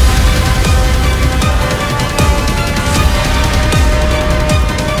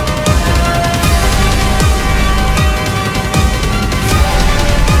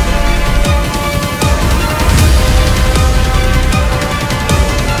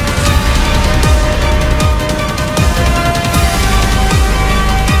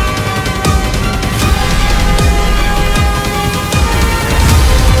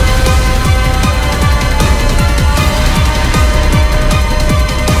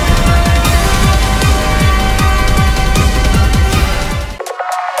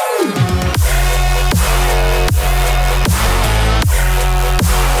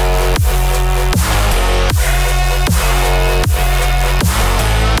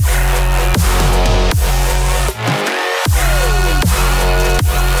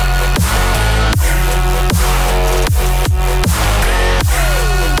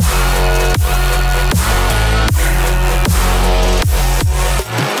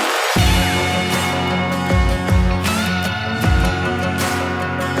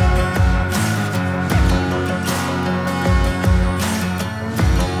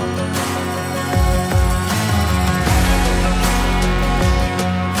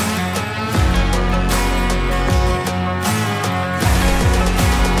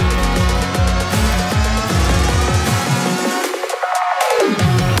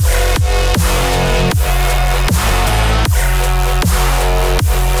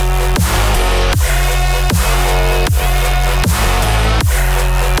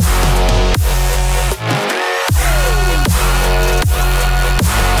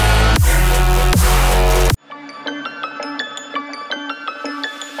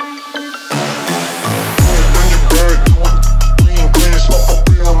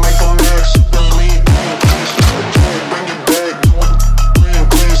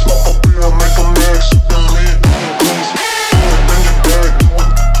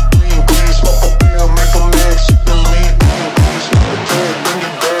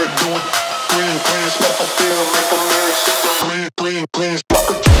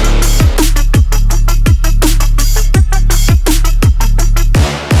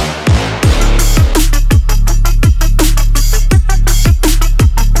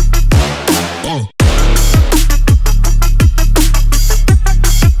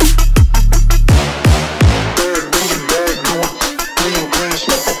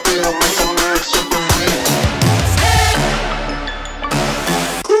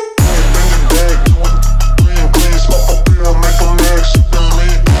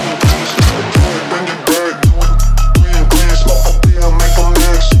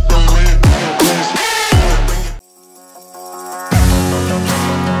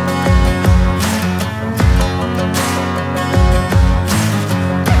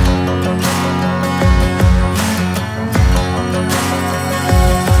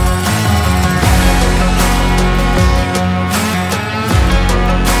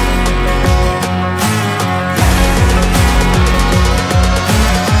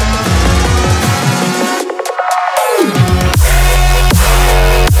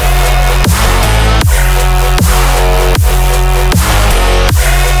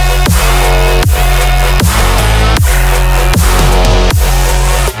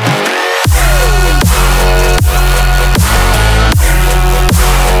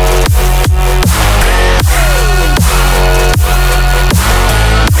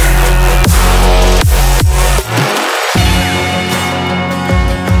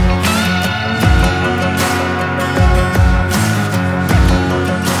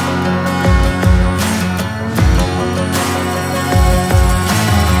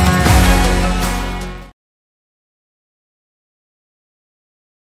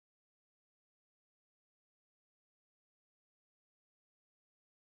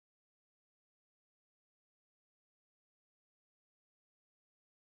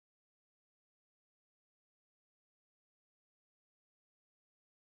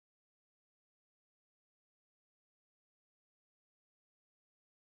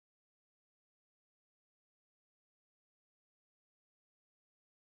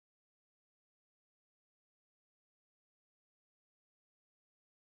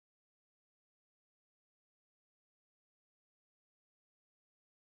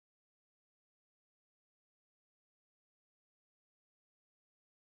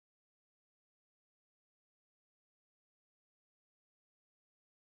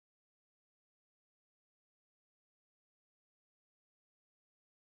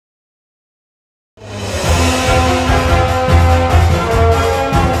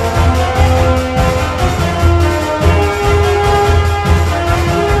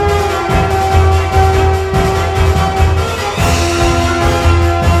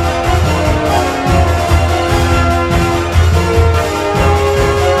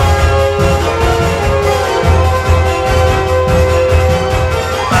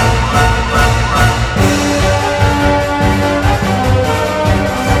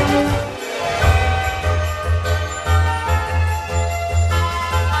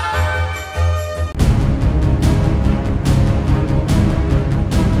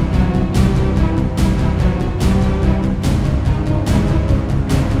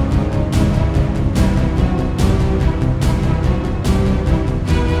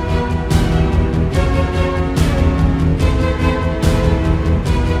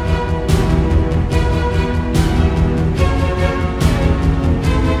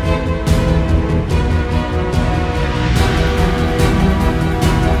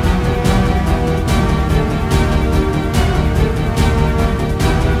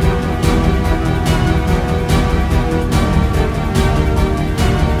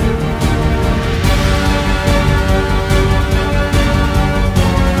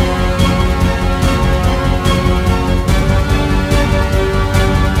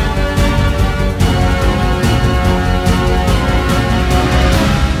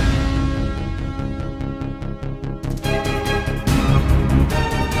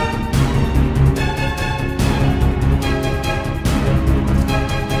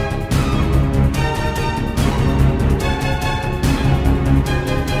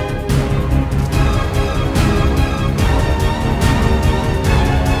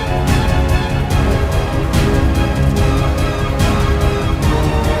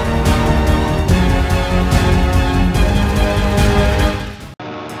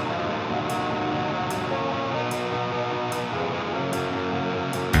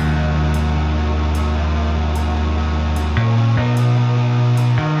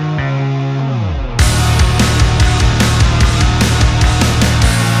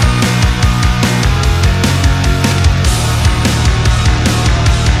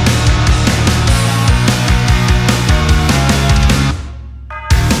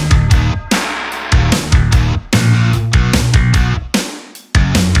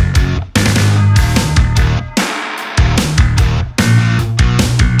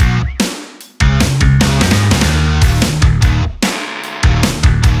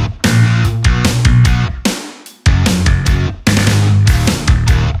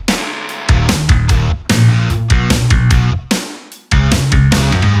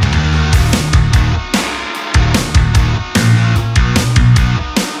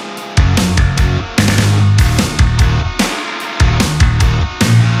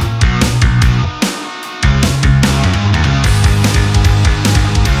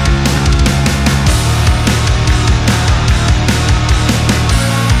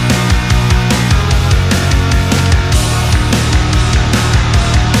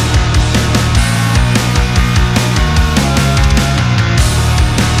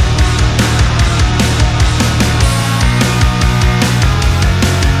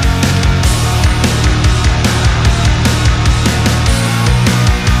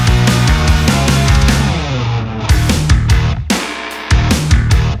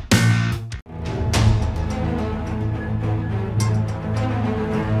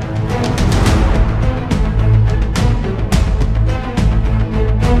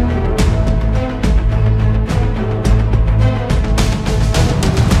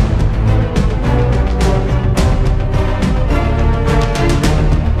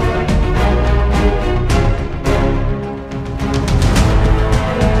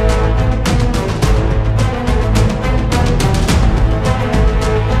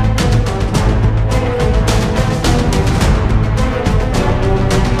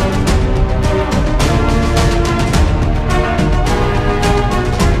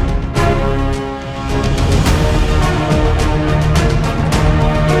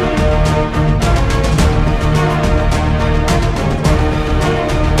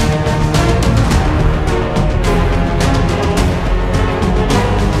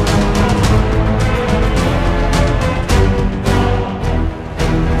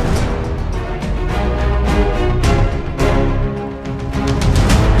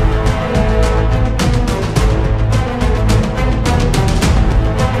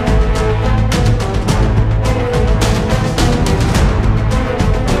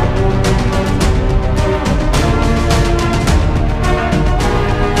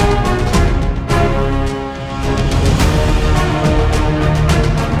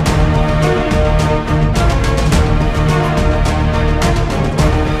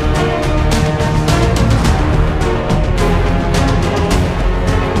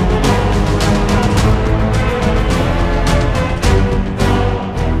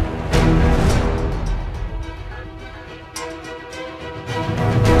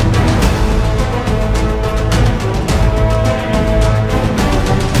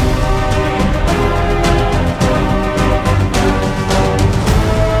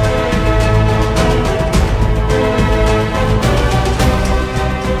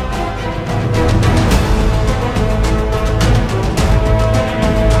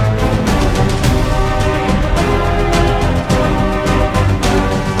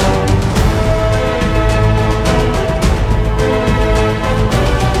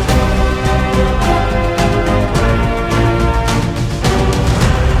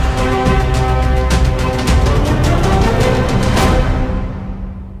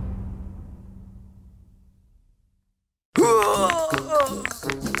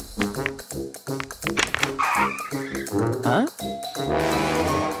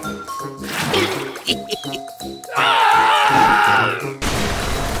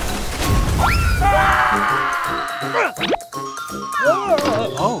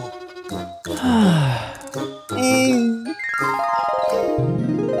 Oh. Aha!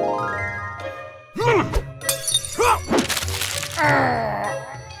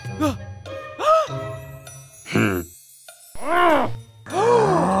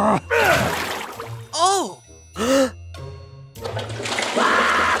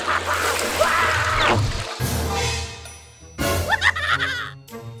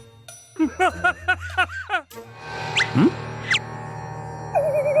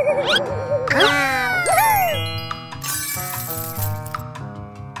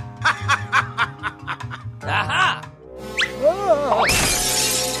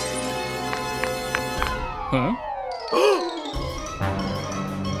 Huh?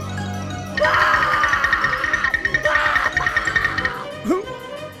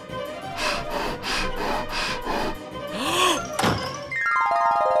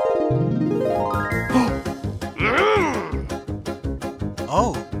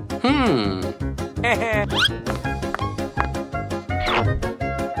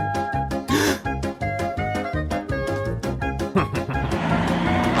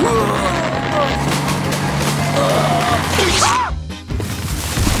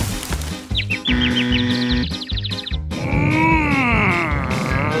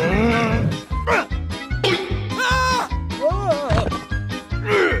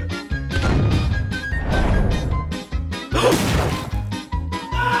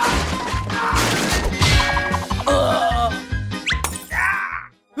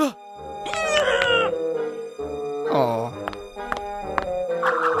 Oh.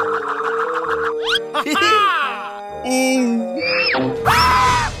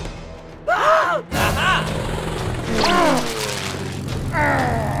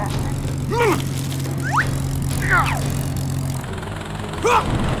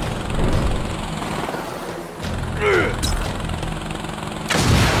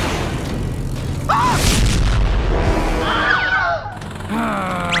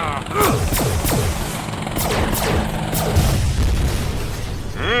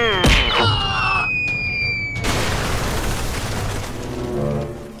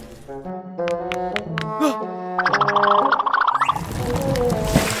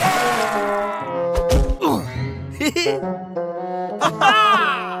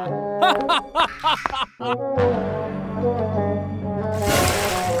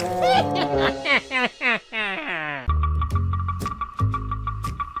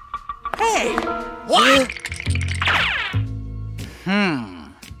 Hey! What?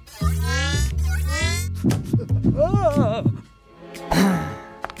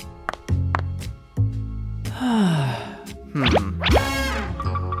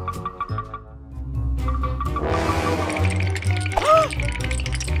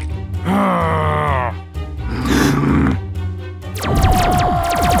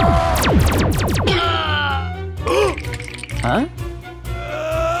 Huh?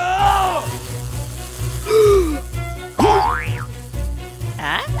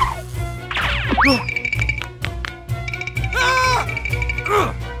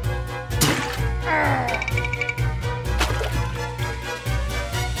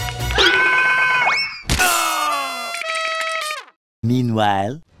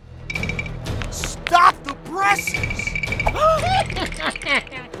 Meanwhile... Stop the presses!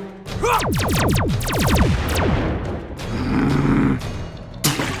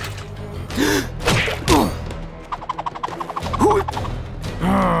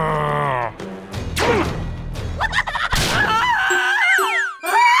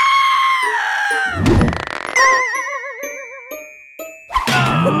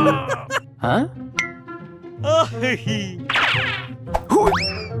 Huh?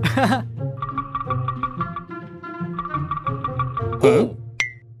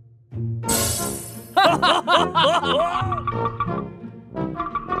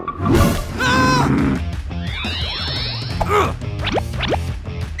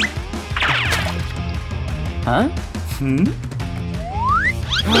 Huh?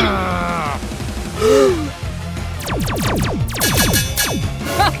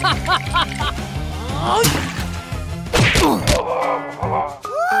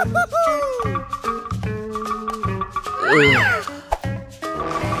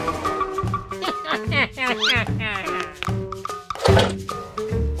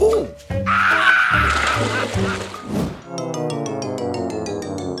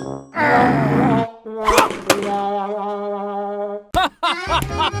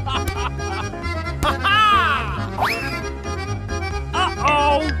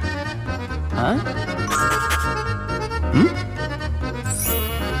 Uh-oh! Huh?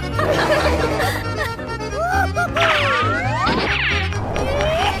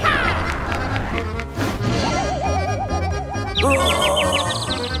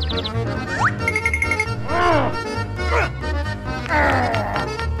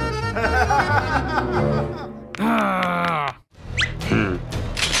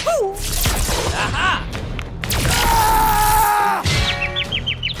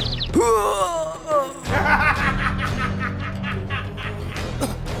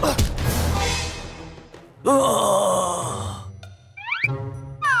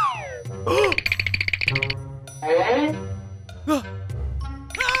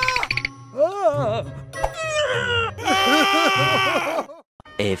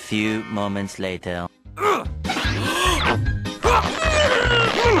 A few moments later.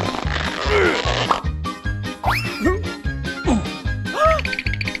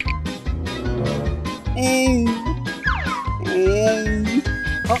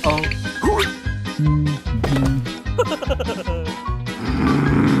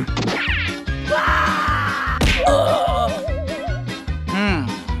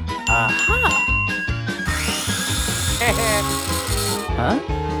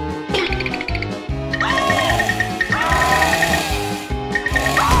 Huh?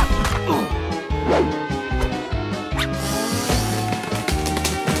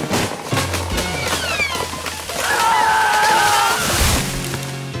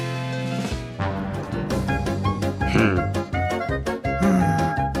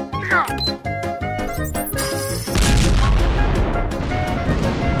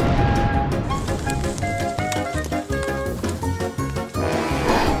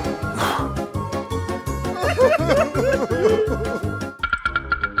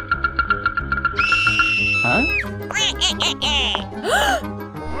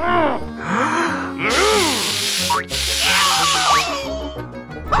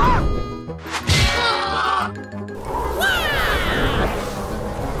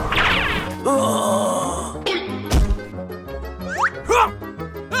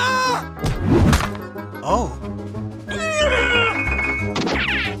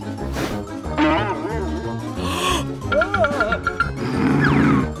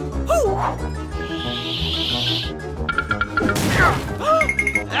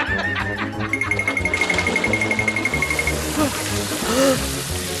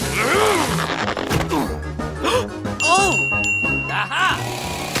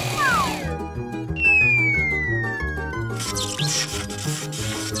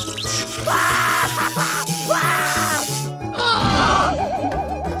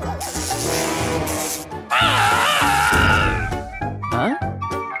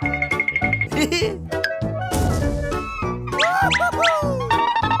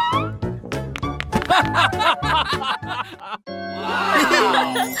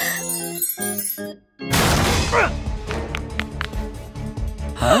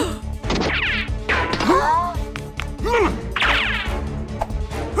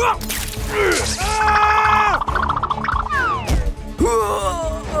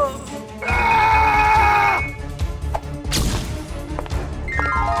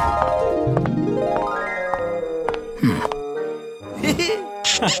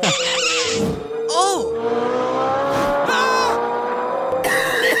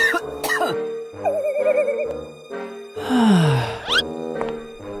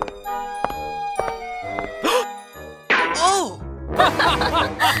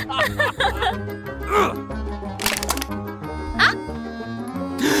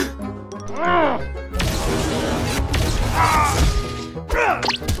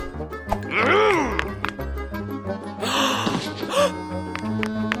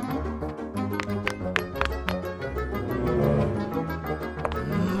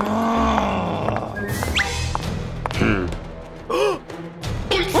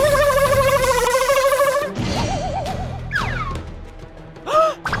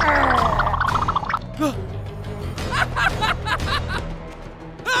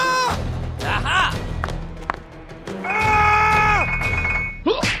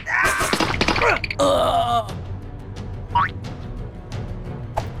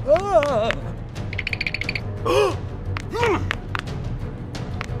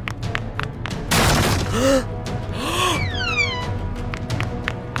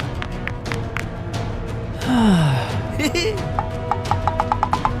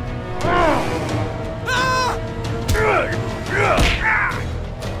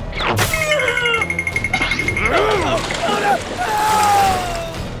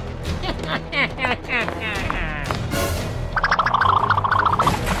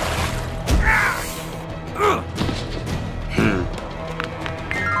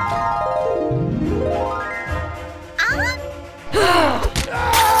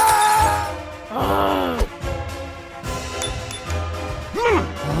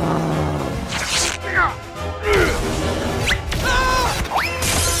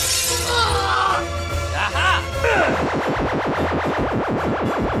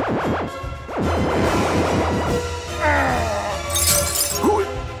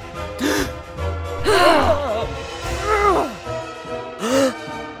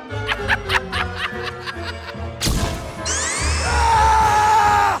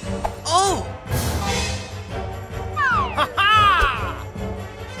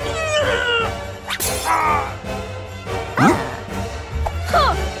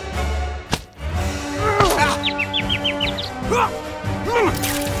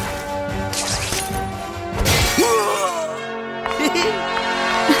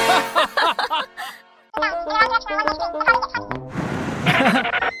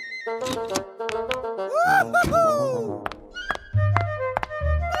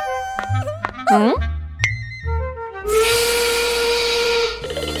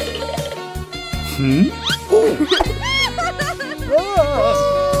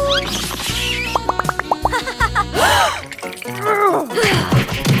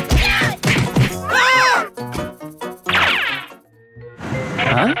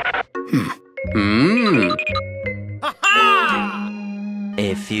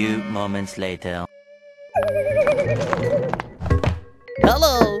 A few moments later.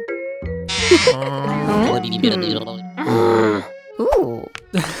 Hello. Ooh.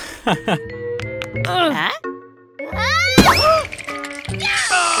 Huh?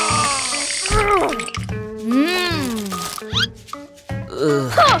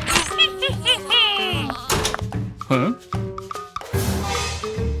 Huh?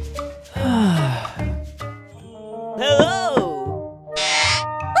 Hello.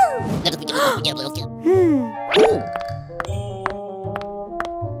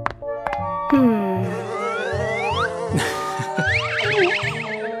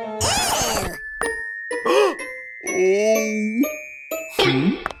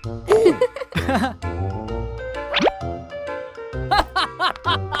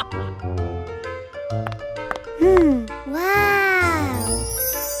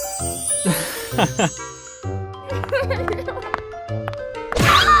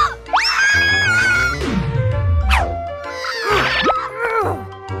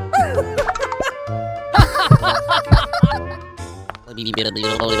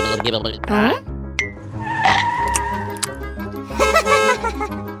 Huh?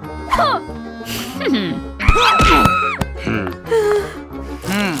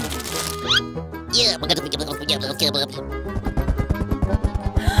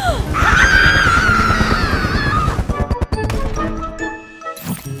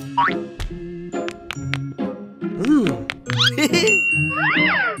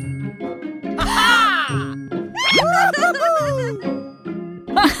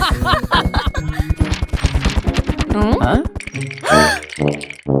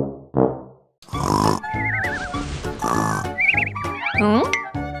 Huh?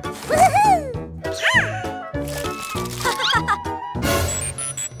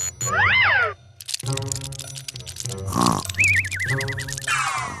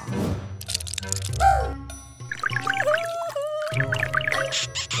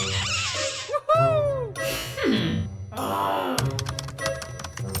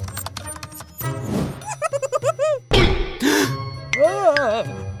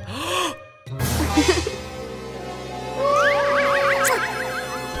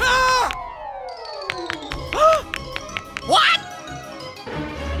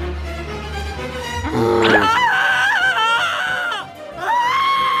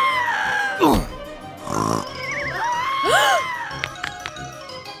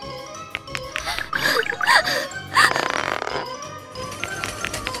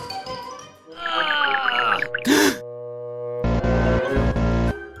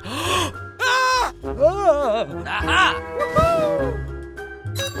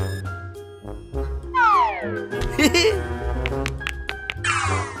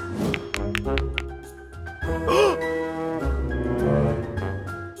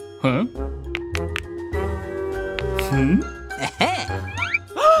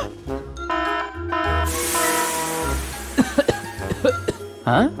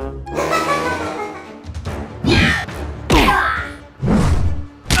 Huh?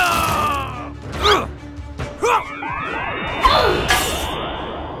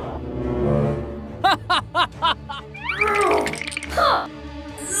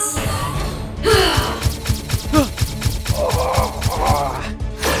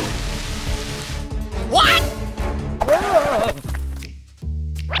 What?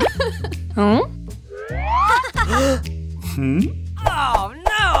 Huh? Oh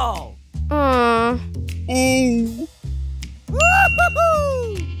no!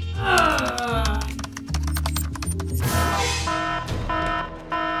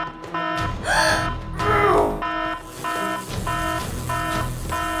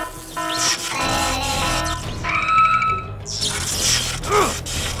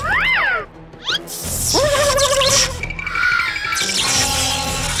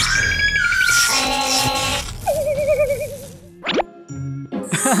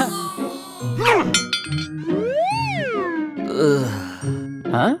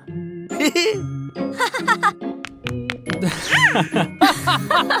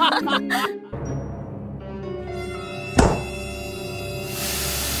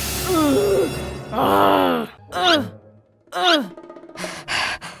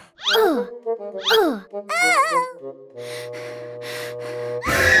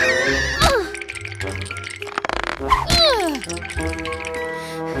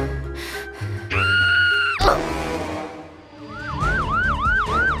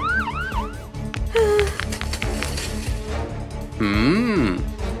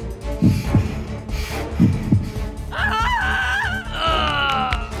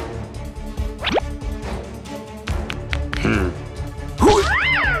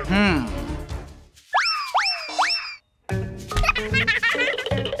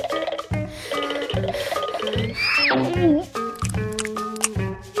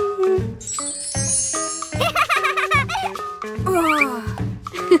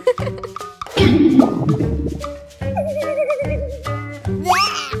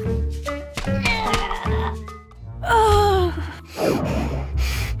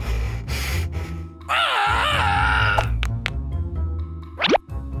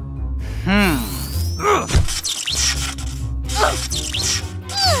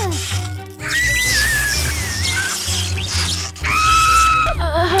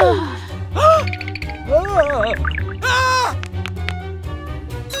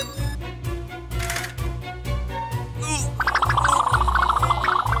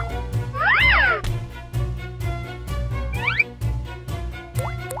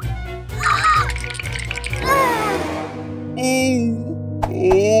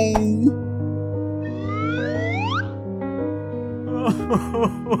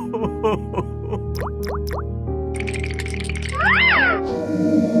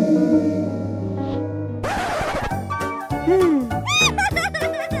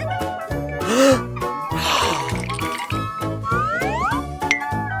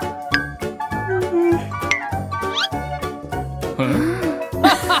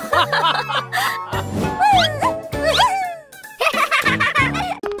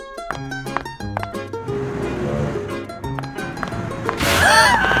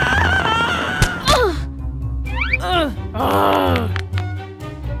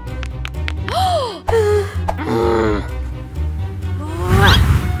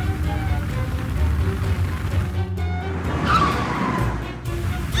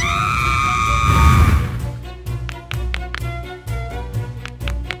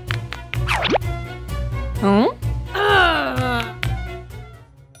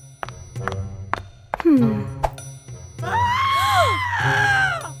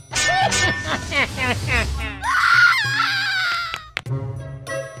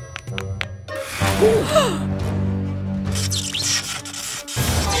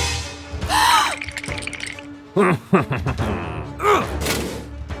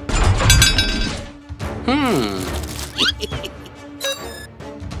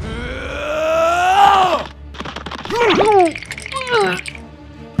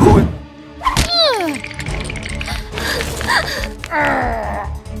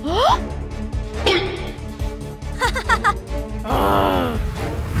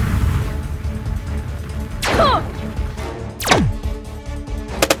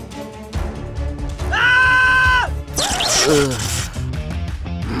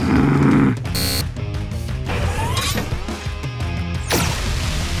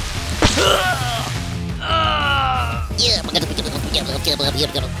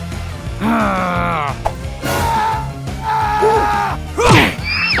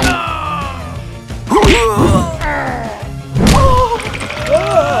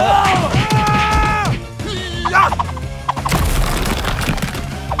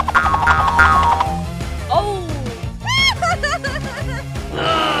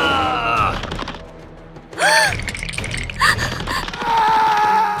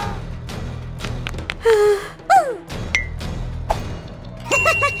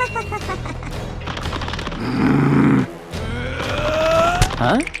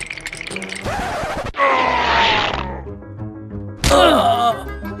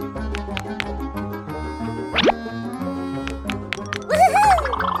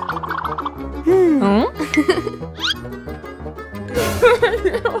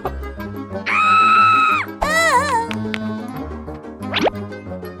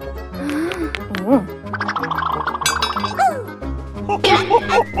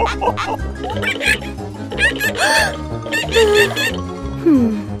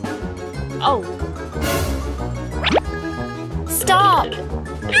 Oh. Stop!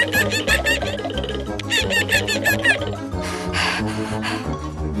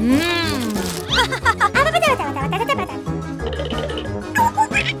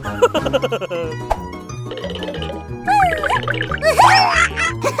 Huh?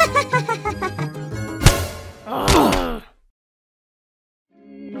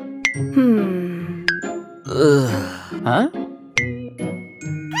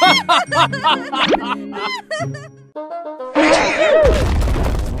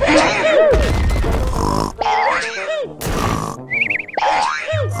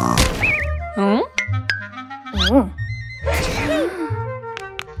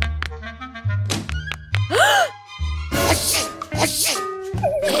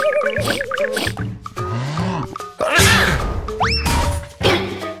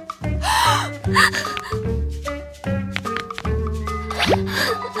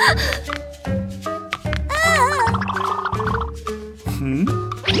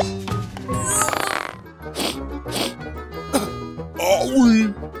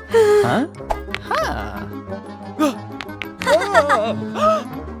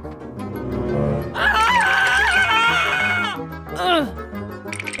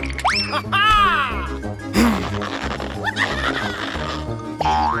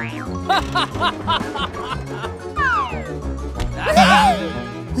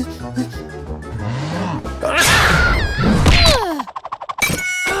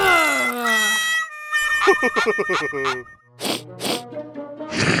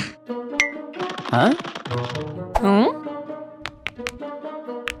 Huh?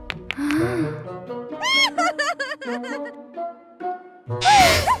 Huh?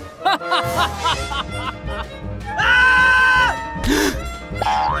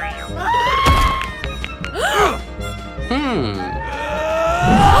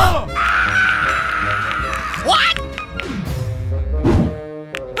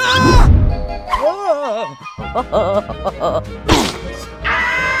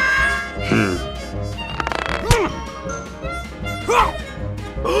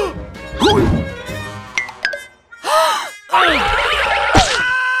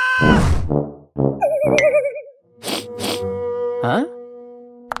 Huh?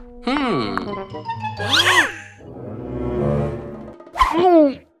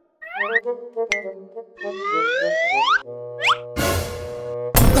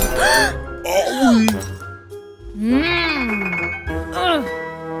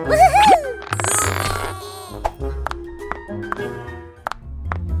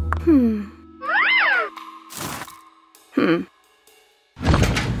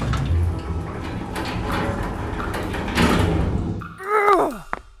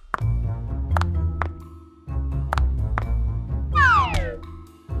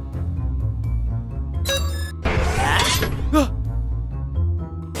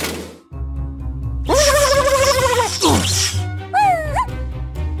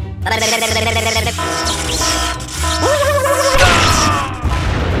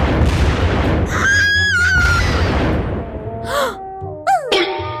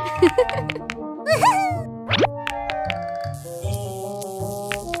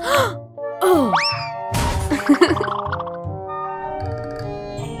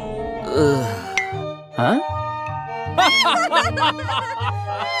 Huh?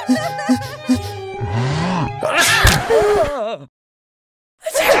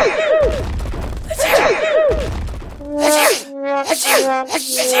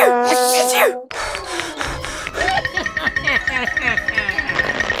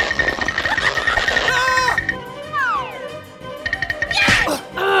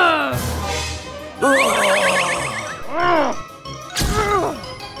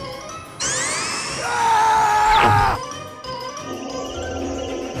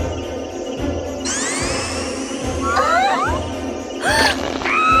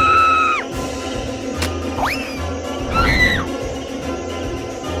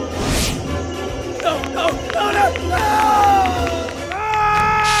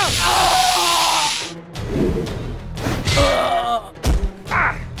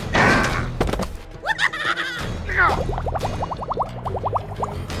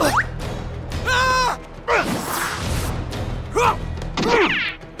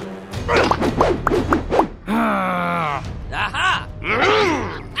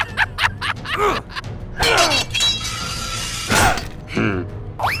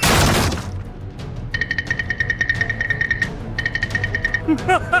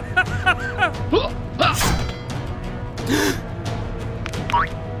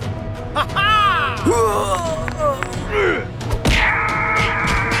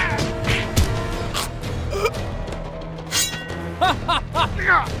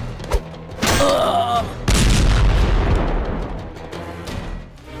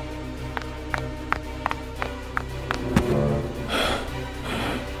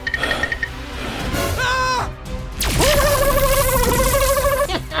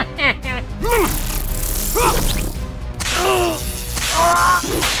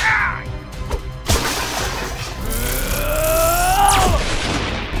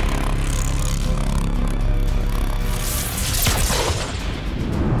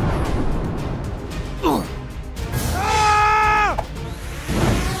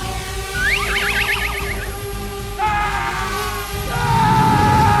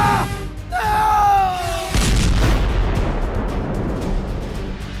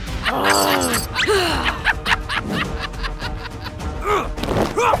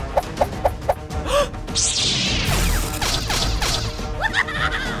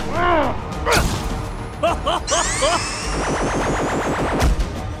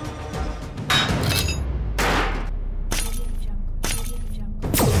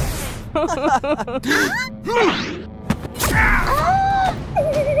 Huh?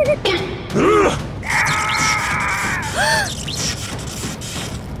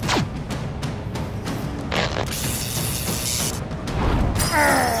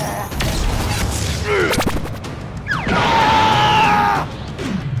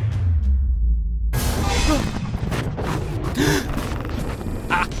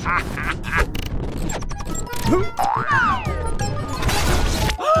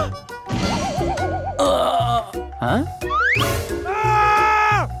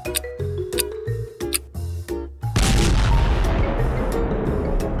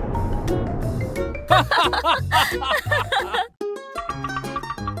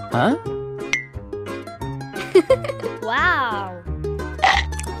 Huh? Wow.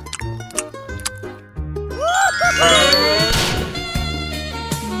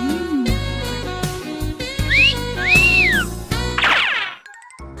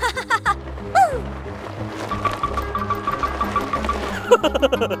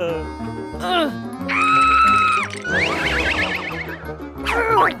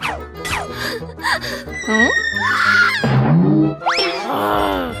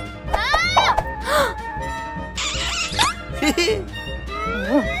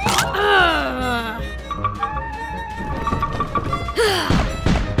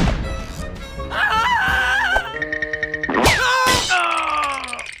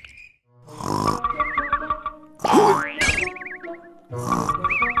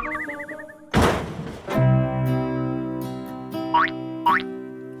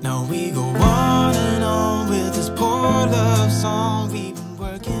 Now we go on and on with this poor love song we've been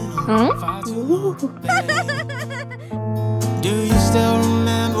working on far too long, babe. Do you still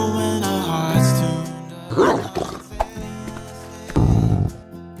remember when our hearts tuned up?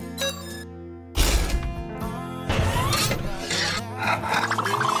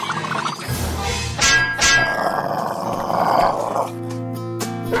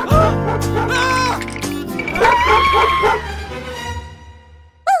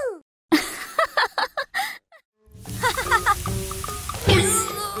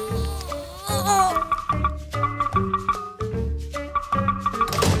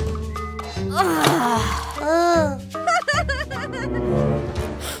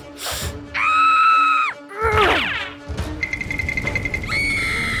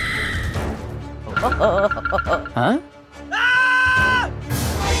 Huh?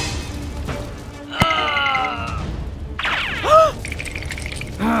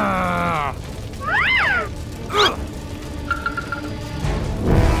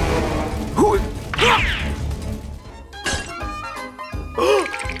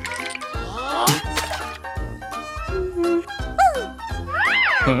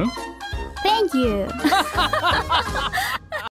 Thank you.